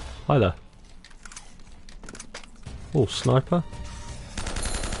 Hi there. Oh, sniper.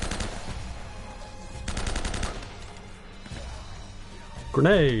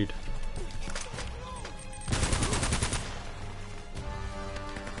 Grenade.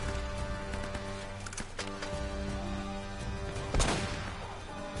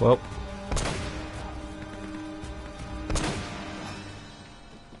 Well.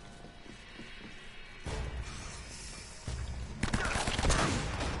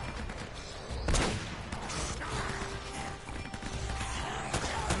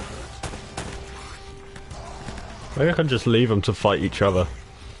 Maybe I can just leave them to fight each other.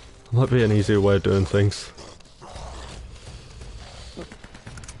 Might be an easier way of doing things.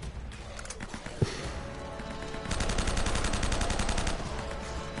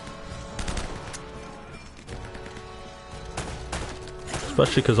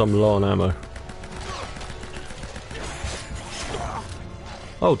 Especially because I'm low on ammo.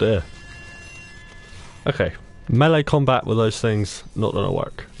 Oh dear. Okay. Melee combat with those things, not gonna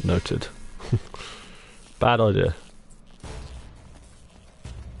work. Noted. Bad idea.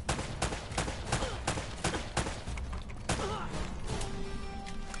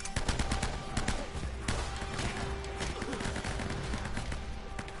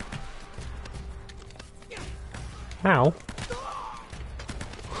 Ow.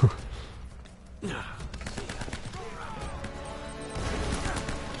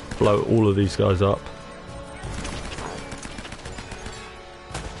 Blow all of these guys up.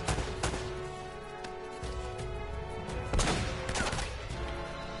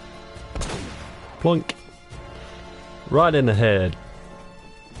 Plonk. Right in the head.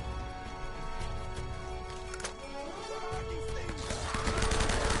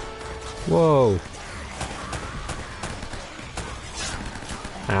 Whoa.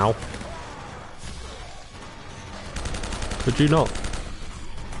 Ow. Could you not?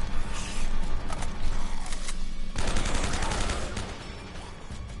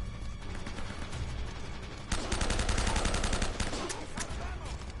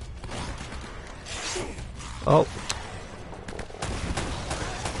 Oh.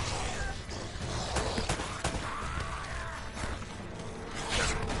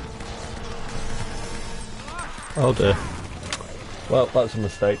 Oh dear. Well, that's a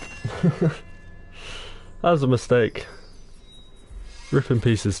mistake. That was a mistake. Rip in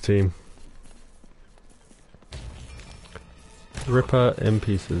pieces, team. Ripper in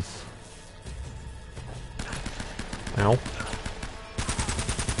pieces. Ow.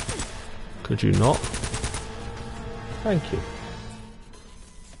 Could you not? Thank you.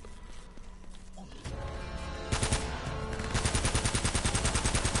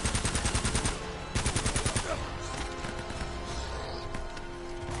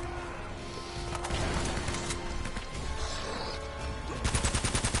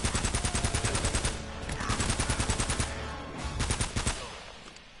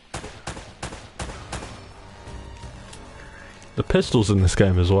 The pistols in this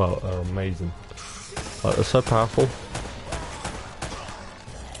game as well are amazing. Like, they're so powerful.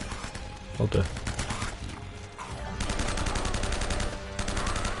 I'll do.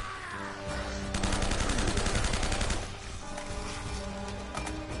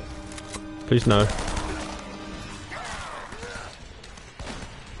 Please no.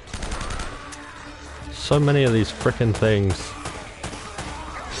 So many of these frickin' things.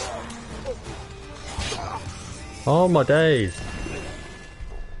 Oh my days.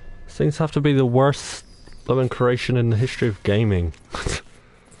 These things have to be the worst blooming creation in the history of gaming.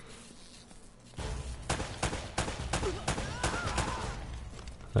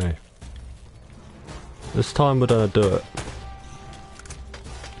 Hey. This time we're gonna do it.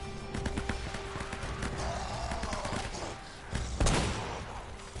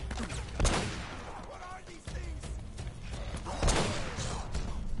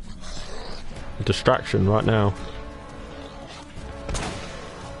 Distraction right now.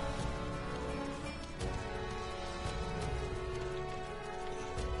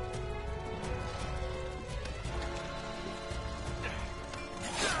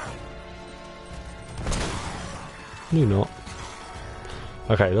 You not.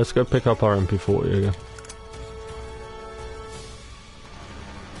 Okay, let's go pick up our MP40 again.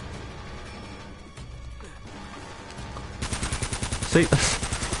 See,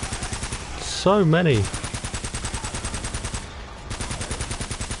 so many.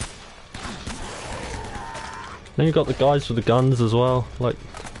 Then you got the guys with the guns as well, like.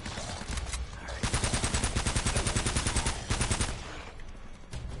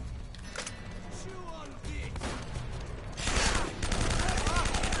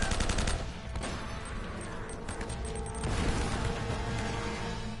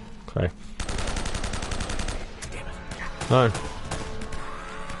 Okay. No.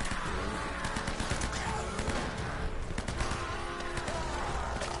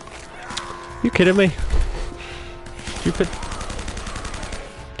 You kidding me? Stupid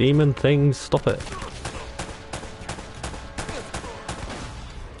demon things, stop it.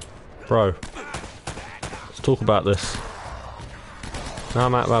 Bro, let's talk about this. Now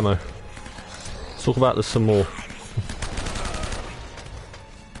I'm out of ammo. Let's talk about this some more.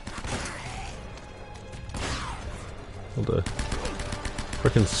 What the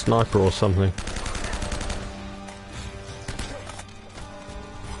frickin' sniper or something.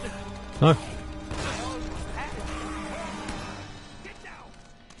 No.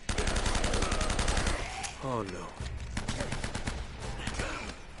 Oh no.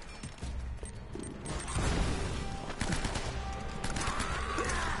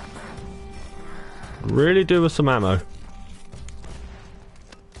 Really do with some ammo.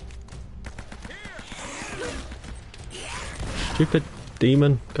 Stupid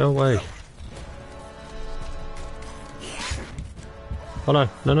demon, go away. Oh no,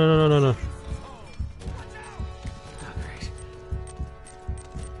 no, no, no, no, no, no.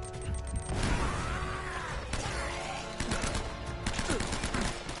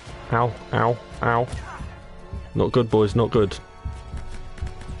 Ow, ow, ow. Not good, boys, not good.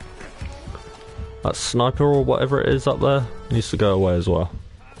 That sniper or whatever it is up there needs to go away as well.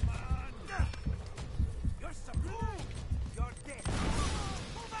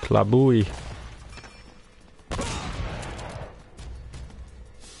 Klabooey.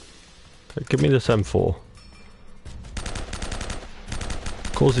 Okay, give me this M4.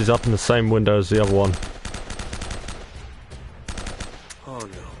 Of course he's up in the same window as the other one. Oh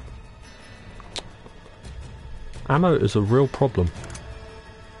no. Ammo is a real problem.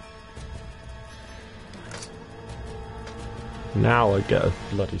 Now I get a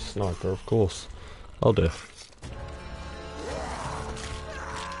bloody sniper, of course. I'll do.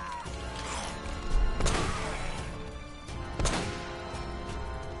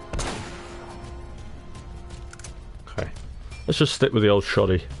 Okay. Let's just stick with the old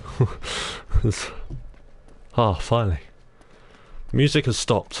shoddy. Ah, finally. Music has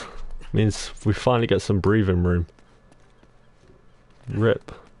stopped. Means we finally get some breathing room.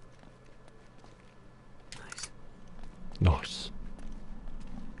 Rip. Nice.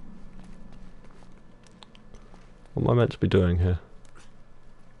 What am I meant to be doing here?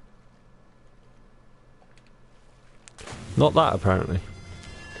 Not that, apparently.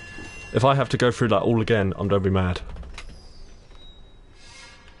 If I have to go through that all again, I'm gonna be mad.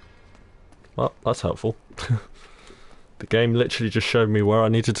 Well, that's helpful. The game literally just showed me where I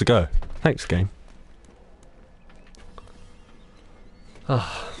needed to go. Thanks, game.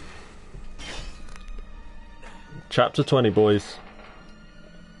 Ah. Chapter 20, boys.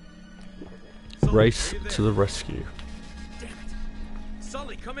 Race to the rescue. Damn it.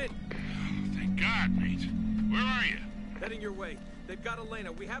 Sully, come in. Thank God, mate. Where are you? Heading your way. They've got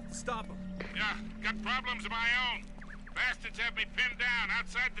Elena. We have to stop them. Yeah, got problems of my own. Bastards have me pinned down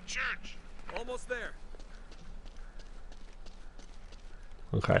outside the church. Almost there.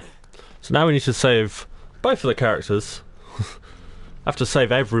 Okay. So now we need to save both of the characters. I have to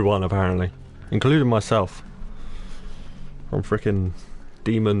save everyone apparently, including myself. From frickin'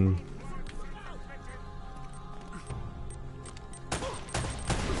 demon.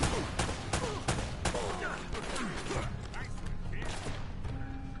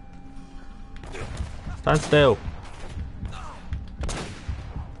 Stand still.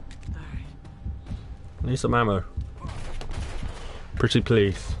 Need some ammo. Pretty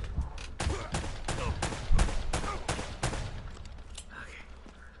please.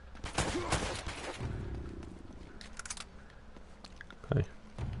 Okay.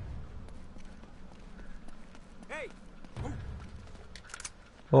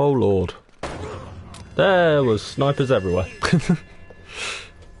 Oh lord. There was snipers everywhere.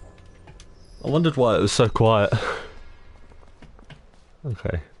 I wondered why it was so quiet.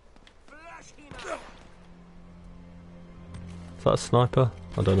 Okay. Is that a sniper?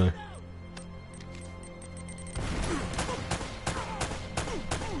 I don't know.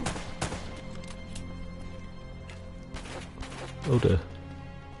 Oh dear.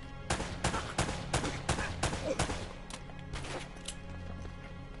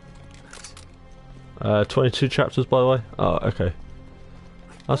 22 chapters by the way. Oh, okay.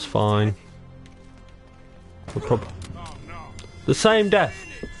 That's fine. The same death.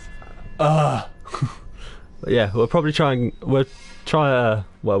 But yeah, we'll probably we'll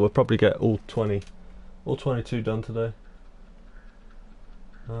probably get all 22 done today.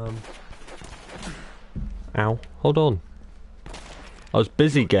 Ow, hold on. I was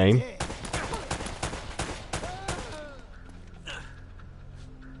busy, game.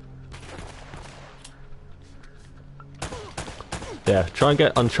 Yeah, try and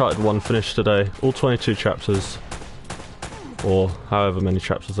get Uncharted 1 finished today. All 22 chapters. Or however many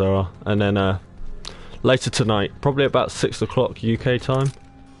chapters there are. And then later tonight, probably about 6 o'clock UK time,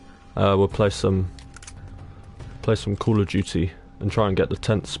 we'll play some Call of Duty and try and get the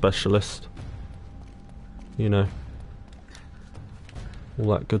 10th specialist. You know.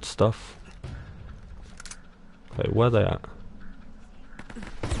 All that good stuff. Okay, where are they at?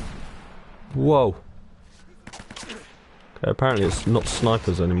 Whoa. Okay, apparently it's not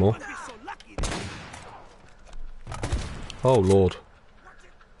snipers anymore. Oh lord.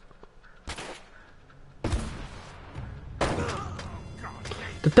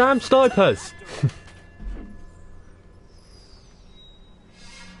 The damn snipers!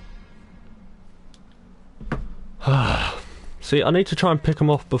 See, I need to try and pick them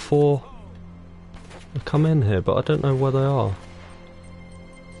off before I come in here, but I don't know where they are.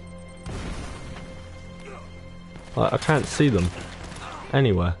 I can't see them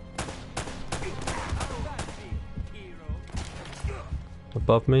anywhere.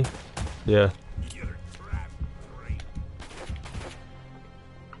 Above me? Yeah.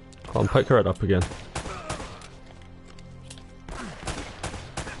 I'll pick her head up again.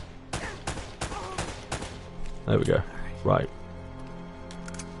 There we go. Right.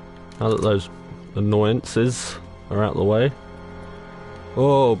 Now that those annoyances are out of the way.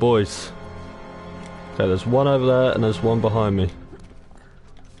 Oh, boys. Okay, there's one over there and there's one behind me.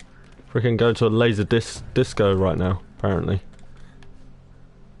 Freaking going to a laser disco right now, apparently.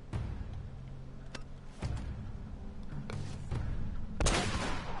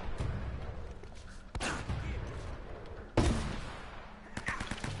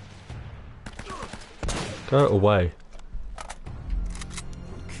 Go away.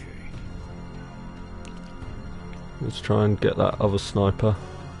 Let's try and get that other sniper.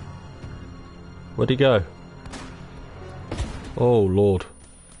 Where'd he go? Oh lord.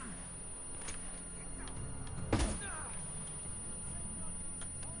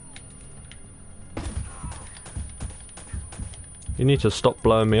 You need to stop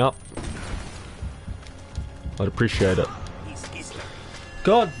blowing me up. I'd appreciate it.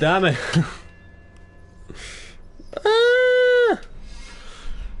 God damn it.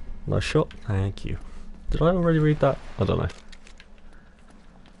 Nice shot. Thank you. Did I already read that? I don't know.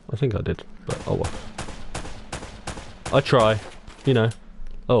 I think I did, but oh well. I try, you know.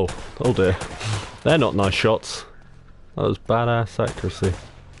 Oh dear. They're not nice shots. That was badass accuracy.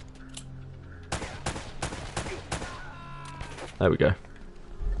 There we go.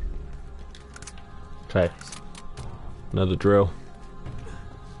 Okay. Another drill.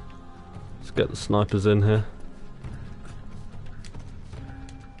 Let's get the snipers in here.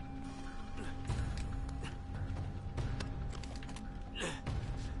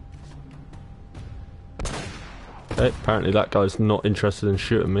 Okay, apparently that guy's not interested in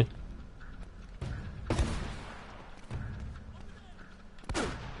shooting me.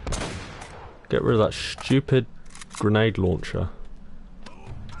 Get rid of that stupid grenade launcher.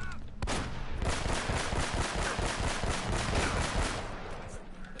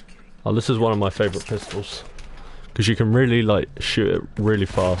 Oh, this is one of my favourite pistols. Because you can really, like, shoot it really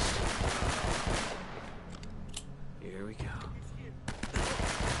fast. Here we go.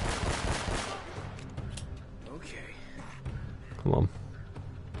 Okay. Come on.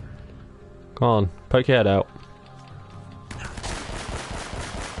 Come on, poke your head out.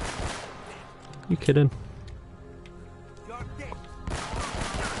 You kidding?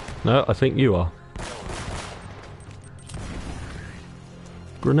 No, I think you are.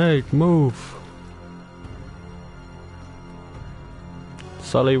 Grenade, move!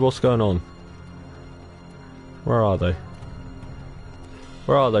 Sully, what's going on? Where are they?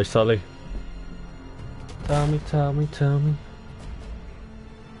 Where are they, Sully? Tell me, tell me, tell me.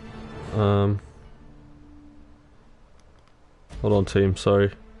 Hold on, team,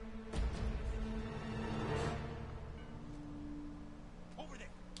 sorry.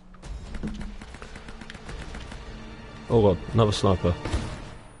 Oh god, another sniper.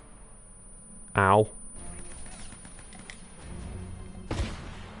 Ow.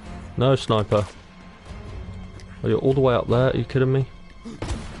 No sniper. Oh, you're all the way up there? Are you kidding me?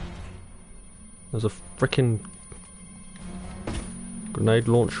 There's a frickin' grenade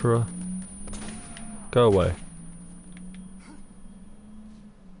launcher. Go away.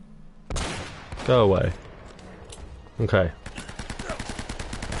 Go away. Okay.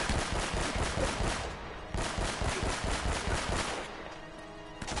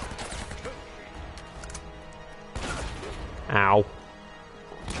 Ow.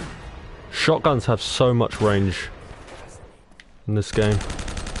 Shotguns have so much range in this game.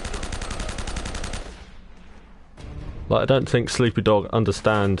 Like, I don't think Sleepy Dog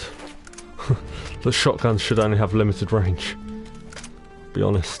understand that shotguns should only have limited range. Be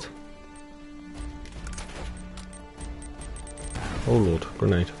honest. Oh lord,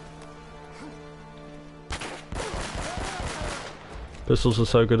 grenade. Pistols are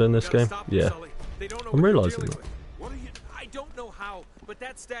so good in this game. Yeah. I'm realising that. I don't know how, but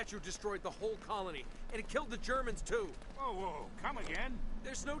that statue destroyed the whole colony, and it killed the Germans too. Whoa, whoa, come again?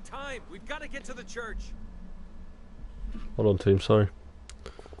 There's no time. We've got to get to the church. Hold on, team, sorry.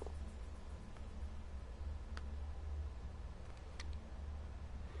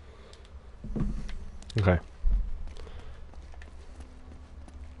 Okay.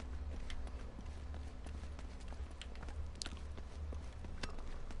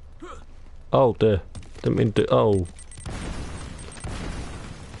 Oh dear. Didn't mean to. Oh.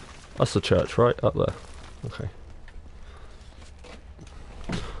 That's the church, right? Up there. Okay.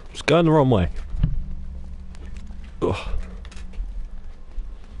 It's going the wrong way. Ugh.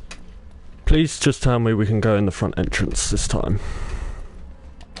 Please just tell me we can go in the front entrance this time.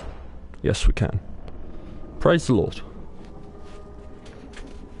 Yes, we can. Praise the Lord.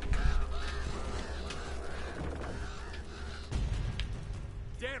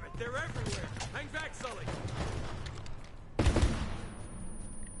 Damn it, they're everywhere. Hang back, Sully.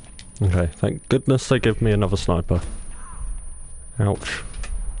 Okay, thank goodness they give me another sniper. Ouch.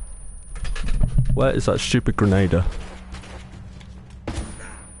 Where is that stupid grenader?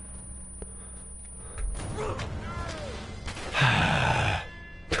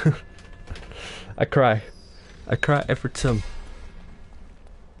 I cry. I cry every time.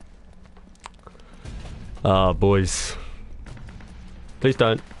 Ah, boys. Please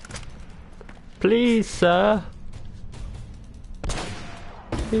don't. Please, sir.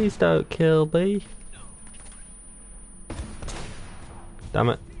 Please don't kill me. Damn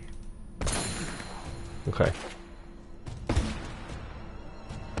it. Okay.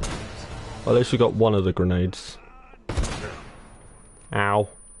 Well, at least we got one of the grenades. Ow.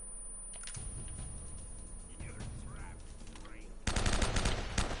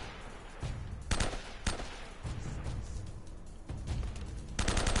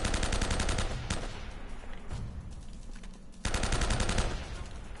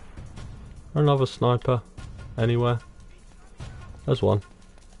 Another sniper anywhere. There's one.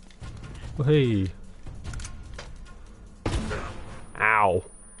 Oh, hey. Ow.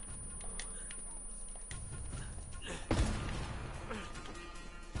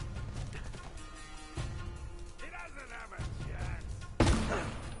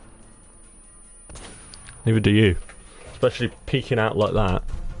 Neither do you. Especially peeking out like that.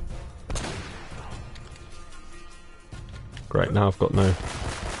 Great, now I've got no...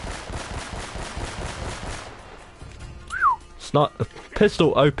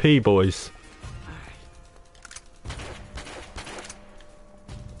 Pistol OP, boys.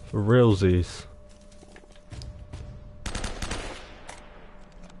 For realsies.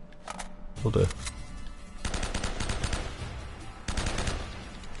 Will do.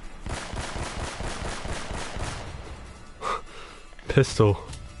 Pistol.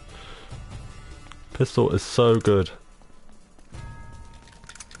 Pistol is so good.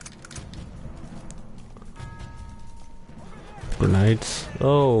 Grenades.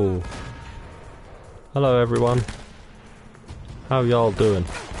 Oh. Hello everyone. How y'all doing?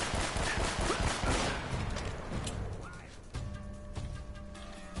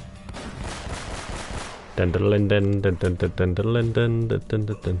 Dun dun dun dun dun dun dun dun dun dun dun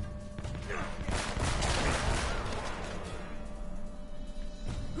dun dun.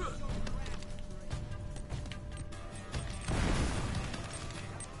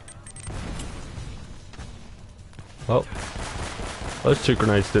 Oh, those two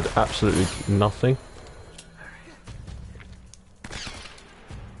grenades did absolutely nothing.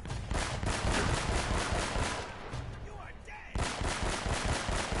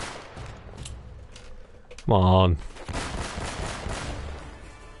 Come on.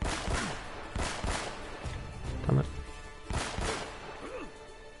 Damn it.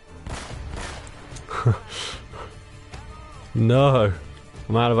 No,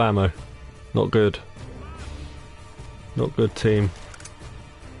 I'm out of ammo. Not good. Not good, team.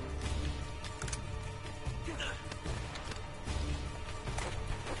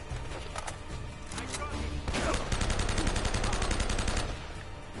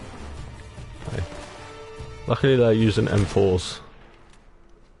 Okay. Luckily they're using M4s.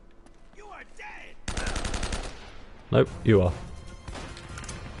 Nope, you are.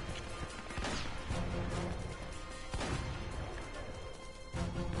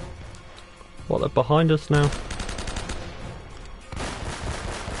 What, they're behind us now?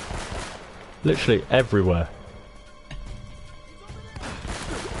 Literally everywhere.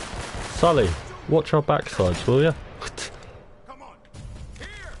 Sully, watch our backsides, will ya?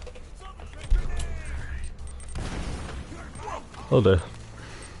 Oh dear.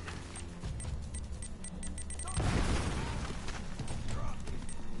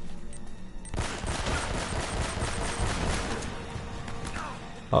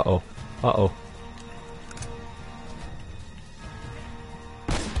 Uh-oh. Uh-oh.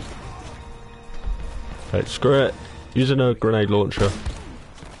 Okay, screw it. Using a grenade launcher.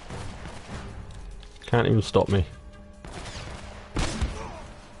 Can't even stop me.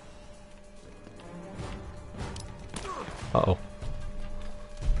 Uh-oh.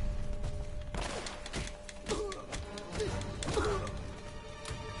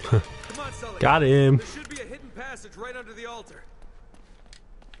 Come on, Sully. Got him. There should be a hidden passage right under the altar.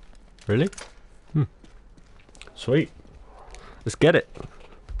 Really? Sweet. Let's get it.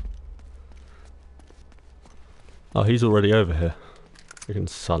 Oh, he's already over here. Freaking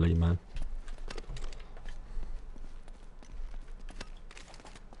Sully, man.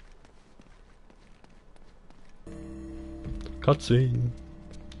 Cutscene.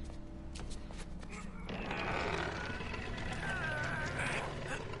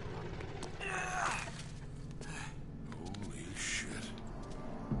 Holy shit.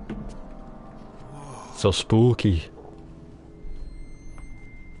 So spooky.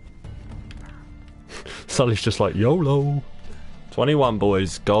 Sully's just like, YOLO. 21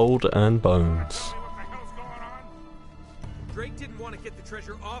 boys, gold and bones. Drake didn't want to get the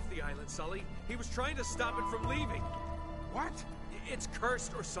treasure off the island, Sully. He was trying to stop it from leaving. What? It's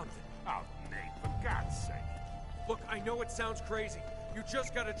cursed or something. Oh, Nate, for God's sake. Look, I know it sounds crazy. You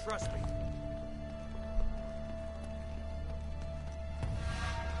just gotta trust me.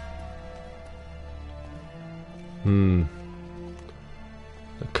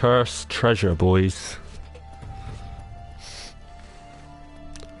 The cursed treasure, boys.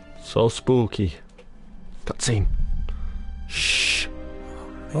 So spooky. Cutscene. Shh.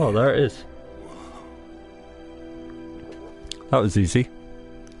 Oh, there it is. That was easy.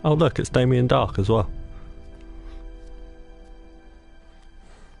 Oh look, it's Damien Dark as well.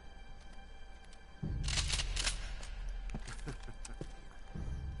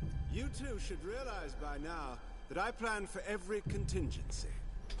 You two should realize by now that I plan for every contingency.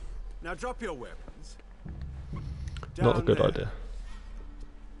 Now drop your weapons. Not a Down good there. idea.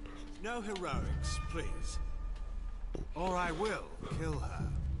 No heroics, please. Or I will kill her.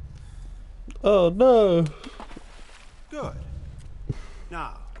 Oh no. Good.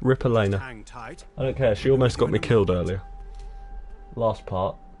 Now, Rip Elena. hang tight. I don't care, she almost got me killed earlier. Last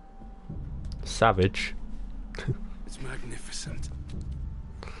part. Savage. It's magnificent.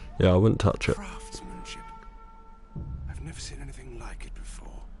 Yeah, I wouldn't touch it. Craftsmanship. I've never seen anything like it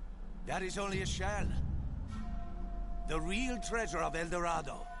before. That is only a shell. The real treasure of El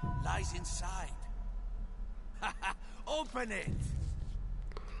Dorado lies inside. Open it!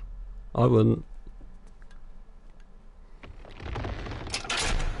 I wouldn't.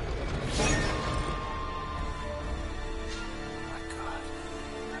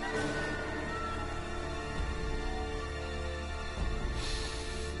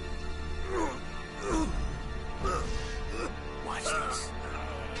 Watch this.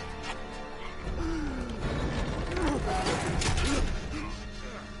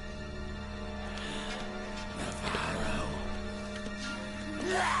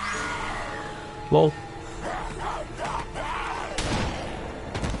 Lol.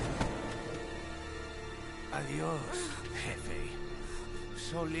 Adios, Jefe.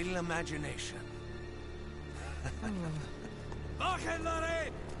 So little imagination. Bajen la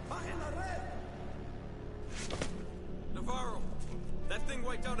red! Bajen la red! Navarro, that thing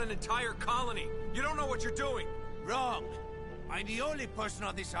wiped out an entire colony. You don't know what you're doing. Wrong. I'm the only person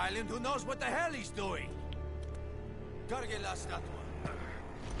on this island who knows what the hell he's doing. Cargue la estatua.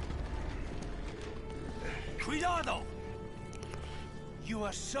 Cuidado! You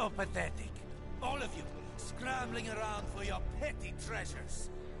are so pathetic. All of you, scrambling around for your petty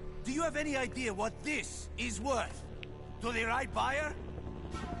treasures. Do you have any idea what this is worth? To the right buyer?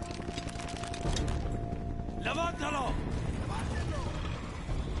 Levántalo!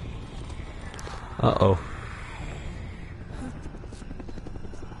 Uh-oh.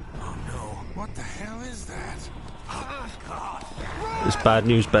 Oh no, what the hell is that? It's bad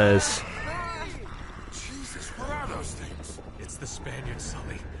news bears. Jesus, what are those things? It's the Spaniards,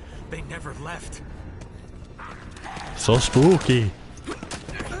 Sully. They never left. So spooky.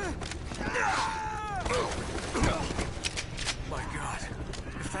 My God.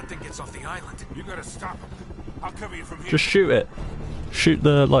 If that thing gets off the island, You gotta stop him. I'll cover you from here. Just shoot it. Shoot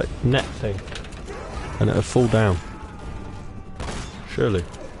the, like, net thing. And it'll fall down. Surely.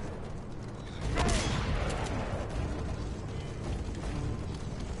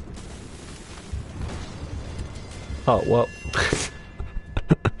 Oh, well.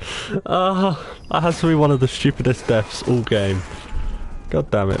 That has to be one of the stupidest deaths all game.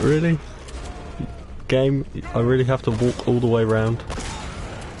 God damn it, really? Game, I really have to walk all the way around.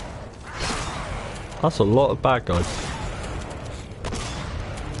 That's a lot of bad guys.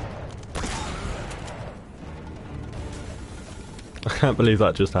 I can't believe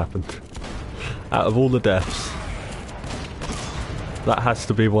that just happened. Out of all the deaths, that has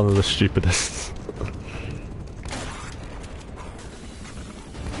to be one of the stupidest.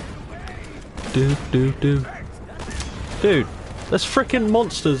 Dude, there's frickin'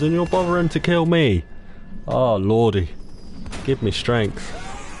 monsters and you're bothering to kill me. Oh lordy, give me strength.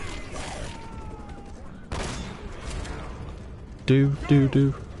 Do.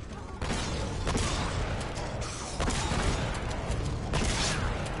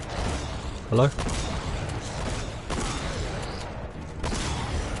 Hello?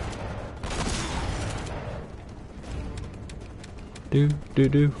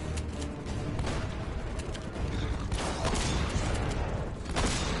 Do.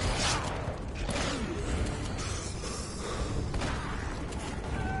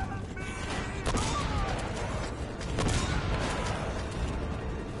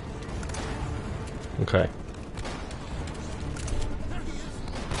 Okay.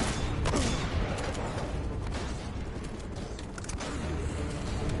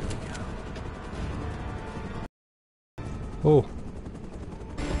 Oh.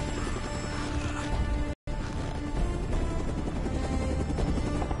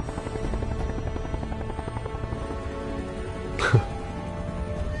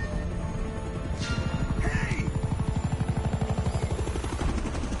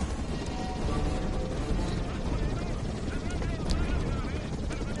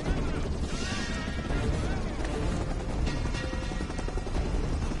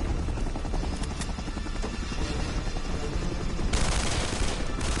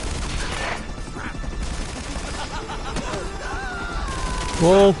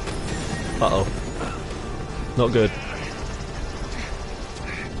 Whoa! Uh-oh. Not good.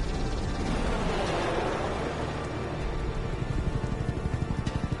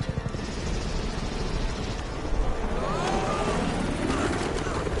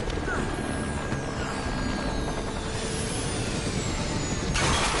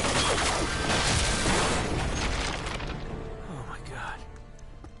 Oh my God.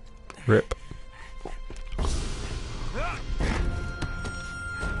 Rip.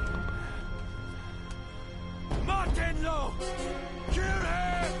 Martinlo! Kill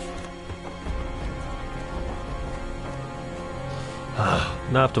him!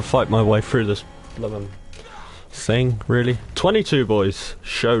 Now I have to fight my way through this blooming thing, really. 22 boys.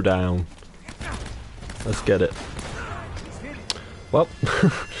 Showdown. Let's get it. Well,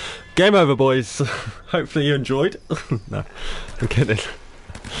 game over, boys. Hopefully you enjoyed. No, I'm kidding.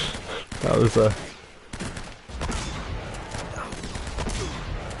 That was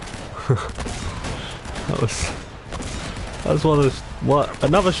that was one of those, what,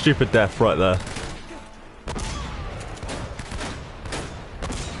 another stupid death right there.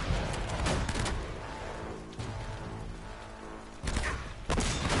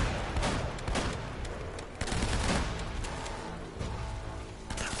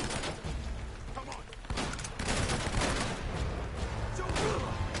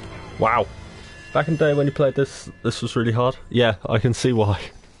 Wow. Back in the day when you played this was really hard. Yeah, I can see why.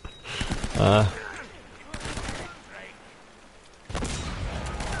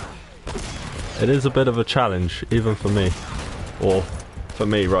 It is a bit of a challenge, even for me. Or, for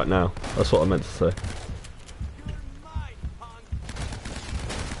me right now. That's what I meant to say.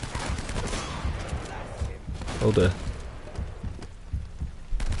 Oh dear.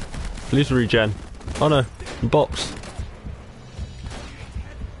 Please regen. Oh no, box.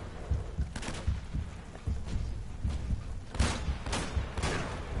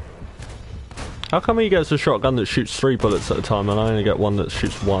 How come he gets a shotgun that shoots 3 bullets at a time and I only get one that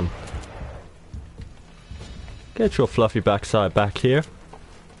shoots 1? Get your fluffy backside back here.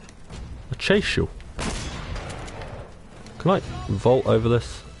 I'll chase you. Can I vault over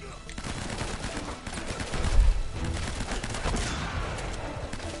this?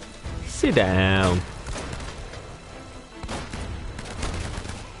 Sit down.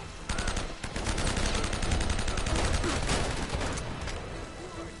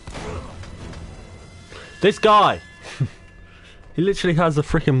 This guy! He literally has a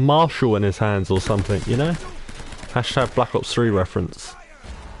freaking Marshall in his hands or something, you know? Hashtag Black Ops 3 reference.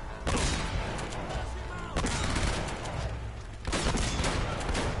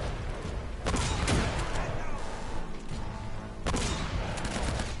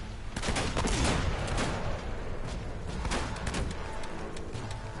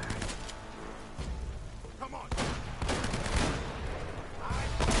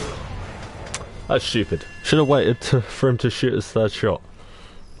 That's stupid. Should have waited for him to shoot his 3rd shot.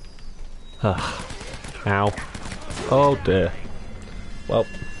 Ow. Oh dear. Well,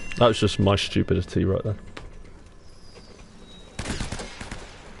 that was just my stupidity right there.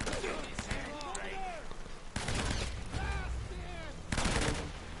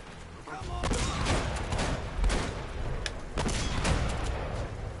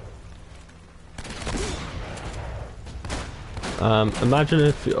 Imagine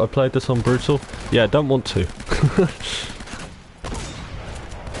if I played this on Brutal. Yeah, don't want to.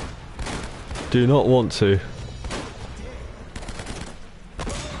 Do not want to.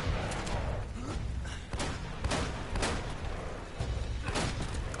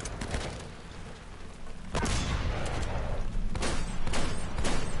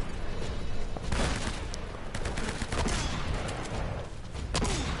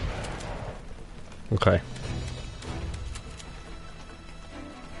 Okay.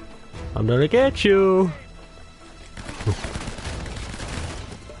 I'm gonna get you!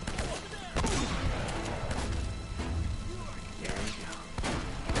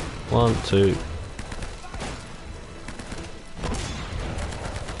 One, two.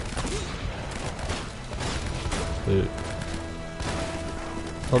 Two.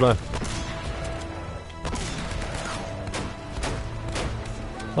 Oh no.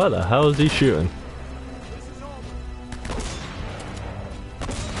 What the hell is he shooting?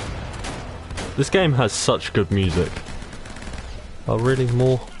 This game has such good music. Oh really?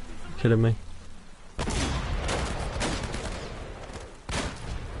 More? Are you kidding me?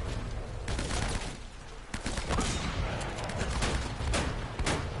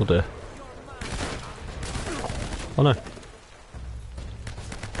 Oh dear. Oh no.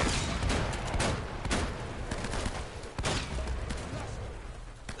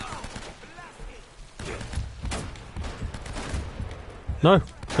 No!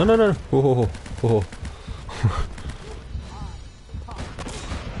 No, no, no! Oh, oh, oh.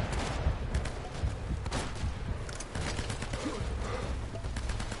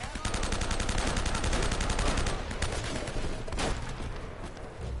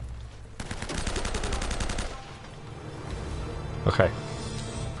 Okay.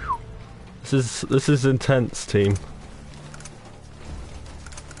 This is intense, team.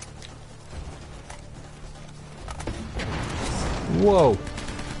 Whoa.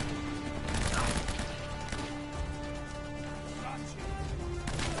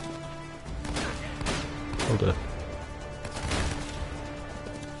 Oh dear.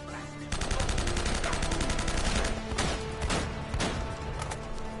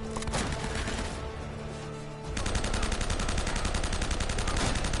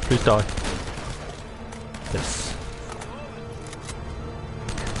 Please die. Yes.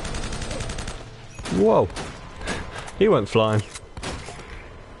 Whoa. He went flying.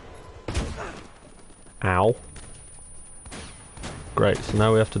 Ow. Great, so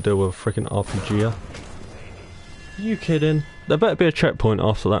now we have to deal with a freaking RPG. Are you kidding? There better be a checkpoint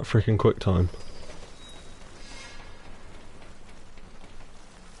after that freaking quick time.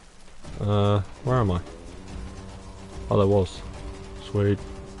 Where am I? Oh, there was. Sweet.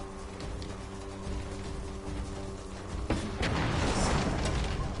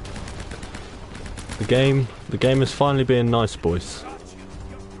 The game is finally being nice, boys.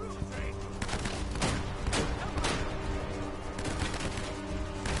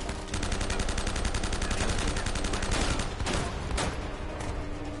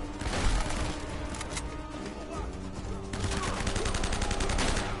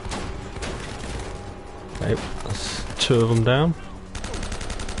 Okay, that's 2 of them down.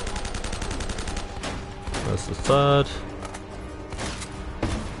 There's the 3rd.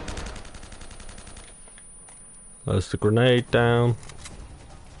 There's the grenade down.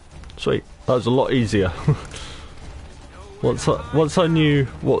 Sweet, that was a lot easier. Once I knew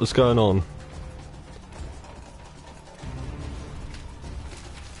what was going on.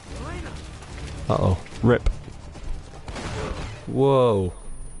 Uh-oh, rip. Whoa.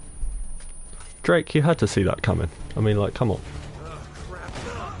 Drake, you had to see that coming. I mean, like, come on.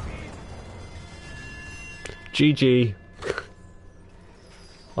 GG.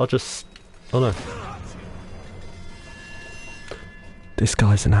 I'll just... Oh no. This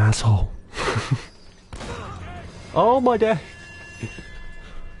guy's an asshole. Oh my day.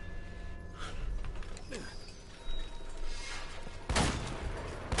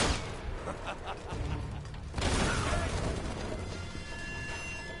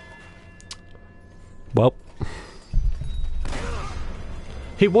 Well,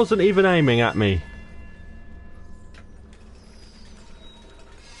 he wasn't even aiming at me.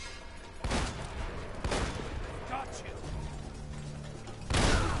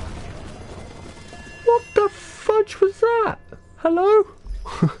 What the fudge was that? Hello?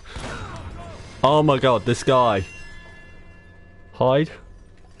 Oh my god, this guy. Hide.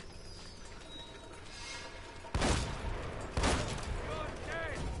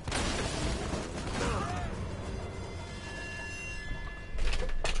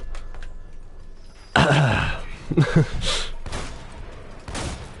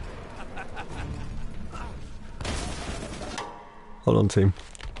 Hold on, team.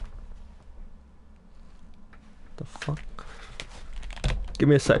 The fuck? Give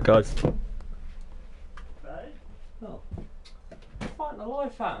me a sec, guys. Oh. Fighting the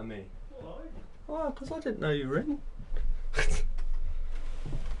life out of me. Why? Oh, because I didn't know you were in.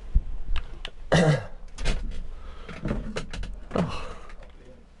 Oh.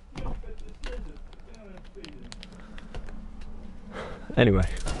 Anyway.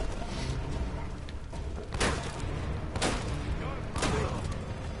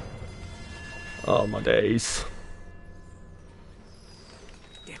 Oh my days.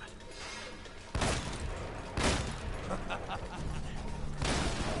 Damn it.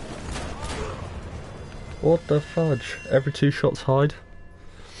 What the fudge? Every 2 shots hide?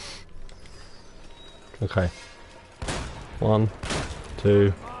 Okay. 1,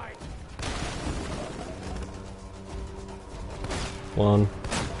 2. 1.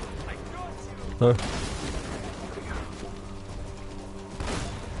 No.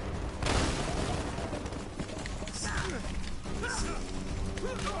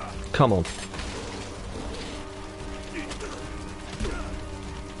 Come on.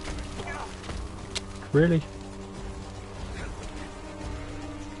 Really?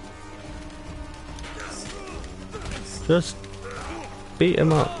 Just beat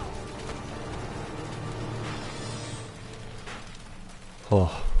him up.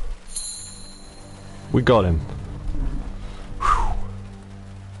 Oh. We got him.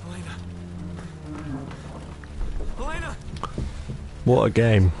 Elena. Elena. What a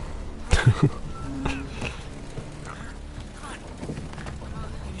game.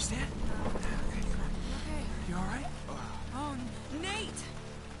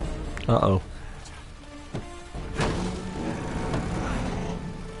 Uh-oh.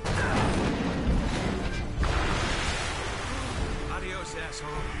 Adios, asshole.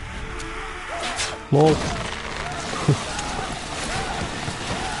 Lol.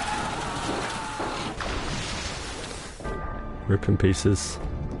 Rip in pieces.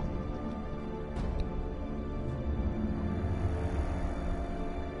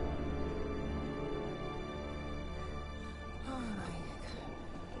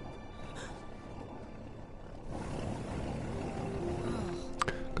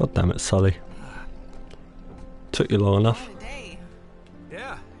 God damn it, Sully. Took you long enough. What a day.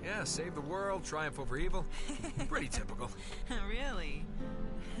 Yeah, save the world, triumph over evil. Pretty typical. Really?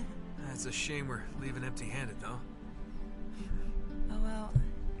 It's a shame we're leaving empty-handed, though. Oh, well,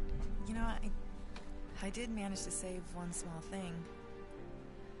 you know, I did manage to save one small thing.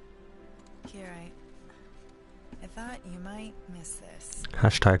 Here, I thought you might miss this.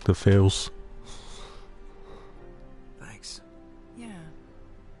 Hashtag the feels. Thanks. Yeah.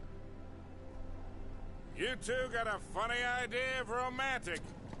 You two got a funny idea of romantic.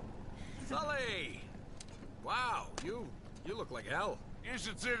 Sully! Wow, you look like hell. You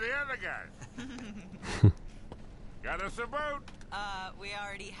should see the other guys. Got us a boat. We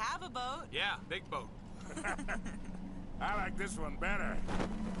already have a boat. Yeah, big boat. I like this one better.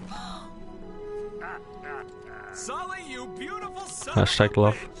 Sully, you beautiful son Hashtag of a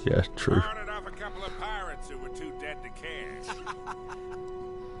love. bitch. Yeah, true. Borrowed it off a couple of pirates who were too dead to cash.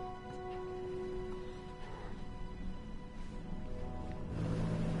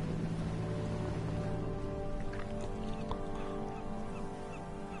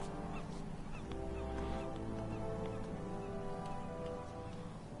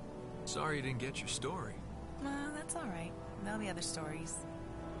 Sorry you didn't get your story. Well, that's all right. There'll be other stories.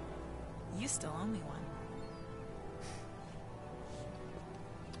 You still owe me one.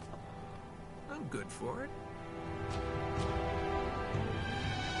 I'm good for it.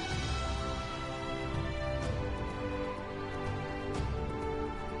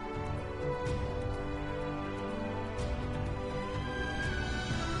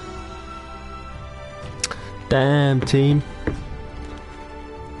 Damn, team.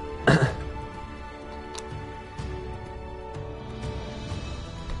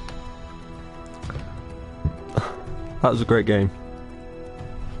 That was a great game.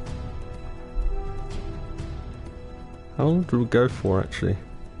 How long did we go for, actually?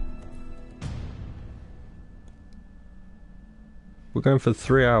 We're going for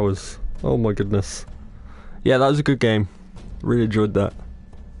 3 hours. Oh my goodness. Yeah, that was a good game. Really enjoyed that.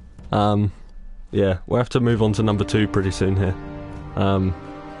 Yeah, we'll have to move on to number 2 pretty soon here.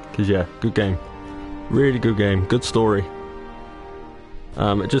 'Cause yeah, good game. Really good game. Good story.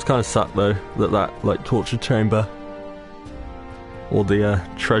 It just kind of sucked though that like torture chamber, or the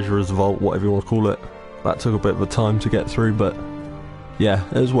treasurer's vault, whatever you want to call it, that took a bit of a time to get through, but yeah,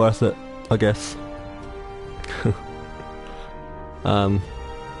 it was worth it, I guess.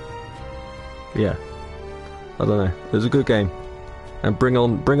 Yeah, I don't know, it was a good game, and bring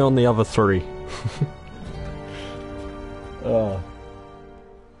on the other 3. Oh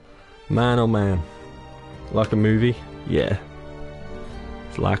man, oh man, like a movie, yeah,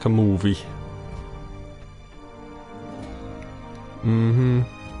 it's like a movie.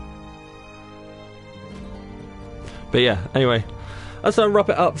 But yeah, anyway, that's gonna wrap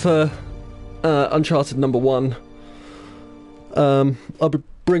it up for Uncharted number 1. I'll be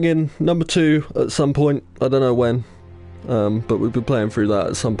bringing number 2 at some point. I don't know when, but we'll be playing through that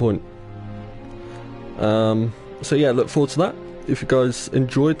at some point. So yeah, look forward to that. If you guys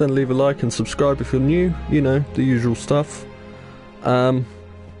enjoyed, then leave a like and subscribe if you're new. You know, the usual stuff. I'll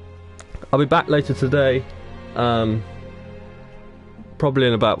be back later today. Probably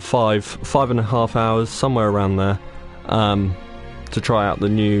in about 5.5 hours, somewhere around there, to try out the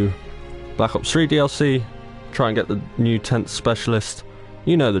new Black Ops 3 DLC, try and get the new 10th specialist,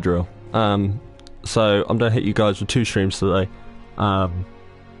 you know the drill. So I'm going to hit you guys with 2 streams today, so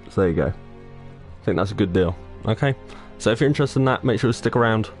there you go. I think that's a good deal. Okay, so if you're interested in that, make sure to stick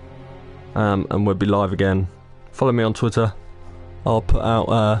around, and we'll be live again. Follow me on Twitter. I'll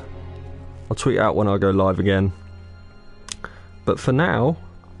tweet out when I go live again. But for now,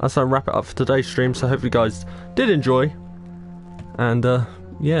 that's how I wrap it up for today's stream. So I hope you guys did enjoy. And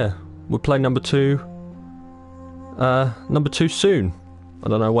yeah, we'll play number 2 soon. I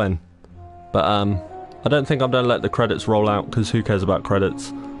don't know when. But I don't think I'm going to let the credits roll out, because who cares about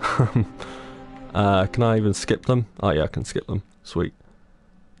credits? Can I even skip them? Oh yeah, I can skip them. Sweet.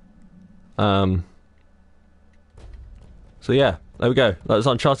 So yeah, there we go. That was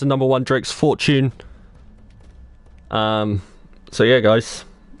Uncharted number 1, Drake's Fortune. So yeah, guys,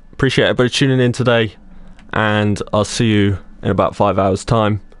 appreciate everybody tuning in today, and I'll see you in about 5 hours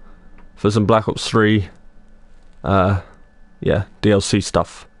time for some Black Ops 3 yeah, DLC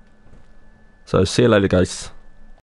stuff. So see you later, guys.